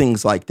with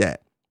things like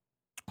that,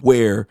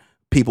 where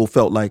people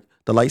felt like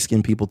the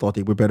light-skinned people thought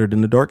they were better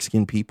than the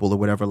dark-skinned people or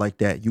whatever like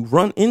that. You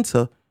run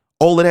into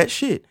all of that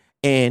shit,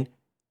 and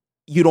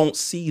you don't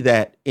see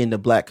that in the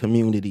black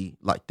community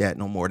like that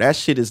no more. That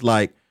shit is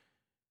like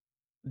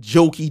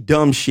jokey,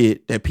 dumb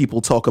shit that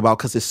people talk about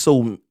because it's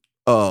so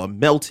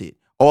melted.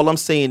 All I'm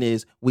saying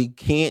is we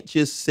can't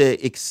just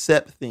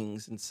accept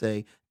things and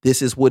say,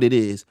 this is what it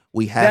is.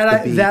 We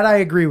have to be. That I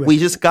agree with. We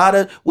just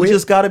gotta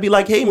be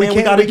like, hey man,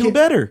 we gotta do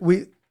better.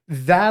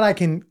 That I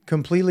can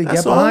completely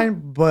get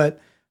behind, but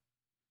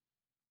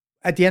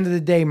at the end of the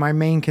day, my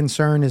main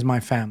concern is my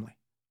family,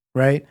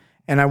 right?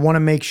 And I want to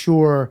make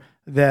sure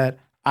that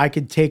I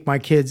could take my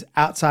kids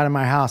outside of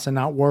my house and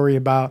not worry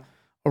about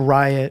a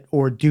riot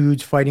or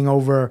dudes fighting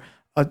over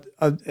a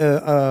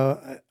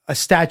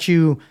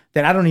statue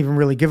that I don't even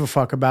really give a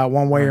fuck about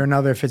one way or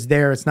another. If it's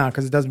there, it's not,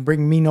 because it doesn't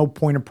bring me no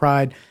point of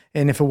pride.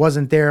 And if it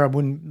wasn't there,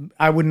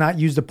 I would not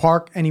use the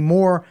park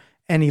anymore,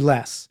 any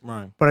less.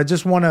 Right. But I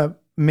just want to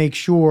make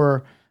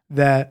sure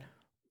that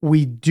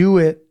we do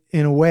it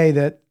in a way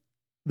that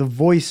the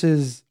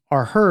voices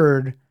are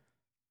heard,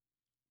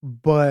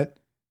 but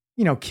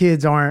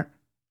kids aren't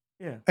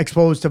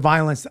exposed to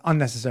violence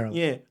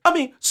unnecessarily. Yeah, I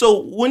mean,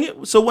 so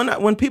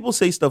when people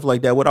say stuff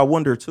like that, what I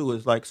wonder too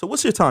is like, so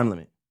what's your time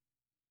limit?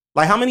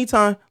 Like how many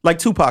times? Like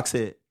Tupac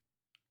said,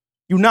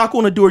 you knock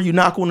on the door, you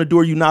knock on the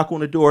door, you knock on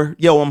the door.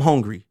 Yo, I'm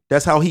hungry.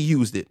 That's how he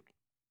used it.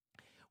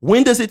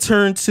 When does it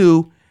turn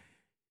to,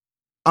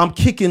 I'm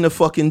kicking the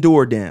fucking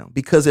door down?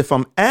 Because if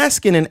I'm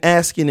asking and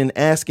asking and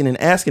asking and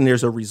asking,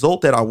 there's a result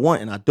that I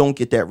want and I don't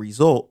get that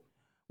result.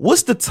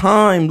 What's the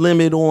time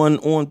limit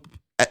on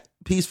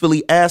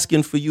peacefully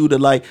asking for you to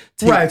like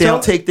Right, so-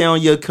 take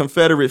down your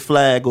Confederate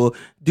flag or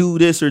do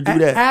this or do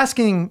that.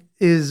 Asking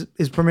is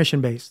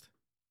permission based,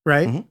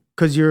 right? Mhm.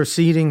 Because you're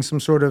ceding some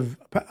sort of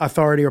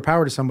authority or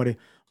power to somebody.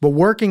 But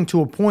working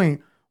to a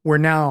point where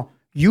now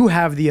you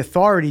have the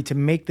authority to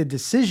make the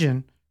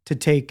decision to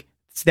take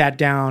that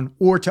down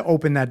or to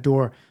open that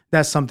door,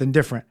 that's something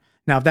different.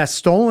 Now, if that's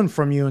stolen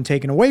from you and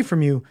taken away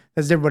from you,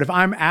 that's different. But if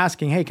I'm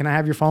asking, hey, can I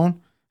have your phone?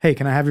 Hey,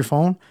 can I have your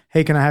phone?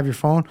 Hey, can I have your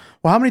phone?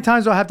 Well, how many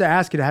times do I have to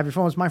ask you to have your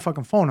phone? It's my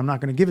fucking phone. I'm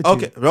not going to give it to you.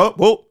 Okay,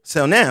 well,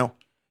 so now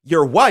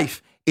your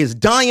wife is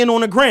dying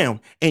on the ground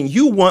and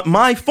you want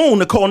my phone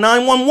to call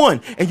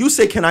 911 and you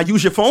say, can I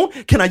use your phone?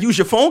 Can I use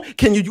your phone?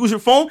 Can you use your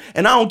phone?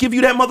 And I don't give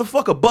you that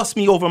motherfucker, bust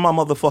me over my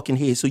motherfucking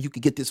head so you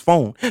can get this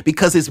phone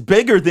because it's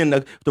bigger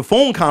than the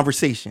phone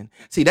conversation.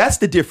 See, that's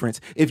the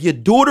difference. If your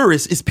daughter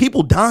is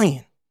people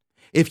dying.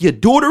 If your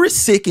daughter is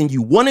sick and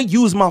you want to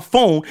use my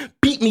phone,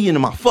 beat me into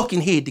my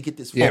fucking head to get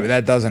this phone. Yeah, but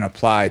that doesn't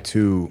apply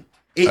to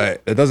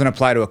it doesn't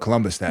apply to a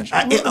Columbus statue.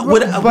 We're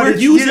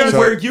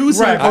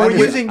using right, but we're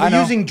using I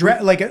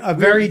know. like a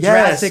very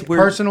drastic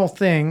personal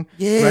thing.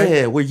 Yeah,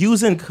 right? we're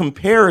using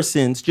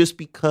comparisons just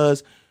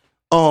because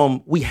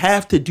we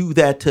have to do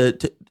that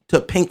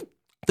to paint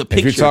the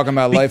picture. If you're talking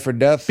about life or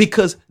death,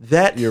 because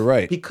that you're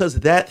right. Because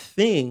that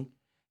thing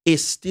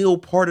is still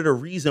part of the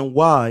reason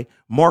why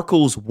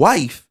Marco's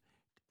wife,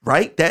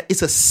 right? That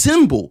is a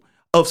symbol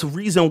of the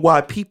reason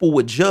why people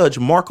would judge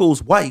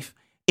Marco's wife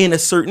in a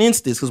certain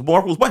instance, because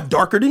Marco's wife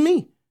darker than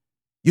me.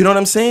 You know what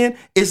I'm saying?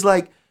 It's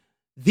like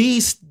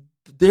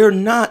they're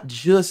not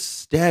just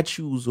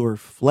statues or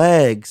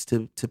flags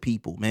to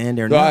people, man.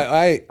 They're not.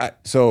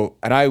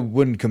 I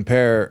wouldn't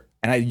compare,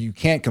 you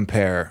can't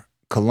compare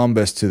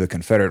Columbus to the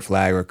Confederate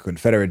flag or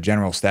Confederate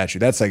general statue.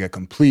 That's like a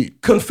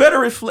complete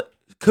Confederate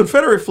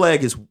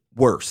flag is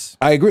worse.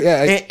 I agree.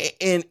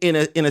 In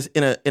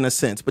a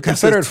sense, but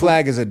Confederate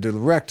flag is a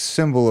direct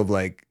symbol of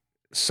like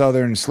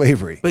Southern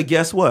slavery. But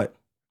guess what?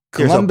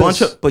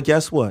 But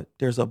guess what?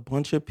 There's a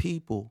bunch of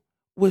people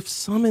with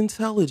some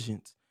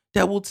intelligence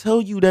that will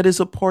tell you that it's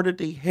a part of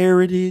their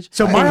heritage.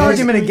 So my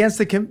argument against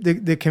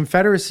the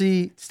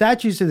Confederacy,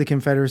 statues of the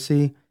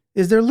Confederacy,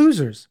 is they're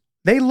losers.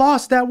 They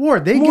lost that war.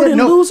 They More get than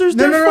no losers.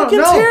 They're fucking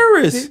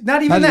terrorists.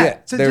 Not even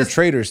that. So They're just-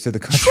 traitors to the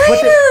country.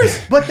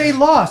 But they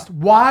lost.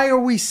 Why are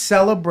we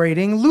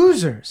celebrating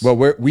losers? Well,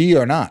 we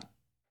are not.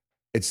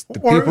 It's the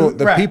people.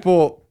 The right.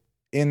 people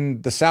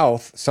in the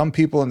South. Some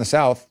people in the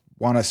South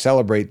want to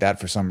celebrate that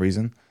for some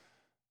reason,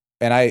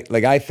 and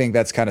I think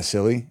that's kind of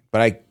silly.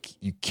 But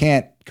you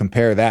can't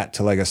compare that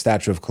to like a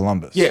statue of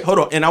Columbus. Yeah, hold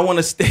on. And I want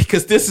to stay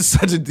because this is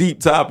such a deep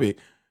topic.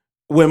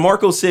 When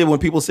Marco said when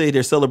people say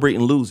they're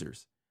celebrating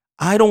losers,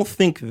 I don't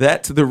think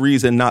that's the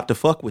reason not to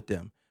fuck with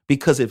them.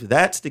 Because if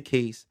that's the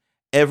case,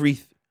 every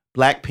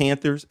Black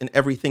Panthers and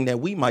everything that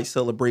we might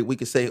celebrate, we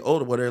could say,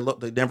 oh, well,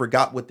 they never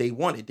got what they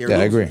wanted. They're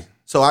losers. I agree.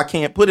 So I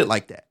can't put it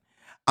like that.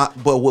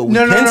 But what we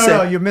No,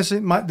 say, you're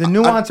missing the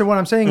nuance of what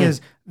I'm saying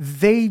is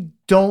they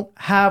don't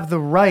have the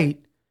right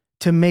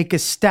to make a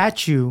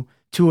statue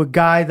to a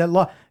guy that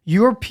lost.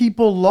 Your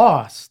people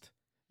lost.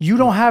 You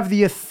don't have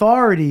the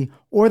authority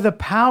or the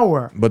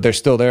power. But they're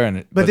still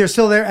there, But they're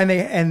still there,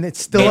 and it's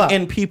still up.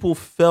 And people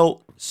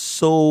felt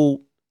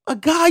so. A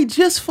guy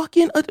just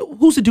fucking.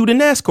 Who's the dude in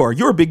NASCAR?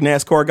 You're a big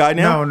NASCAR guy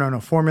now. No.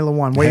 Formula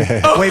One, way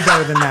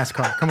better than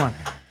NASCAR. Come on,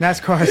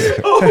 NASCAR.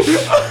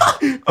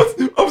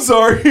 I'm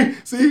sorry.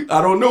 See,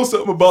 I don't know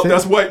something about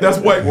that's white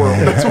world.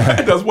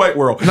 That's white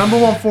world. Number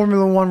one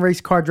Formula One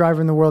race car driver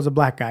in the world is a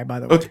black guy, by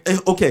the way.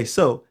 Okay.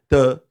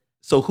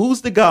 So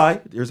who's the guy?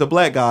 There's a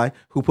black guy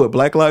who put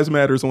Black Lives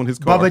Matters on his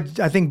car.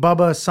 I think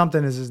Bubba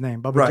something is his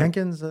name. Bubba Right.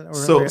 Jenkins.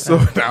 So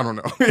I don't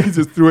know. He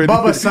just threw it.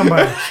 Bubba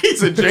somebody. He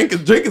said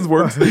Jenkins. Jenkins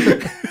works.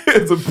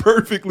 It's a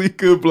perfectly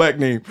good black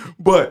name.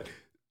 But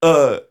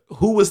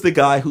who was the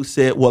guy who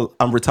said, "Well,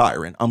 I'm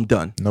retiring. I'm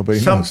done."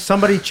 nobody knows.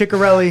 Somebody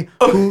Ciccarelli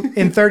who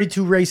in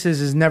 32 races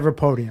is never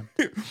podium.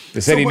 They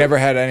said he never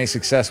had any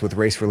success with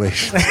race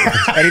relations,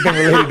 anything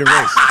related to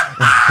race.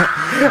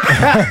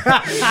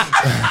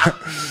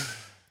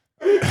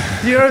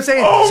 You know what I'm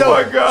saying? Oh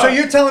my God. So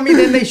you're telling me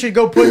then they should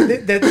go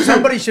put that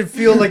somebody should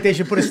feel like they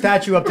should put a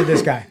statue up to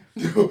this guy.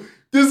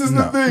 This is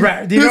the thing.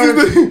 Right. Do you know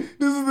This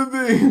is the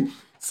thing.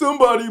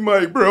 Somebody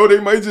might, bro. They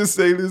might just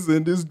say,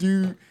 "Listen, this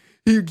dude,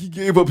 he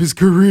gave up his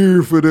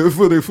career for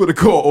the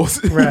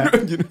cause." Right.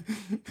 You know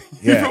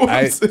Yeah, what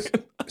I'm saying?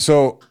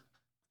 So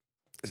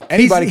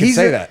anybody can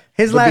say that.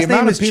 His But the last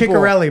amount name of is people-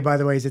 Ciccarelli, by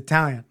the way. He's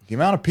Italian. The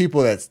amount of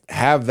people that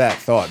have that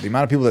thought, the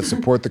amount of people that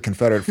support the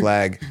Confederate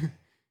flag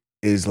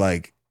is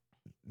like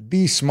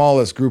the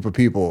smallest group of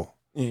people.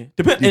 Yeah.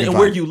 You can And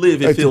where find. you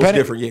live, it Like, feels depending-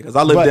 different. Yeah, because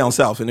I live but- down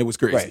south and it was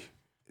crazy. Right.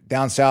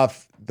 Down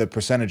south, the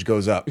percentage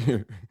goes up.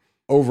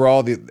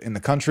 Overall, in the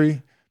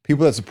country,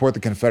 people that support the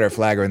Confederate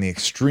flag are in the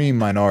extreme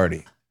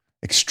minority.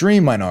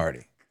 Extreme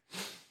minority.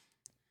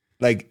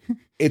 Like,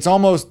 it's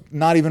almost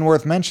not even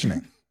worth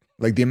mentioning.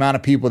 Like, the amount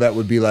of people that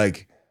would be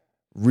like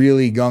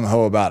really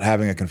gung-ho about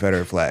having a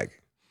Confederate flag.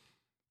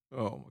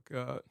 Oh my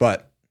God.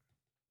 But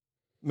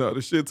No,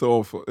 the shit's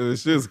awful. The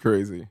shit's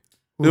crazy.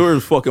 It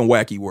was a fucking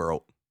wacky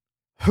world.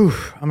 Whew,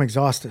 I'm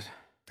exhausted.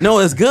 No,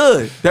 it's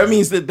good. That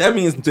means the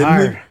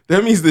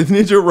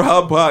Ninja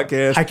Rob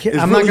podcast is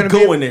really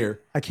going there.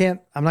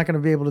 I'm not going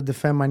to be able to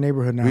defend my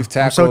neighborhood now. We've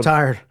I'm so tackled-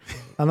 tired.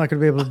 I'm not going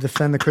to be able to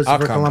defend the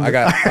Christopher Columbus.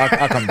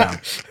 I'll come down.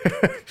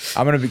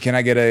 Can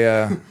I get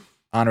a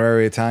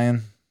honorary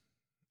Italian?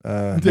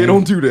 They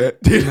don't do that.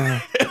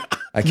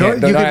 I can't.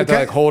 No, I have to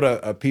like hold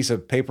a piece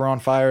of paper on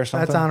fire or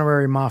something. That's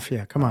honorary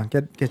mafia. Come on,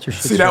 get your shit.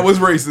 See, that was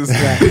racist.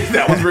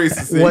 That was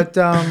racist. See? What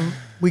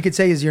we could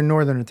say is you're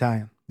Northern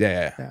Italian.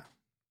 Yeah.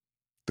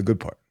 The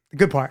good part. The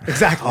good part,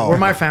 exactly. Where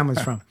my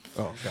family's from.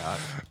 Oh God.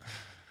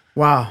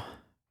 Wow,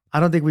 I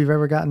don't think we've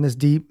ever gotten this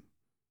deep.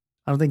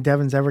 I don't think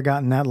Devin's ever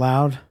gotten that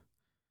loud.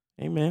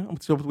 Hey man,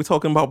 we're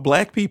talking about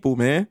black people,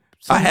 man.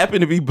 I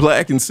happen to be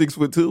black and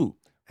 6'2",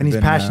 and he's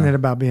passionate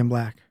about being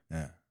black.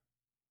 Yeah.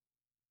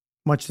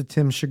 Much to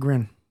Tim's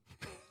chagrin.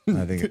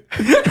 I think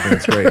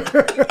it's great.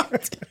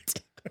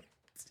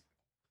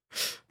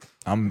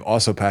 I'm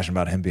also passionate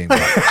about him being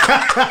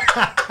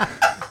black.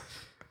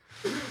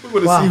 We're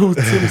going to see who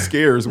Tim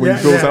scares when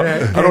he goes out.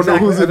 I don't know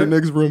who's in the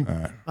next room.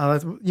 Right.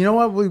 You know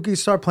what? We can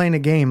start playing a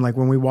game like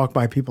when we walk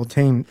by people.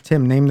 Tim,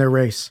 name their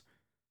race.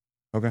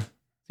 Okay.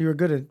 You were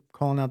good at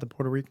calling out the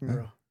Puerto Rican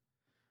girl.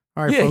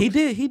 All right, yeah, folks. he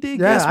did. He did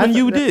guess when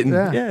you didn't.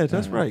 Yeah,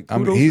 that's right.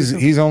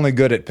 He's only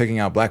good at picking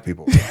out black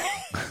people.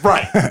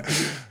 Right.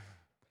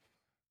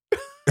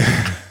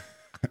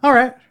 All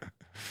right.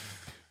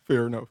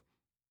 Fair enough.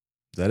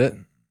 Is that it?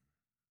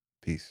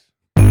 Peace.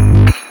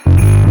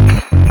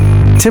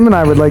 Tim and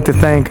I would like to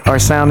thank our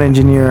sound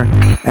engineer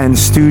and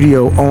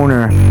studio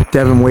owner,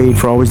 Devin Wade,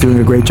 for always doing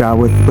a great job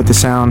with the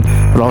sound,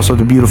 but also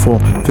the beautiful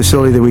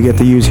facility that we get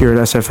to use here at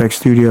SFX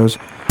Studios.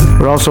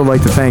 We'd also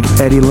like to thank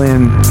Eddie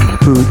Lynn,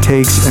 who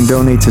takes and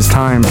donates his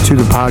time to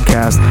the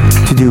podcast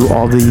to do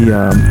all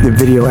the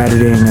video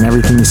editing and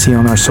everything you see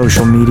on our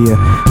social media.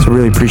 So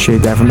really appreciate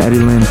that from Eddie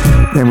Lynn.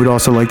 And we'd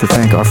also like to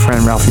thank our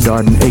friend Ralphie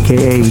Darden,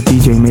 a.k.a.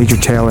 DJ Major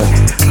Taylor,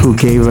 who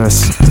gave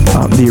us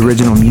the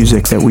original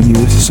music that we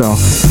use. So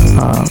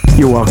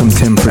you're welcome,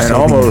 Tim. And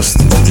almost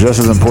just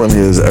as importantly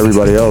as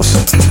everybody else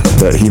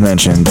that he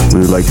mentioned, we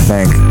would like to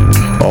thank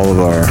all of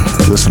our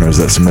listeners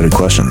that submitted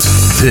questions.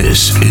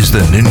 This is the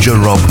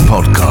Ninja Rob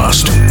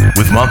Podcast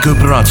with Marco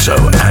Perazzo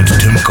and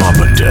Tim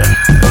Carpenter,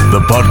 the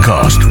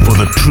podcast for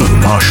the true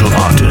martial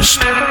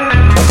artist.